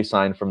coffee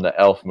sign from the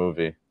Elf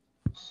movie.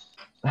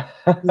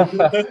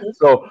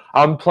 So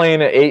I'm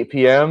playing at 8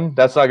 p.m.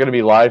 That's not going to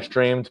be live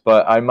streamed,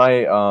 but I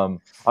might.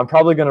 I'm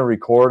probably going to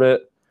record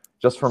it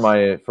just for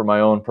my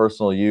own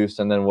personal use,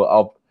 and then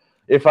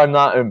if I'm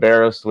not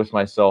embarrassed with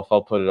myself,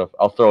 I'll put it up.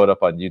 I'll throw it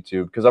up on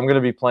YouTube, because I'm going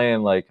to be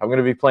playing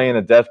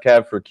a Death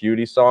Cab for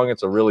Cutie song.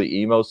 It's a really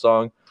emo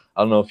song.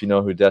 I don't know if you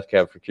know who Death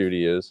Cab for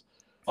Cutie is.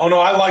 Oh no,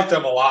 I like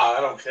them a lot.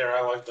 I don't care.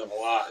 I like them a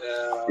lot.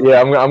 Yeah. Yeah,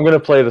 I'm going to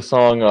play the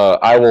song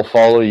 "I Will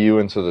Follow You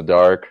Into the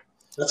Dark."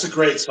 That's a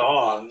great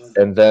song.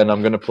 And then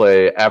I'm going to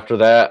play, after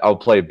that, I'll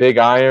play Big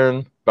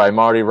Iron by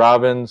Marty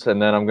Robbins,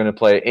 and then I'm going to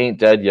play Ain't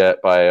Dead Yet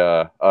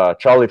by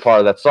Charlie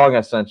Parr, that song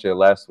I sent you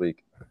last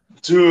week.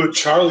 Dude,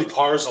 Charlie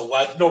Parr's a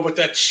legend. No, but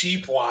that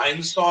Cheap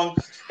Wine song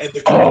and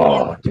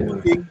the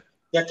dude.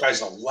 That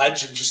guy's a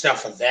legend just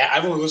off of that.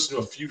 I've only listened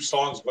to a few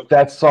songs, but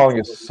that song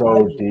is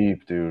so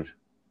deep, dude.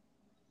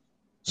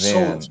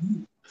 Man. So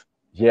deep.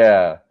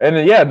 Yeah. And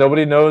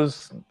nobody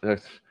knows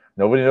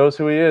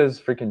who he is.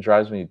 Freaking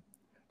drives me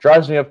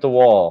up the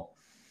wall.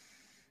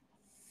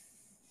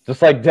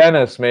 Just like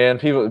Dennis, man.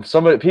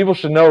 People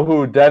should know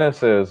who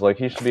Dennis is. Like,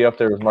 he should be up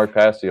there with Mark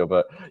Passio,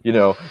 but you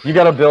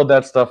got to build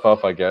that stuff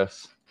up, I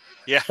guess.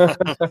 Yeah.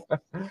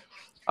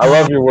 I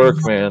love your work,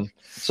 man.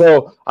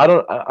 So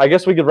I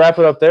guess we could wrap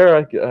it up there.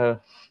 If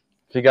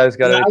you guys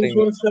got anything.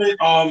 I was going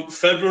to say,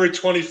 February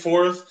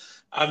 24th,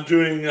 I'm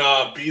doing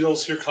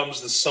Beatles "Here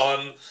Comes the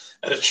Sun"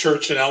 at a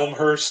church in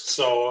Elmhurst.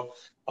 So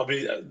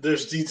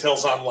there's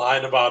details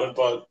online about it,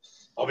 but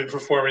I'll be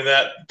performing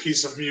that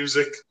piece of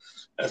music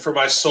for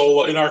my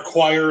solo in our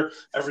choir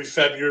every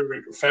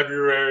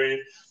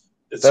February.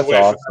 It's That's a way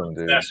awesome,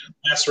 dude.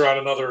 Pass around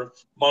another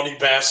money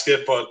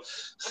basket, but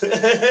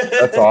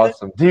that's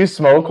awesome. Do you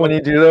smoke when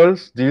you do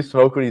those? Do you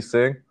smoke when you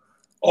sing?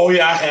 Oh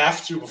yeah, I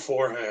have to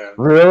beforehand.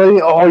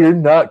 Really? Oh, you're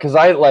not, because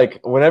I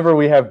whenever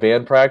we have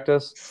band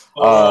practice,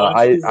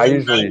 I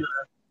usually,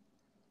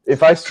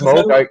 if I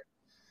smoke,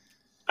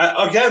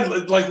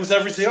 again, like with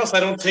everything else, I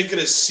don't take it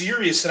as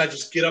serious, and I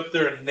just get up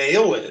there and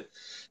nail it.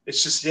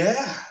 It's just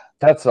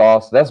That's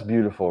awesome. That's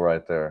beautiful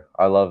right there.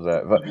 I love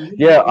that. But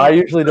yeah, I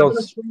usually don't.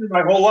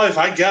 My whole life,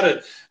 I get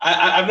it.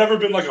 I've never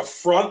been like a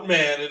front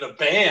man in a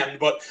band,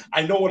 but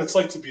I know what it's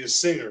like to be a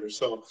singer.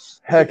 So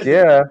heck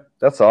yeah,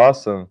 that's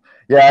awesome.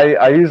 Yeah,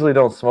 I usually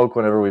don't smoke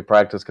whenever we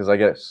practice, because I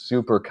get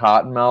super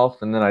cotton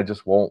mouth, and then I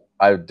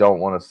don't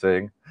want to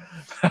sing.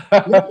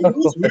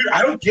 It's weird.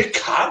 I don't get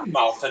cotton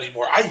mouth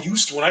anymore. I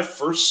used to when I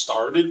first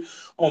started.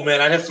 Oh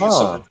man, I'd have to get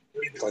something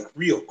like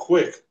real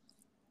quick.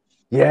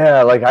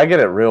 Yeah, like I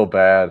get it real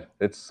bad.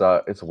 It's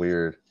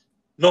weird.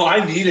 No,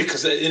 I need it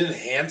because it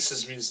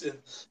enhances me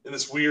in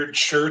this weird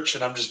church,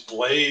 and I'm just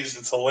blazed.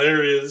 It's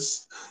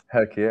hilarious.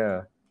 Heck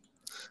yeah.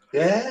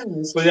 Yeah.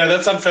 So yeah,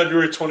 that's on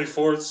February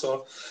 24th.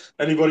 So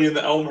anybody in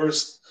the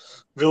Elmhurst,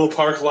 Villa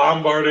Park,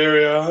 Lombard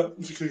area,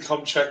 if you can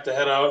come check the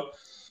head out.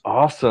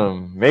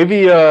 Awesome.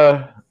 Maybe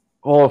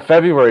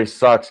February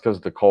sucks because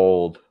of the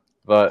cold,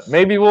 but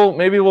maybe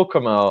we'll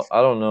come out.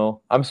 I don't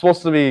know. I'm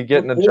supposed to be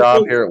getting a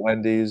job here at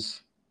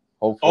Wendy's.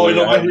 Hopefully.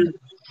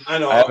 I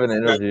know. I have an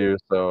interview,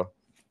 so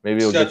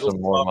maybe you'll get Schedule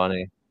some more stuff.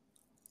 money.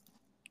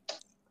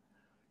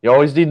 You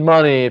always need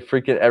money.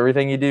 Freaking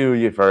everything you do,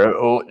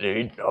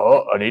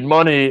 I need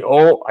money.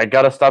 Oh, I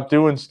gotta stop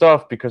doing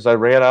stuff because I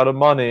ran out of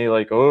money.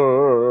 Like,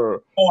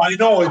 oh. Oh, I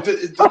know.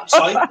 The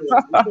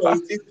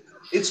cycle.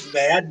 It's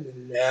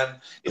maddening, man.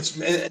 It's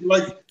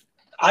like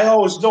I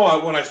always know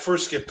when I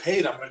first get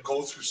paid, I'm gonna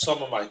go through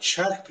some of my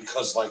check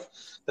because like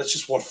that's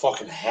just what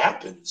fucking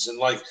happens. And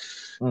like,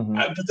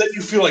 but then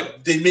you feel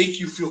like they make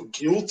you feel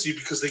guilty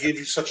because they gave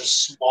you such a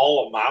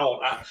small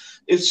amount.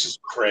 It's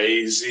just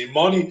crazy.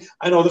 Money.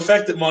 I know the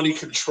fact that money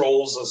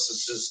controls us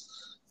is just.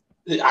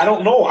 I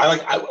don't know.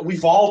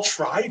 We've all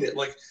tried it.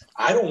 Like,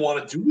 I don't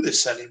want to do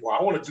this anymore.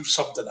 I want to do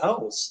something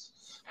else.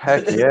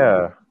 Heck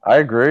yeah, I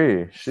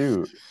agree.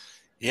 Shoot.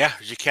 Yeah,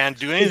 you can't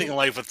do anything in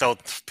life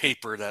without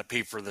paper. That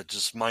paper that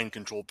just mind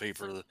control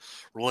paper, the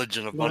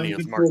religion of money,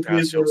 as Mark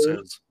Passio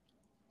says.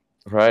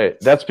 Right.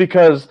 That's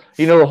because,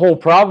 the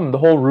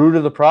whole root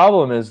of the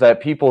problem is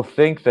that people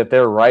think that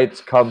their rights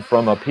come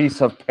from a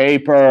piece of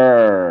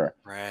paper.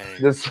 Right.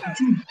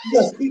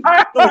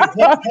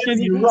 Can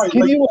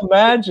you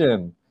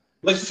imagine?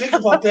 Like, think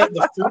about that in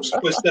the first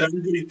place, that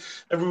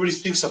everybody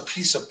thinks a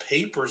piece of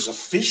paper is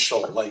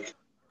official. Like,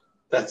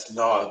 that's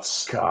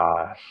nuts.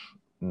 Gosh.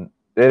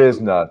 It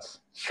is nuts.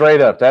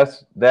 Straight up.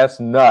 That's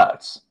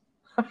nuts.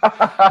 And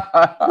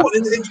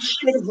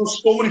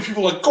so many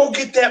people like, go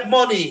get that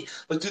money.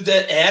 Like, dude,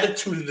 that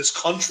attitude in this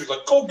country,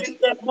 like, go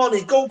get that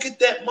money, go get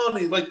that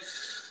money. Like,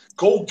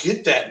 go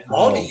get that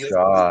money. Oh,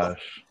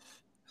 gosh.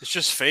 It's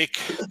just fake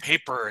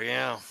paper,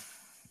 yeah.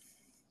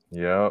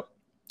 Yep.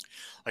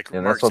 Like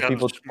and Mark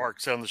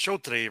said on the show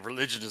today,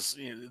 religion is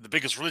the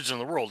biggest religion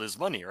in the world is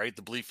money, right?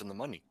 The belief in the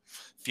money,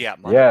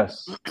 fiat money.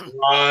 Yes.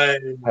 Right.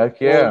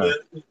 Heck yeah.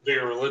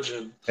 Bigger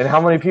religion. And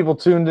how many people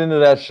tuned into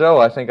that show?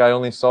 I think I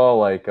only saw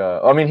like,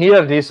 he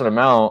had a decent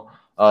amount.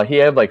 He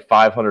had like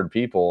 500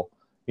 people,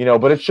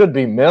 but it should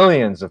be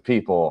millions of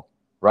people,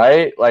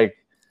 right? Like,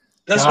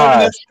 that's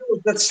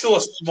still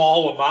a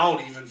small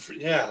amount, even for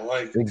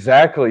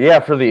exactly, yeah,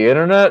 for the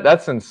internet,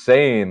 that's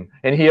insane.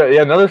 And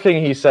another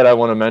thing he said I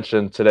want to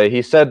mention today.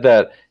 He said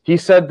that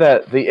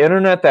the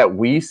internet that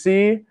we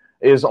see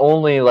is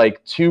only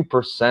like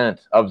 2%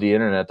 of the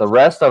internet. The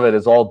rest of it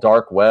is all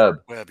dark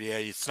web. Yeah,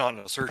 it's not in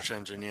a search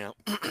engine, yeah.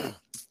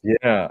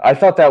 Yeah, I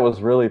thought that was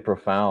really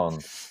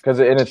profound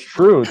and it's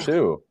true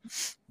too.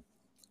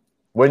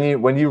 When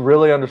you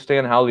really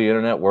understand how the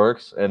internet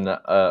works and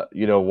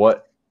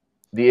what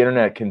the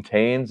internet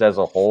contains as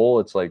a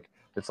whole, it's like,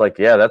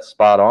 yeah, that's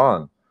spot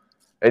on.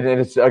 And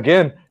it's,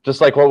 again,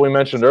 just like what we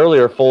mentioned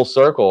earlier, full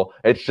circle.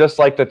 It's just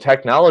like the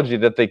technology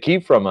that they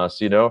keep from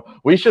us,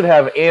 We should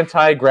have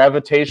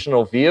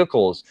anti-gravitational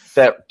vehicles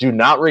that do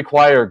not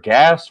require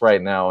gas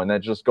right now and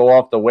that just go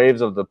off the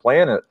waves of the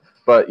planet.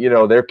 But,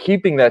 they're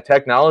keeping that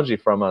technology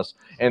from us,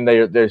 and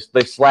they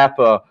slap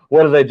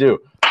what do?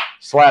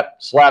 Slap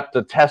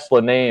the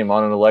Tesla name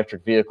on an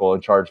electric vehicle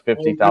and charge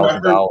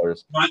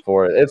 $50,000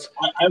 for it.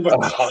 I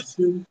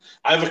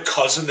have a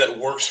cousin that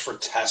works for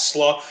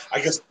Tesla.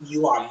 I guess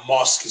Elon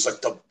Musk is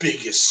like the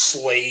biggest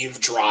slave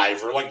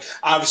driver. Like,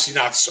 obviously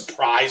not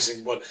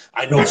surprising, but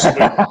I know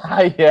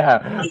somebody.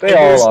 Yeah, they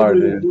all are,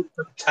 dude.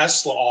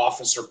 Tesla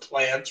office or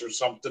plant or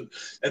something,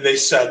 and they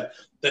said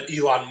that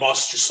Elon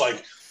Musk just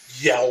like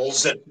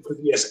yells at, because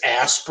he has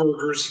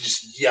Asperger's, he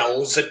just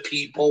yells at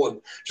people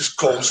and just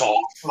goes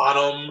off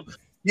on them.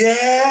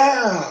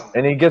 Yeah.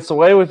 And he gets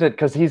away with it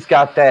because he's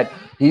got that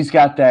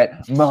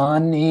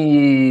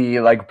money,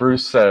 like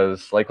Bruce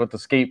says, like what the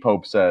Skate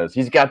Pope says.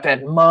 He's got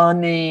that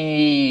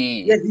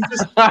money. Yeah, he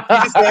just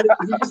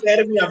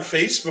added me on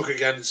Facebook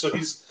again, so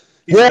he's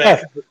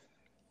back.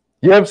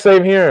 Yep,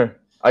 same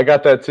here. I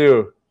got that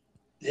too.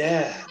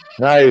 Yeah.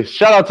 Nice.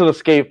 Shout out to the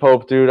Skate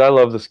Pope, dude. I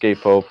love the Skate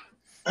Pope.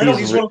 I know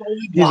he's one of the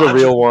only he's a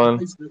real one.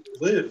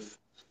 Live.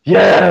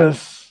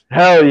 Yes.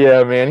 Hell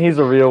yeah, man. He's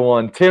a real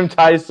one. Tim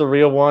Tice a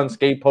real one.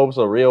 Skate Pope's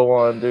a real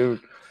one, dude.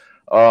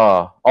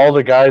 All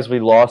the guys we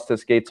lost at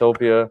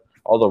Skatopia,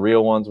 all the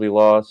real ones we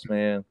lost,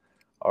 man.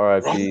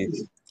 R.I.P. Right.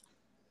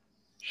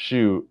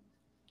 Shoot.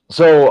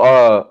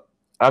 So,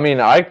 I'm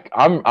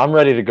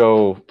ready to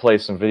go play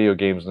some video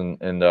games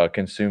and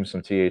consume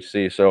some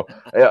THC. So,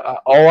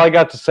 all I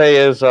got to say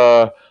is,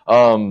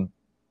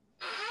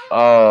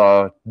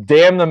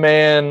 damn the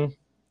man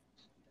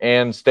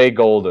and stay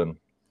golden.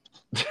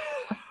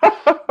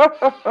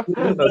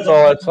 That's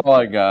all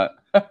I got.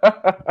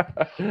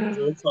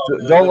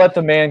 Don't let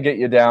the man get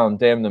you down.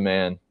 Damn the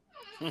man.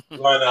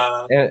 Right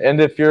on. And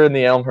if you're in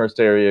the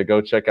Elmhurst area,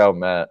 go check out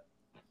Matt.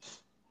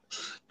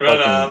 Right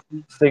on.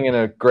 Singing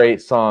a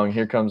great song,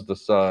 Here Comes the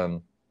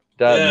Sun.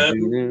 Yeah,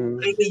 in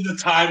the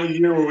time of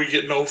year where we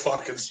get no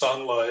fucking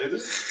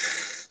sunlight.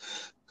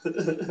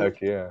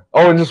 Heck yeah.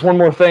 Oh, and just one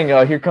more thing.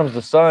 Here Comes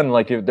the Sun.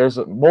 Like, there's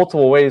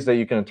multiple ways that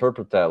you can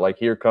interpret that. Like,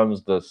 Here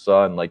Comes the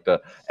Sun. Like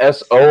the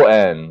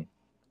S-O-N.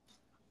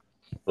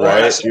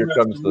 Right? Here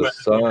Comes the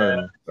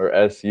Sun. Or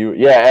S-U.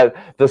 Yeah,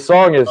 the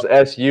song is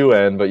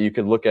S-U-N, but you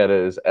could look at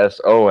it as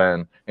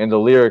S-O-N. And the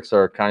lyrics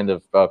are kind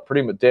of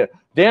pretty much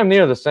damn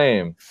near the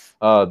same.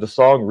 The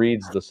song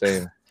reads the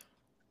same.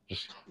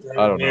 Just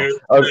I don't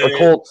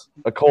know.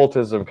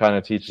 Occultism kind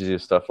of teaches you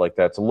stuff like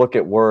that, to look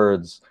at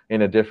words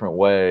in a different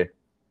way.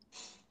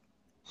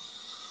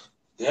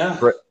 Yeah.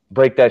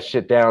 Break that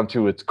shit down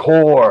to its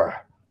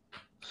core.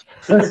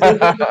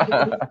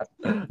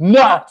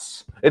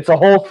 Nuts. It's a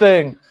whole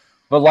thing,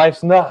 but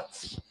life's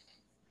nuts.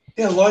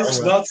 Yeah,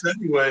 life's nuts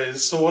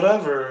anyways, so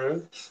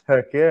whatever.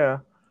 Heck yeah.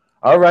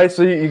 All right,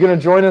 so you're going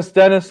to join us,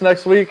 Dennis,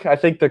 next week? I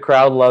think the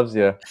crowd loves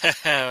you.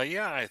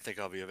 Yeah, I think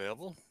I'll be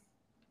available.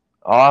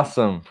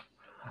 Awesome.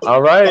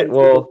 All right,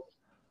 well,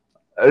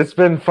 it's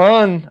been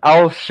fun.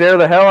 I'll share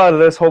the hell out of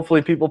this.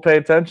 Hopefully people pay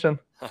attention.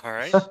 All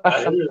right.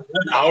 An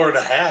hour and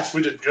a half.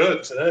 We did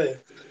good today.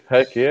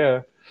 Heck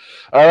yeah.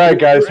 All right,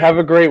 guys. Have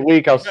a great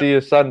week. I'll see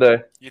you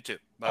Sunday. You too.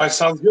 Bye. All right,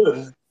 sounds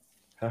good.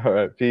 All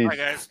right, peace. Bye,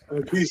 guys.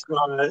 Peace,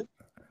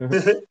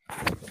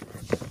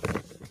 bye.